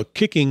also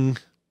kicking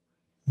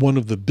one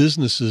of the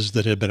businesses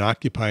that had been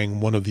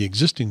occupying one of the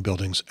existing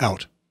buildings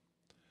out.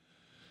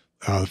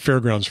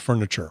 Fairgrounds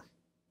Furniture.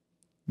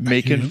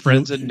 Making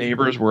friends and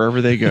neighbors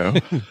wherever they go.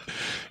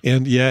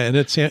 And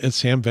it's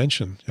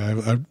Hamvention.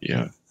 I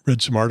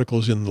read some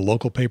articles in the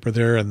local paper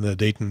there and the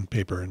Dayton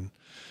paper, and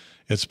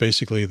it's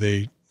basically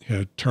they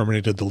had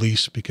terminated the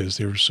lease because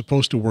they were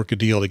supposed to work a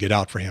deal to get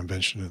out for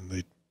Hamvention, and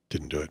they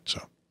didn't do it.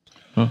 So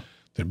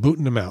they're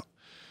booting them out.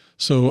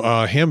 So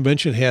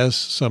Hamvention has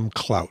some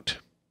clout.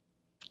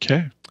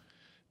 Okay.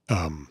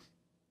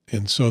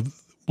 And so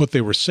what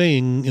they were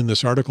saying in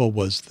this article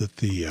was that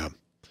the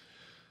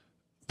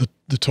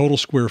total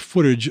square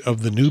footage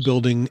of the new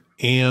building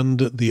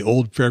and the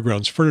old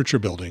Fairgrounds Furniture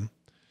building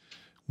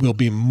will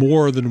be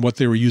more than what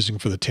they were using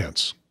for the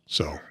tents.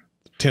 So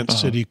the tent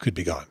city could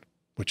be gone,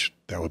 which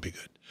that would be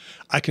good.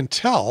 I can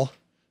tell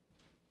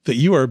that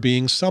you are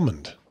being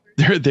summoned.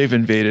 They've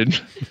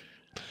invaded.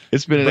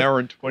 It's been an hour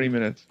and 20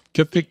 minutes.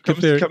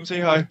 Come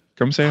say hi.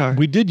 Come say hi.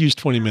 We did use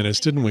 20 minutes,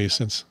 didn't we?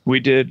 Since we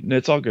did, and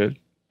it's all good.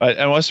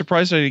 I was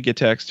surprised I didn't get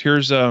text.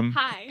 Here's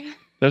hi.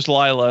 There's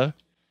Lila.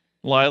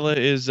 Lila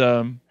is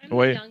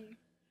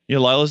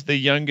Lila's the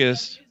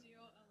youngest.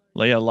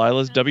 Yeah,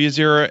 Lila's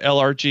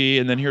W0LRG,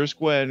 and then here's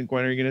Gwen.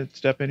 Gwen, are you gonna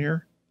step in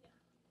here?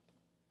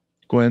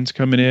 Gwen's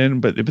coming in,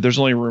 but there's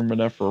only room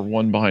enough for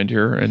one behind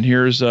here. And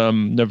here's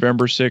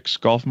November 6th,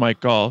 Golf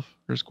Mike Golf.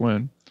 Here's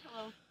Gwen.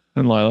 Hello.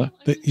 And Lila.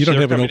 You don't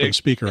have an open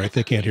speaker, right?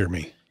 They can't hear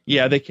me.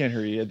 Yeah, they can't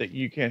hear you.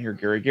 You can't hear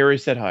Gary. Gary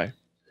said hi.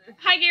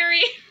 Hi,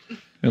 Gary.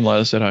 And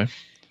Lila said hi.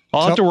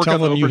 I'll have to work on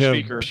the open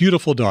speaker.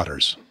 Beautiful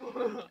daughters.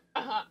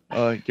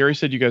 Gary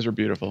said you guys are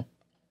beautiful.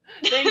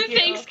 Thank you.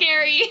 Thanks,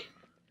 Gary.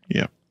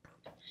 Yeah.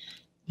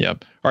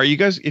 Yep. All right, you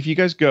guys. If you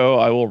guys go,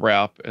 I will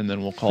wrap, and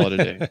then we'll call it a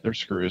day. They're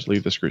screws.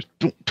 Leave the screws.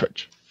 Don't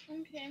touch.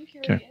 Okay, I'm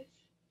curious. Okay.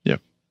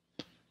 Yep.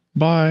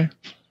 Bye.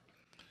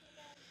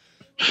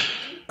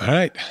 All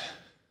right.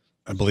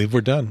 I believe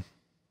we're done.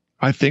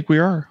 I think we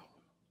are.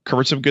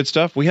 Covered some good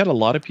stuff. We had a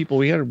lot of people.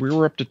 We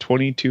were up to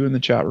 22 in the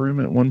chat room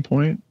at one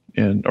point,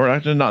 or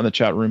actually not in the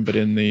chat room, but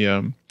in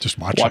the just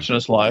watching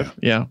us live.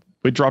 Yeah.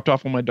 We dropped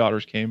off when my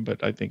daughters came,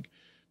 but I think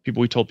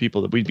we told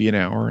people that we'd be an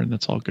hour, and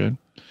that's all good.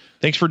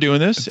 Thanks for doing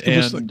this.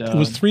 It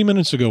was 3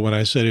 minutes ago when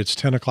I said it's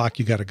 10 o'clock.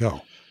 You got to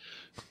go.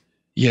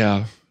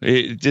 Yeah,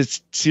 it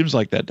just seems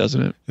like that,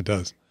 doesn't it? It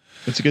does.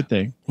 It's a good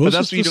thing. Well,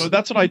 but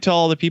that's what I tell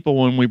all the people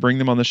when we bring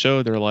them on the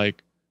show. They're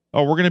like,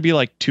 "Oh, we're going to be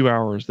like 2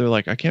 hours." They're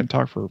like, "I can't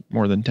talk for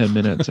more than 10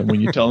 minutes." And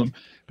when you tell them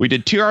we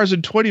did 2 hours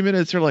and 20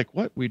 minutes, they're like,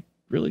 "What? We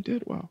really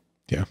did? Wow."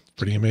 Yeah,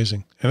 pretty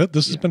amazing. And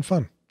this has been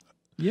fun.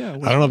 Yeah. I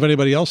don't know if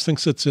anybody else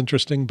thinks it's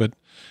interesting, and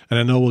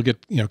I know we'll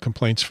get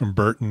complaints from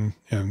Bert and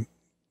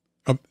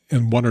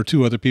one or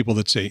two other people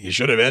that say you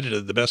should have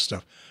edited the best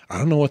stuff. I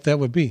don't know what that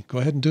would be. Go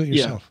ahead and do it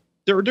yourself.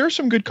 There are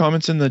some good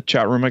comments in the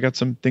chat room. I got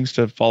some things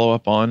to follow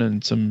up on,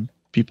 and some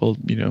people,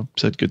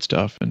 said good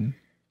stuff, and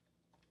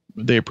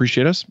they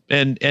appreciate us.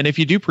 And if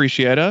you do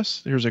appreciate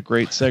us, here's a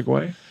great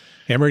segue.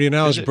 Ham Radio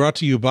Now is brought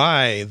to you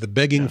by the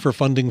Begging for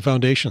Funding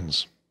Foundation.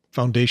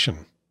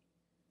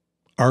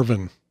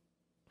 Arvin,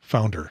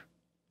 founder.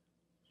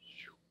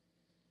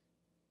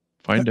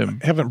 Find him.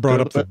 I haven't brought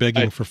up the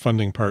begging for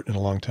funding part in a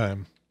long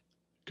time.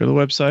 Go to the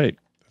website.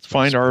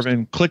 Find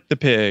Arvin. Click the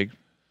pig.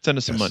 Send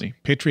us some money.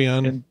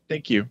 Patreon. And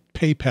thank you.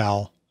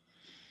 PayPal.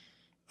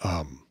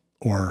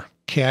 Or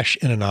cash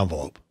in an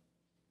envelope.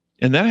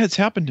 And that has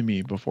happened to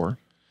me before.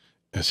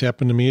 It's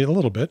happened to me a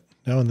little bit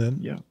now and then.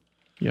 Yeah.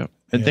 Yeah.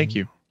 And thank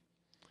you.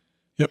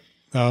 Yep.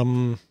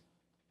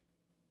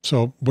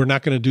 So we're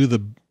not going to do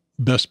the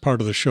best part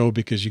of the show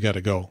because you got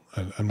to go.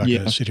 I'm not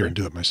going to sit here and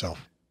do it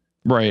myself.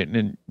 Right.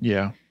 And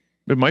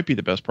it might be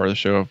the best part of the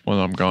show when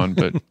I'm gone,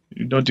 but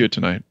don't do it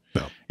tonight.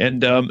 No.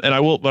 And I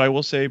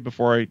will say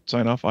before I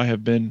sign off, I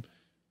have been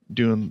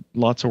doing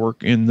lots of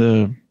work in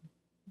the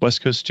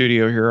West Coast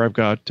studio here. I've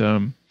got,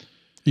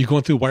 you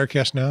going through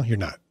Wirecast now? You're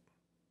not.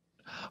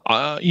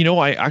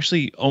 I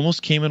actually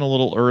almost came in a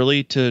little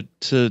early to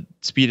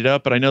speed it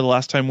up, but I know the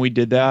last time we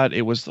did that,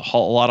 it was a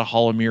lot of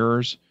hollow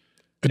mirrors.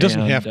 It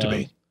doesn't have to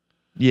be.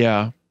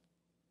 Yeah.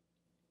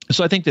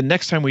 So I think the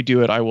next time we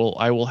do it, I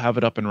will have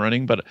it up and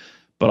running, but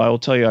I will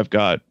tell you, I've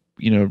got,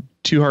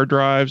 2 hard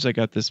drives. I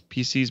got this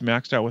PC's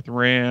maxed out with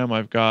RAM.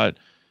 I've got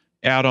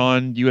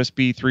add-on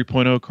USB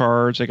 3.0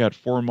 cards. I got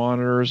 4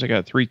 monitors. I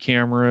got 3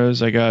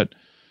 cameras. I got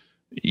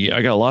a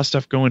lot of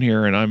stuff going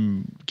here, and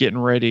I'm getting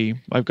ready.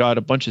 I've got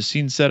a bunch of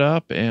scenes set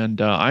up, and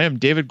I am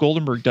David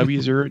Goldenberg,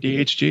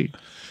 W0DHG.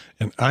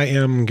 And I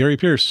am Gary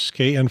Pierce,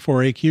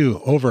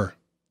 KN4AQ, over.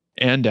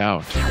 And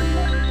out.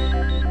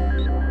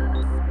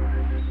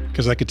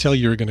 Because I could tell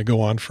you were going to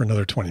go on for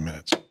another 20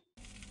 minutes.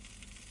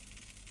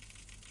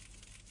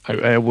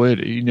 I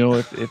would,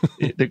 if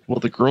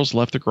the girls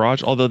left the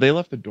garage, although they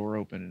left the door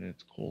open and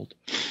it's cold.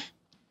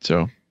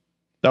 So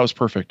that was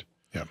perfect.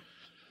 Yeah.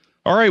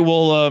 All right.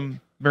 Well,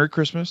 Merry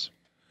Christmas.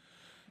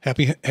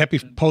 Happy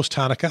post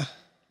Hanukkah.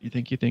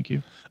 Thank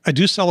you. I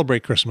do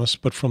celebrate Christmas,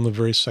 but from the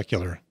very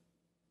secular.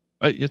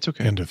 It's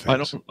okay. End of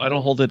things. I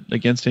don't hold it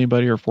against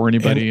anybody or for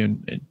anybody.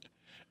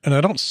 And I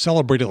don't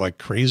celebrate it like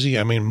crazy.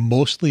 I mean,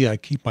 mostly I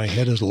keep my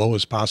head as low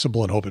as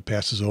possible and hope it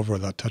passes over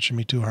without touching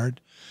me too hard.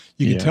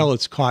 You can tell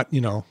it's caught,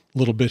 a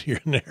little bit here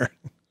and there.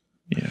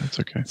 Yeah, it's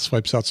okay. It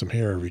swipes out some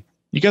hair.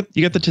 You got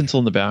the tinsel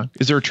in the back.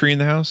 Is there a tree in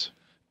the house?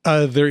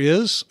 There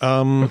is.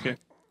 Okay.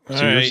 So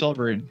you're right.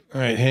 celebrating.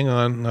 All right, hang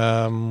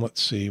on.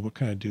 Let's see. What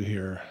can I do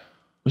here?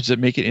 Does it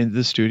make it into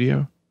the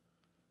studio?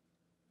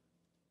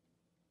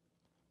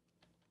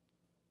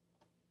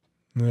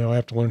 No, I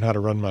have to learn how to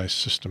run my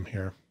system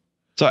here.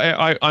 So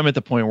I'm at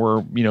the point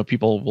where,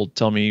 people will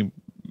tell me,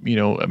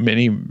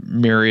 many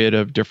myriad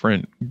of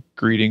different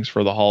greetings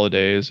for the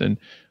holidays. And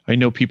I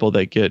know people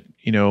that get,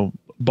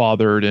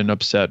 bothered and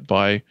upset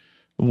by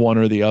one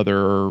or the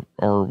other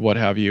or what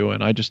have you.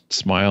 And I just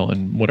smile,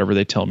 and whatever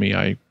they tell me,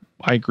 I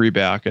agree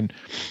back. And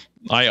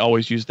I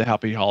always use the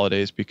happy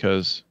holidays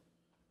because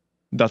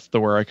that's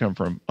where I come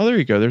from. Oh, there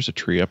you go. There's a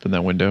tree up in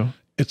that window.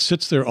 It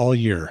sits there all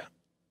year.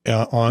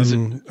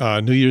 On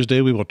New Year's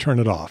Day, we will turn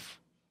it off.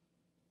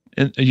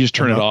 And you just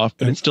turn it off,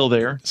 and it's still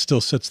there. It still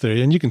sits there,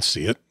 and you can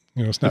see it.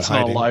 It's not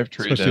hiding. Not a live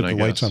tree, especially then, if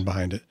the light's on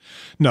behind it.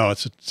 No,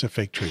 it's a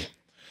fake tree.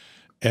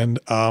 And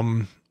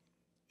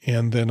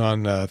then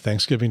on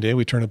Thanksgiving Day,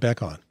 we turn it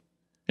back on.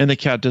 And the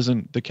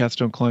cats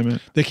don't climb it.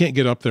 They can't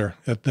get up there.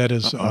 That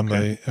is on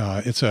the.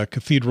 It's a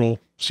cathedral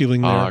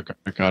ceiling there.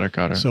 I got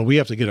it. So we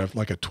have to get a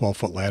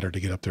 12-foot ladder to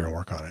get up there and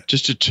work on it.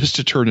 Just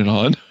to turn it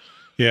on.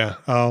 Yeah.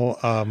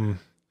 Let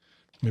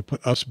me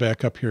put us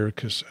back up here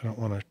because I don't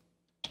want to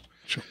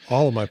show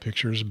all of my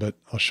pictures, but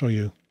I'll show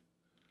you.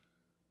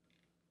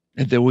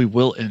 And then we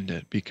will end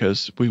it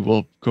because we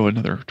will go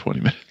another 20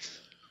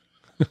 minutes.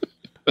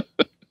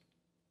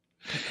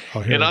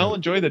 I'll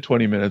enjoy the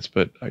 20 minutes,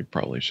 but I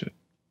probably should.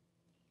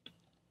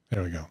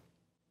 There we go. I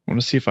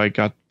want to see if I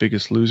got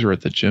Biggest Loser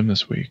at the gym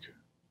this week.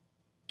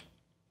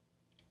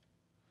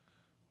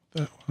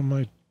 There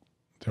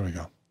we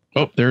go.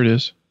 Oh, there it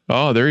is.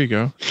 Oh, there you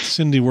go.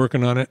 Cindy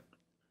working on it.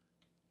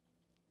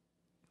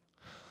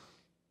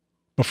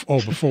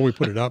 Before we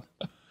put it up.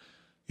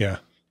 Yeah.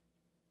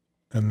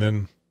 And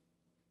then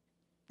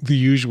the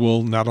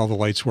usual, not all the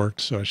lights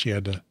worked, so she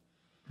had to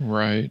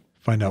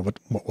find out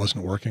what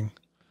wasn't working.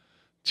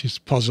 She's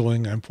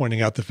puzzling. I'm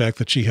pointing out the fact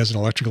that she has an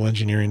electrical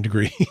engineering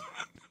degree.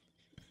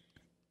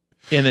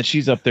 And that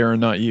she's up there and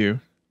not you.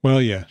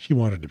 Well, yeah, she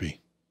wanted to be.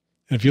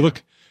 And if you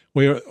look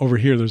way over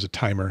here, there's a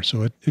timer.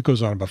 So it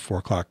goes on about 4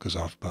 o'clock, goes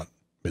off about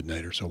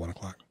midnight or so, 1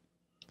 o'clock.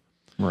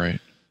 Right.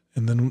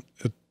 And then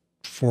at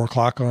 4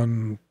 o'clock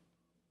on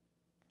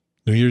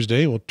New Year's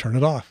Day, we'll turn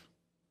it off.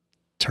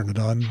 Turn it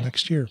on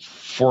next year.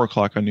 4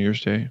 o'clock on New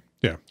Year's Day.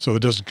 Yeah. So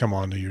it doesn't come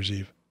on New Year's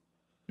Eve.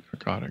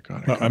 Got it.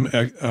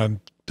 Well,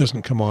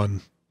 doesn't come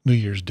on New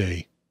Year's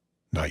Day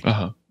night.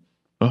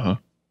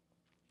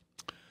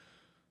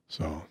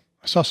 So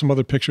I saw some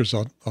other pictures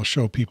I'll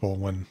show people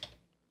when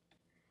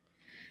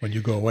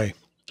you go away.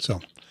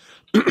 So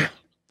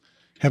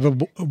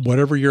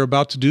whatever you're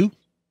about to do,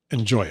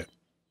 enjoy it.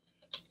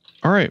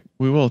 All right.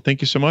 We will.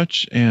 Thank you so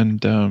much.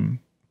 And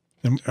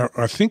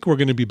I think we're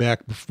going to be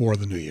back before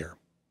the new year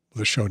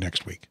with a show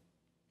next week.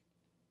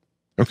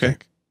 Okay.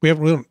 We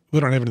don't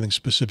have anything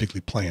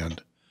specifically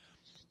planned,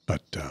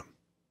 but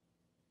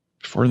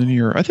before the new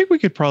year, I think we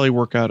could probably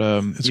work out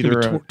it's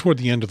either toward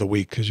the end of the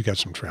week because you got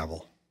some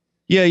travel.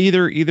 Yeah,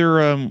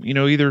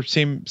 either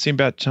same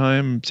bat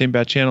time, same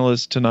bat channel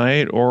as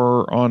tonight,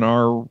 or on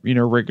our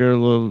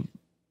regular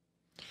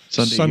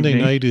Sunday evening.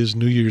 Night is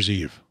New Year's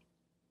Eve.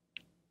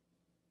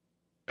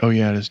 Oh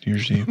yeah, it is New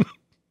Year's Eve.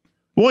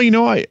 Well,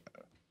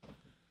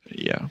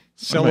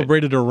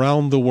 celebrated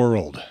around the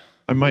world.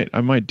 I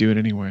might do it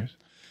anyways.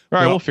 All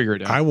right, we'll figure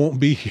it out. I won't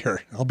be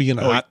here. I'll be in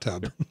a hot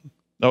tub.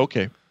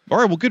 Okay. All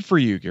right. Well, good for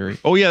you, Gary.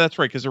 Oh yeah, that's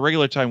right. Because the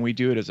regular time we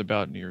do it is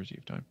about New Year's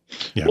Eve time.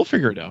 Yeah. We'll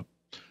figure it out.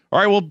 All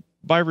right. Well,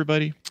 bye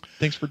everybody.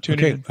 Thanks for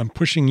tuning in. I'm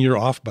pushing your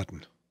off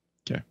button.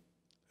 Okay.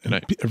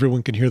 And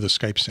everyone can hear the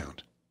Skype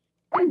sound.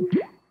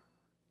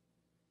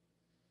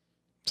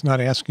 It's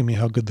not asking me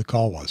how good the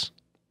call was.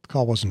 The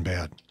call wasn't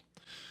bad.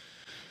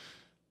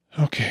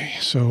 Okay.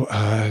 So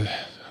I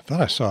thought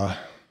I saw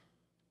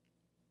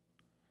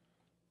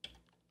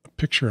a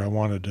picture I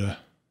wanted to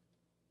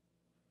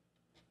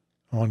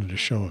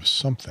show of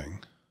something.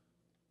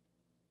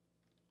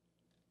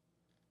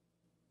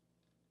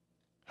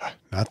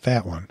 Not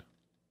that one.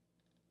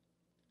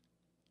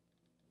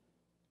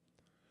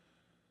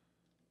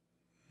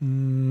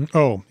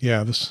 Oh,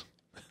 yeah, this.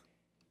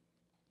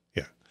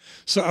 Yeah.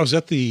 So I was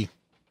at the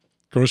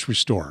grocery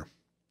store.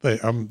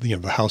 I'm the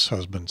house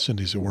husband.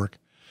 Cindy's at work.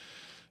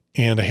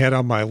 And I had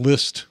on my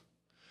list.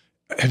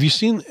 Have you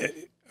seen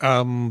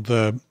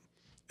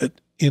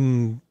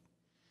in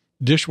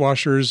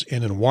dishwashers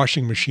and in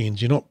washing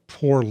machines, you don't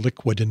pour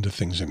liquid into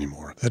things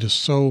anymore. That is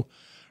so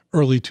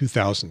early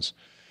 2000s.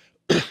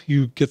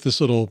 You get this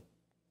little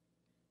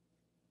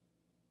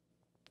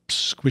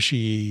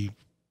squishy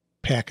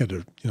packet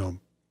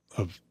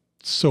of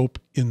soap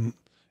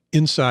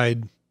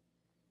inside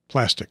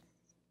plastic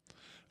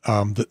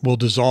that will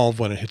dissolve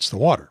when it hits the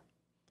water.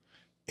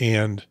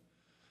 And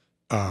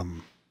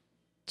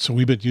so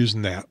we've been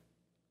using that.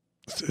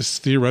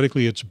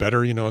 Theoretically, it's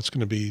better. It's going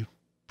to be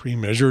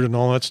pre-measured and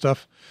all that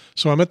stuff.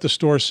 So I'm at the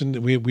store, and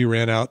we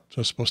ran out.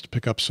 I was supposed to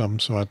pick up some,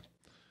 so I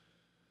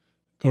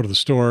go to the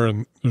store,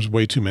 and there's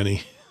way too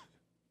many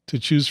to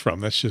choose from.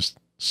 That's just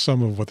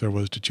some of what there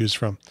was to choose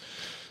from.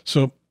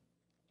 So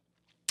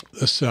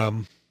this,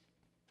 I'm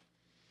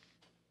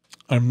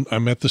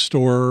at the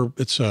store.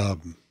 It's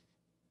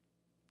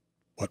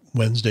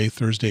Wednesday,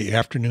 Thursday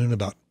afternoon,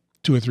 about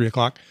 2 or 3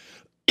 o'clock.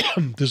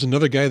 There's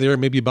another guy there,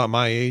 maybe about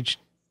my age,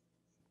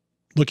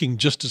 looking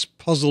just as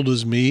puzzled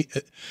as me,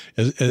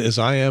 as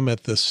I am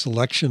at the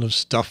selection of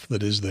stuff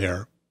that is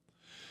there.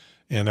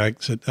 And I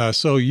said,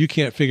 so you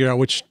can't figure out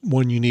which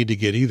one you need to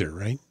get either,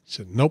 right? He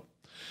said, nope.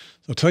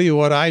 So I'll tell you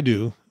what I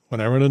do when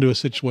I run into a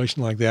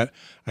situation like that.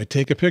 I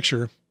take a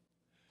picture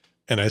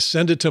and I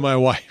send it to my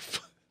wife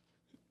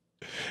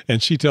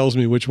and she tells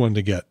me which one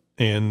to get.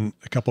 And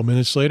a couple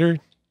minutes later,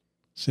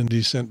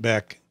 Cindy sent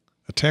back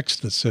a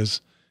text that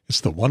says,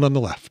 it's the one on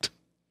the left.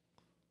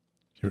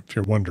 If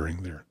you're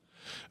wondering there.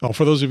 Oh,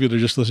 for those of you that are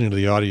just listening to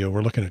the audio,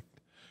 we're looking at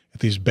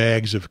these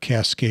bags of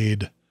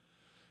Cascade,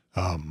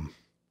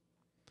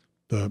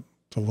 the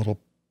little,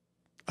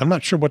 I'm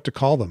not sure what to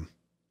call them.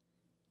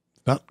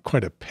 Not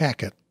quite a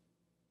packet.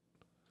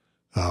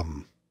 I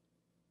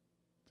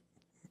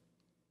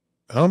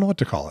don't know what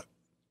to call it.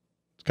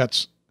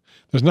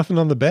 There's nothing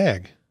on the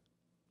bag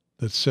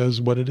that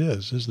says what it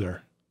is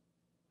there?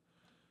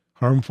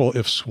 Harmful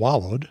if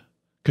swallowed,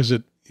 because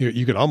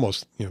you could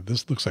almost,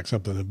 this looks like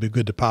something that'd be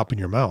good to pop in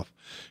your mouth.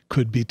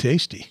 Could be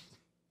tasty.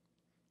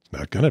 It's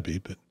not going to be,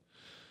 but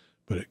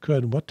it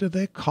could. What do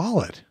they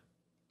call it?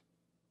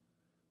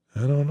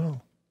 I don't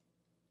know.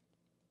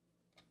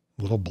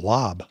 Little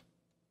blob.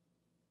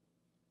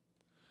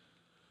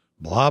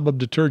 Blob of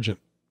detergent.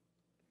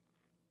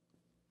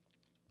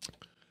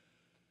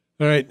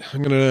 All right.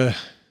 I'm going to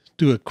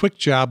do a quick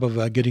job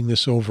of getting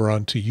this over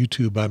onto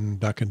YouTube. I'm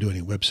not going to do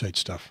any website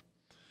stuff.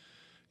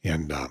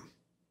 And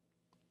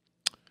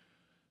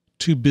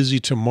too busy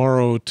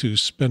tomorrow to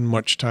spend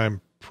much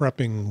time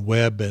prepping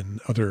web and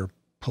other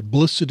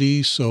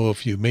publicity. So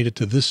if you made it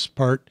to this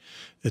part,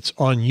 it's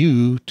on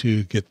you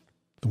to get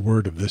the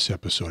word of this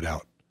episode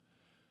out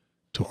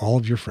to all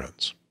of your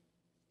friends.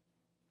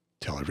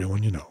 Tell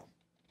everyone you know.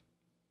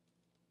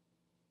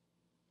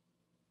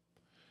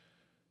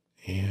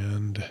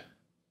 And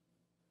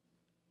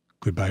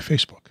goodbye,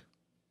 Facebook.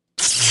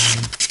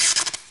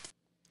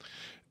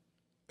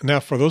 Now,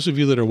 for those of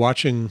you that are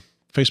watching,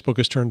 Facebook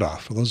is turned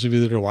off. For those of you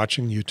that are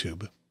watching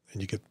YouTube,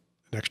 and you get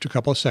an extra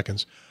couple of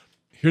seconds,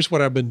 here's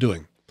what I've been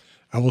doing.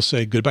 I will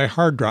say goodbye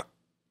hard drive,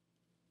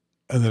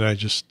 and then I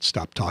just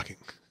stop talking.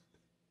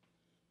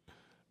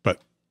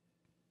 But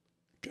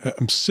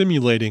I'm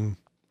simulating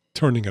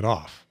turning it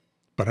off,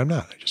 but I'm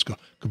not. I just go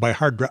goodbye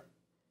hard drive.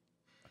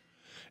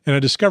 And I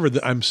discovered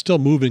that I'm still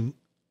moving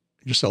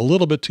just a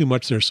little bit too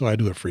much there, so I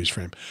do a freeze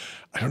frame.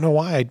 I don't know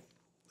why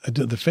I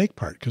did the fake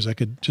part, because I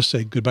could just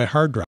say goodbye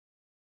hard drive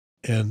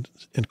and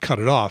cut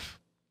it off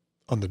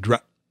on the drive.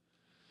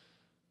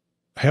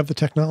 I have the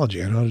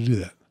technology. I know how to do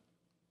that.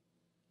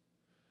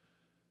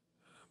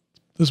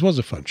 This was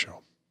a fun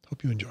show.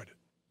 Hope you enjoyed it.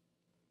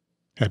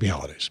 Happy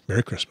holidays.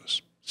 Merry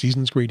Christmas.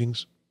 Season's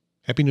greetings.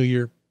 Happy New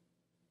Year.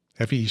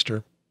 Happy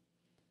Easter.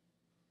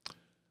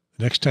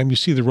 The next time you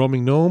see the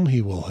roaming gnome,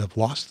 he will have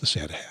lost the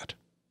Santa hat.